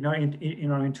in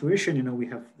our intuition, we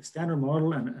have the standard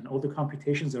model and all the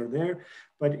computations are there,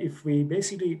 but if we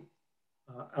basically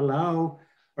allow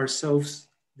ourselves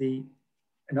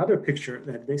another picture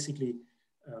that basically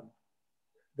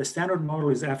the standard model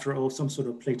is, after all, some sort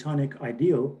of Platonic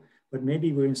ideal, but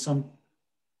maybe we're in some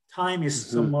time is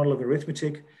some model of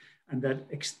arithmetic, and that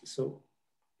so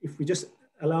if we just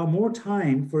allow more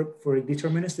time for a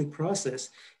deterministic process,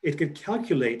 it could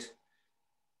calculate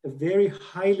a very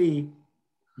highly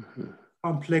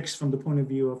complex, from the point of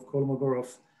view of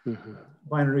Kolmogorov,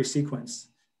 binary sequence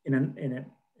in an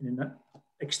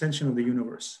extension of the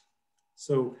universe.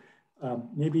 So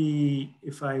maybe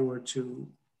if I were to,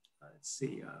 let's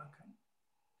see,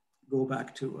 go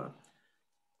back to,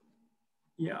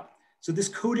 so this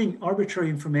coding arbitrary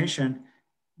information,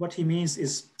 what he means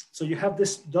is, so you have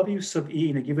this W sub E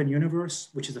in a given universe,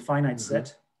 which is a finite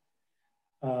set.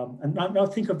 And now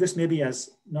think of this maybe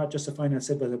as not just a finite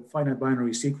set, but a finite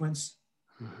binary sequence.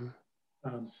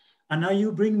 And now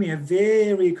you bring me a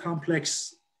very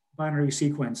complex binary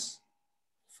sequence,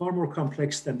 far more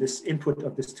complex than this input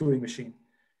of this Turing machine.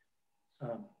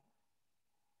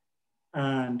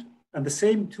 And the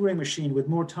same Turing machine with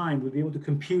more time would be able to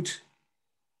compute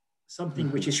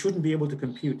something which it shouldn't be able to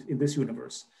compute in this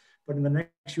universe. But in the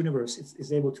next universe,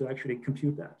 it's able to actually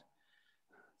compute that.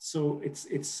 So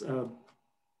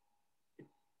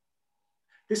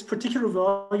this particular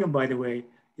volume, by the way,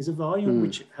 is a volume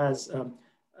which has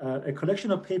a collection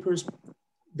of papers.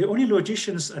 The only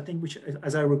logicians, I think, which,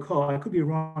 as I recall, I could be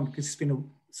wrong because it's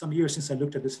been some years since I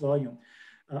looked at this volume.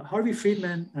 Harvey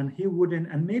Friedman and Hugh Woodin,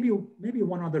 and maybe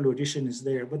one other logician is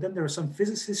there. But then there are some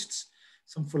physicists,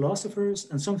 some philosophers,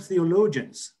 and some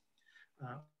theologians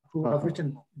who have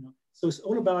written. So it's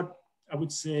all about, I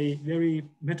would say, very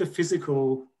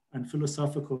metaphysical and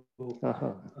philosophical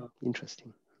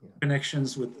interesting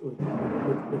connections with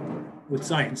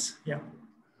science. Yeah.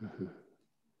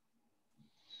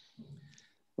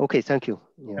 Okay, thank you.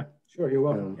 Yeah, sure, you're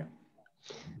welcome.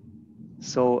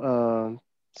 So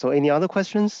any other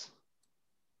questions?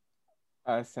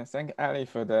 Thank Ali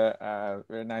for the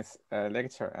very nice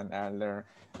lecture, and I learned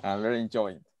very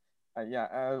enjoyed.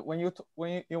 When you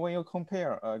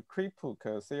compare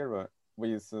Kripke theorem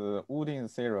with Woodin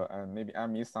theorem, and maybe I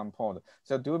missed some point.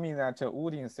 So do you mean that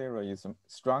Woodin theorem is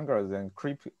stronger than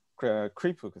Kripke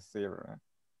theorem?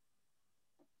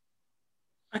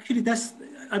 Actually,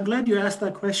 I'm glad you asked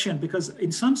that question, because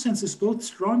in some sense it's both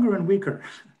stronger and weaker.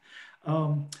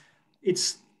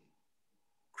 It's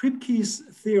Kripke's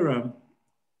theorem.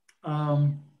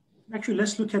 Actually,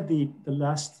 let's look at the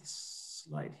last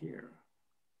slide here.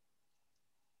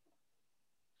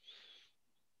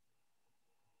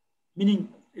 Meaning,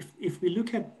 if we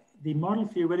look at the model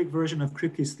theoretic version of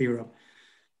Kripke's theorem,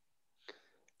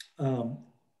 and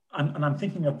I'm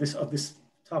thinking of this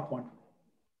top one.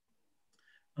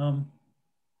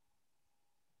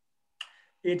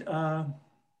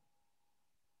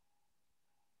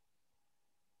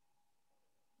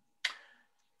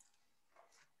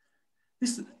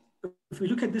 If we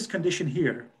look at this condition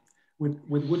here with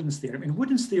Woodin's theorem, in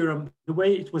Woodin's theorem, the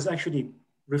way it was actually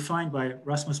refined by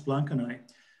Rasmus Blanck and I,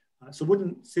 so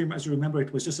Woodin's theorem, as you remember,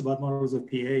 it was just about models of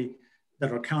PA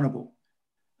that are countable.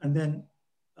 And then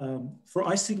for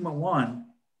I sigma 1,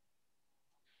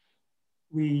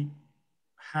 we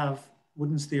have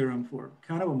Woodin's theorem for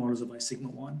countable models of I sigma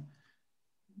 1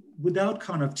 without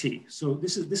count of t. So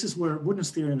this is where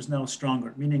Woodin's theorem is now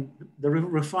stronger, meaning the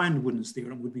refined Woodin's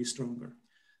theorem would be stronger.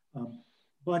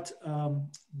 But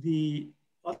the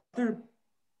other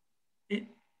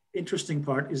interesting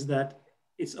part is that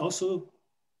it's also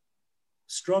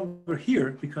stronger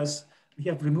here because we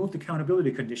have removed the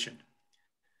countability condition.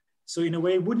 So in a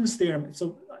way, Woodin's theorem,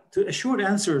 so a short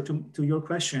answer to your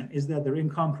question is that they're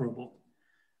incomparable.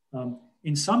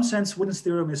 In some sense, Woodin's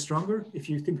theorem is stronger if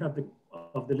you think of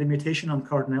the limitation on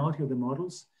cardinality of the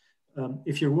models.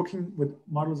 If you're working with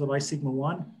models of I sigma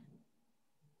 1,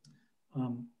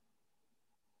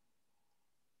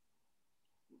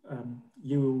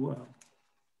 you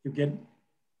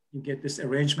get this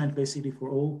arrangement basically for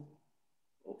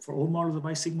all models of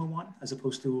I sigma 1 as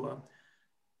opposed to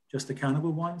just the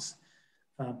countable ones.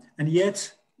 And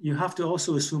yet you have to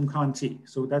also assume con t.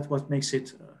 So that's what makes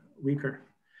it weaker.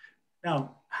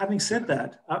 Now, having said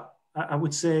that, I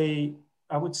would say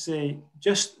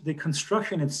just the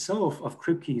construction itself of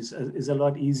Kripke's is a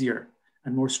lot easier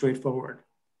and more straightforward.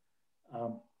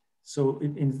 So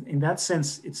in that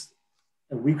sense, it's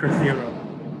a weaker theorem.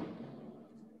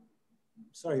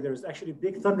 Sorry, there's actually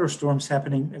big thunderstorms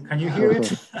happening. Can you hear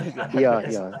it?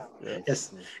 Yeah.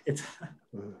 Yes,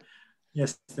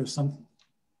 yes, there's some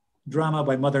drama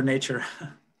by Mother Nature.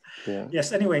 Yeah.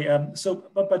 Yes. Anyway,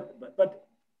 but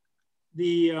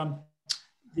the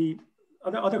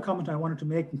other comment I wanted to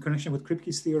make in connection with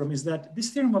Kripke's theorem is that this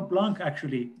theorem of Blanck,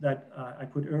 actually, that I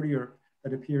put earlier,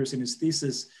 that appears in his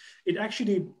thesis, it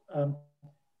actually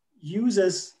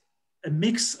uses a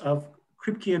mix of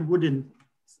Kripke and Woodin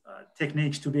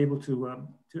techniques to be able to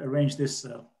arrange this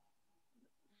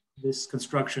this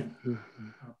construction.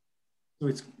 So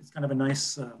it's kind of a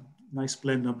nice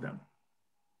blend of them.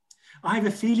 I have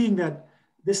a feeling that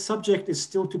this subject is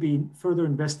still to be further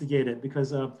investigated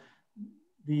because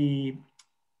the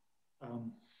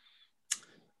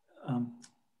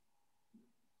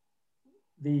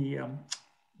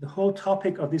whole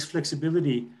topic of this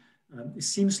flexibility, it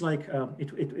seems like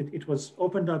it was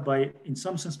opened up in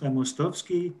some sense by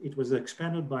Mostovsky. It was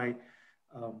expanded by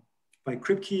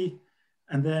Kripke,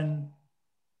 and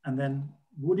then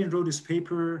Woodin wrote his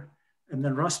paper, and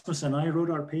then Rasmus and I wrote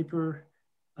our paper,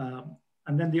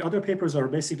 and then the other papers are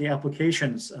basically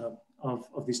applications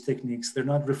of these techniques. They're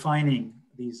not refining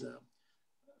these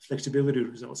flexibility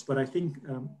results. But I think,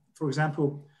 for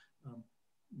example,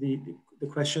 the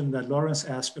question that Lawrence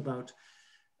asked about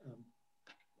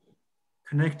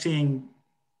connecting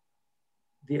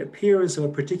the appearance of a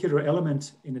particular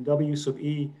element in a W sub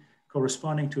E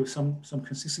corresponding to some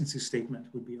consistency statement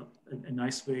would be a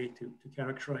nice way to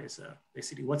characterize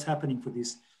basically what's happening for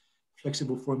these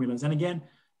flexible formulas. And again,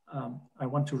 I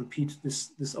want to repeat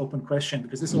this open question,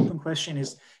 because this open question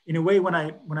is, in a way, when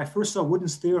I first saw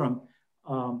Woodin's theorem,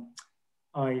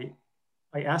 I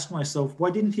asked myself,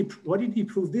 why didn't he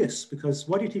prove this? Because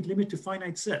why did he limit to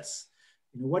finite sets?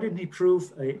 You know, why didn't he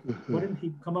prove why didn't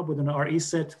he come up with an RE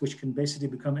set which can basically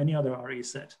become any other RE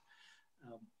set?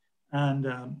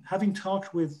 Having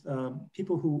talked with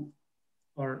people who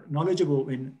are knowledgeable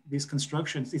in these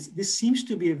constructions, this seems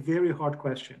to be a very hard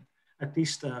question. At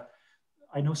least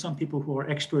I know some people who are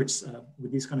experts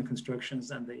with these kind of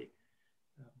constructions, and they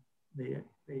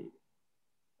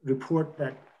report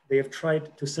that they have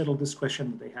tried to settle this question,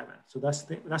 but they haven't. So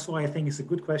that's why I think it's a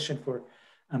good question for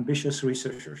ambitious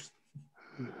researchers.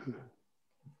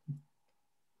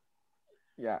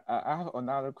 Yeah, I have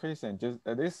another question. Just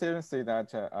this theorem say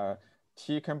that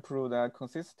T can prove that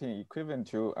consistency equivalent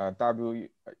to W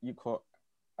equal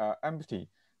empty.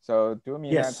 So do you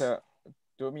mean yes. that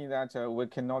we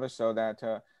cannot show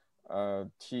that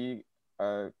T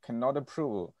cannot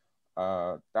prove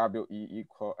W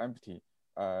equal empty?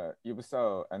 If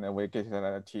so, and then we get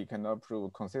that T cannot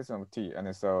prove consistent with T,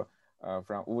 and so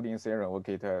from Woodin theorem we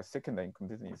get a second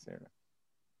inconsistency theorem.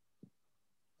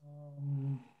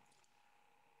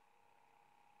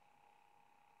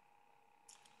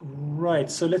 Right.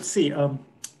 So let's see.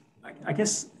 I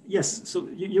guess yes. So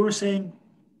you were saying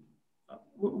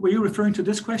Were you referring to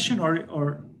this question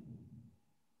or?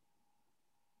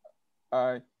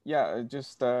 Yeah,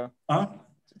 just the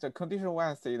condition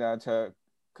one say that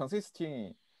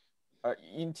consisting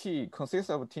in T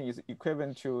consists of T is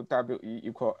equivalent to WE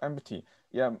equal empty.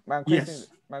 Yeah, my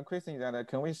question is that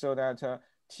can we show that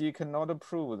T cannot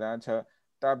prove that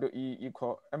WE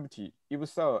equal empty? If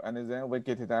so, and then we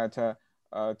get that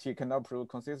T cannot prove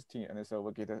consisting, and so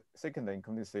we get a second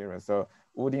incomplete theorem. So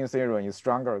Woodin theorem is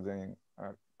stronger than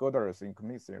Gödel's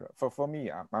incomplete theorem. For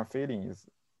me, my feeling is.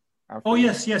 Oh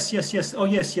yes. Oh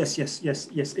yes.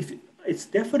 If it's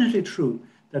definitely true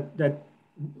that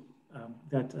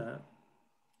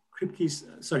Kripke's,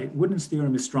 Woodin's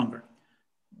theorem is stronger.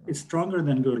 It's stronger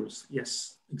than Gödel's.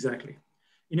 Yes, exactly.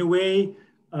 In a way,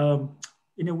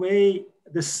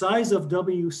 the size of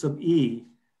W sub E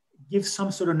gives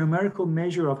some sort of numerical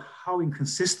measure of how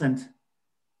inconsistent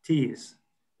T is,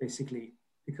 basically.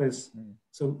 Because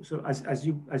so as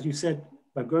you said,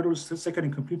 by Gödel's second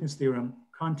incompleteness theorem,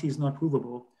 con T is not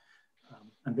provable,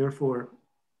 and therefore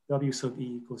W sub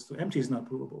E equals to MT is not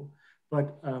provable.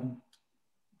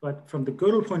 But from the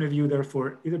Gödel point of view,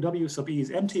 therefore, either W sub E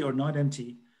is empty or not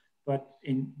empty. But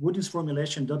in Woodin's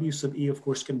formulation, W sub E, of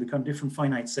course, can become different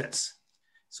finite sets.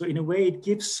 So in a way, it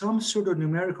gives some sort of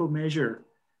numerical measure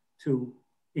to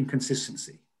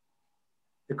inconsistency.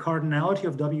 The cardinality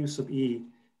of W sub E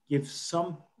gives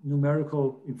some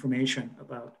numerical information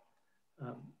about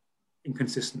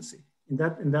inconsistency. In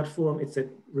that form, it's a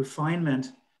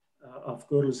refinement of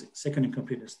Gödel's second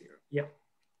incompleteness theorem. Yeah.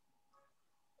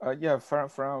 Yeah,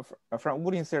 from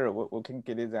Woodin theorem, we can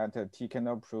get it that T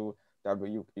cannot prove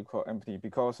W equal empty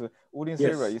because Woodin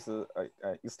theorem is an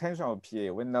extension of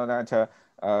PA. We know that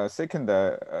second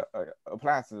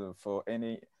applies for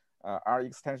any R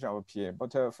extension of PA,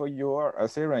 but for your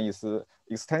theorem is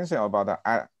extension about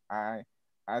I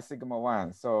sigma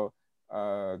 1. So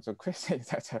the question is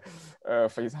that,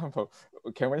 for example,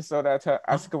 can we show that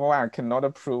I sigma 1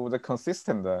 cannot prove the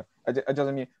consistent? I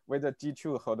just mean whether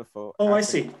D2 hold for. Oh, I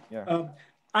see. Yeah.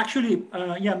 Actually,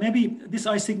 yeah, maybe this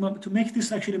I sigma, to make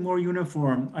this actually more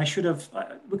uniform, I should have,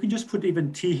 we can just put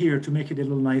even T here to make it a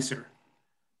little nicer.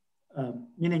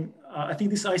 Meaning, I think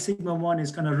this I sigma 1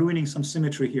 is kind of ruining some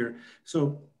symmetry here.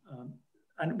 So,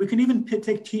 and we can even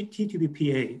take T to be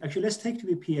PA. Actually, let's take to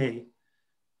be PA.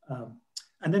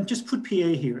 And then just put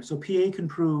PA here. So PA can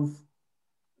prove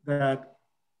that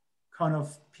con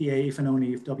of PA if and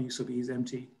only if W sub E is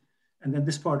empty. And then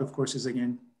this part, of course, is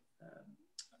again,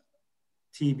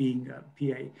 T being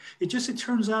PA. It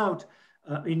turns out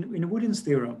in Woodin's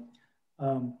theorem,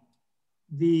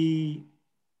 the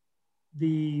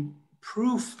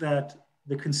proof that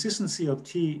the consistency of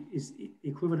T is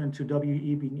equivalent to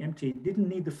WE being empty didn't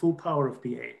need the full power of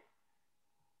PA.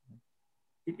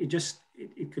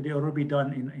 It could already be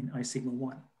done in I sigma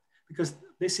 1, because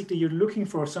basically you're looking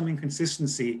for some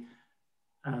inconsistency.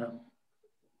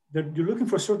 You're looking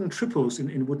for certain triples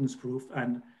in Woodin's proof,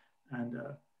 and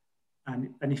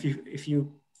if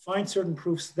you find certain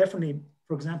proofs, definitely,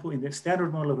 for example, in the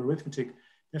standard model of arithmetic,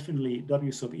 definitely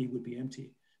W sub E would be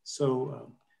empty.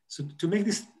 So to make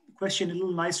this question a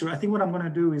little nicer, I think what I'm going to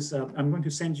do is I'm going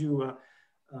to send you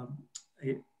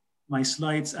my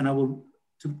slides, and I will,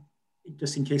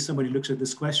 just in case somebody looks at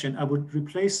this question, I would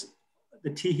replace the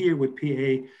T here with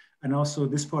PA, and also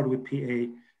this part with PA,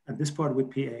 and this part with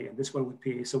PA, and this part with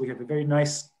PA. So we have a very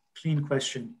nice, clean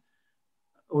question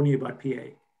only about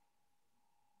PA.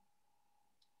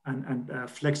 And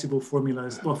flexible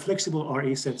formulas, well, flexible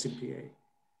RA sets in PA.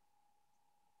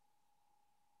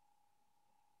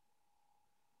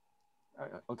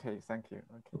 Okay, thank you.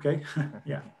 Okay,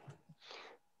 yeah.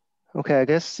 Okay, I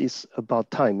guess it's about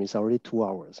time. It's already 2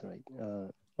 hours, right?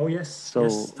 Oh yes, so,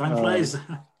 yes, time flies.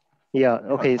 Yeah,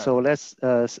 okay, so let's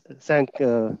thank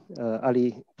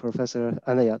Ali, Professor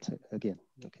Enayat again.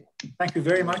 Okay. Thank you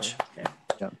very much. Okay.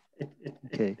 Yeah.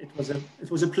 It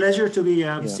was a pleasure to be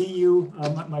see you,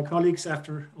 my colleagues,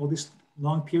 after all this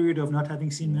long period of not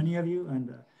having seen many of you,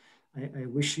 and I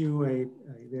wish you a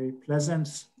very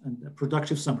pleasant and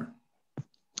productive summer.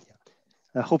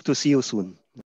 Yeah. I hope to see you soon.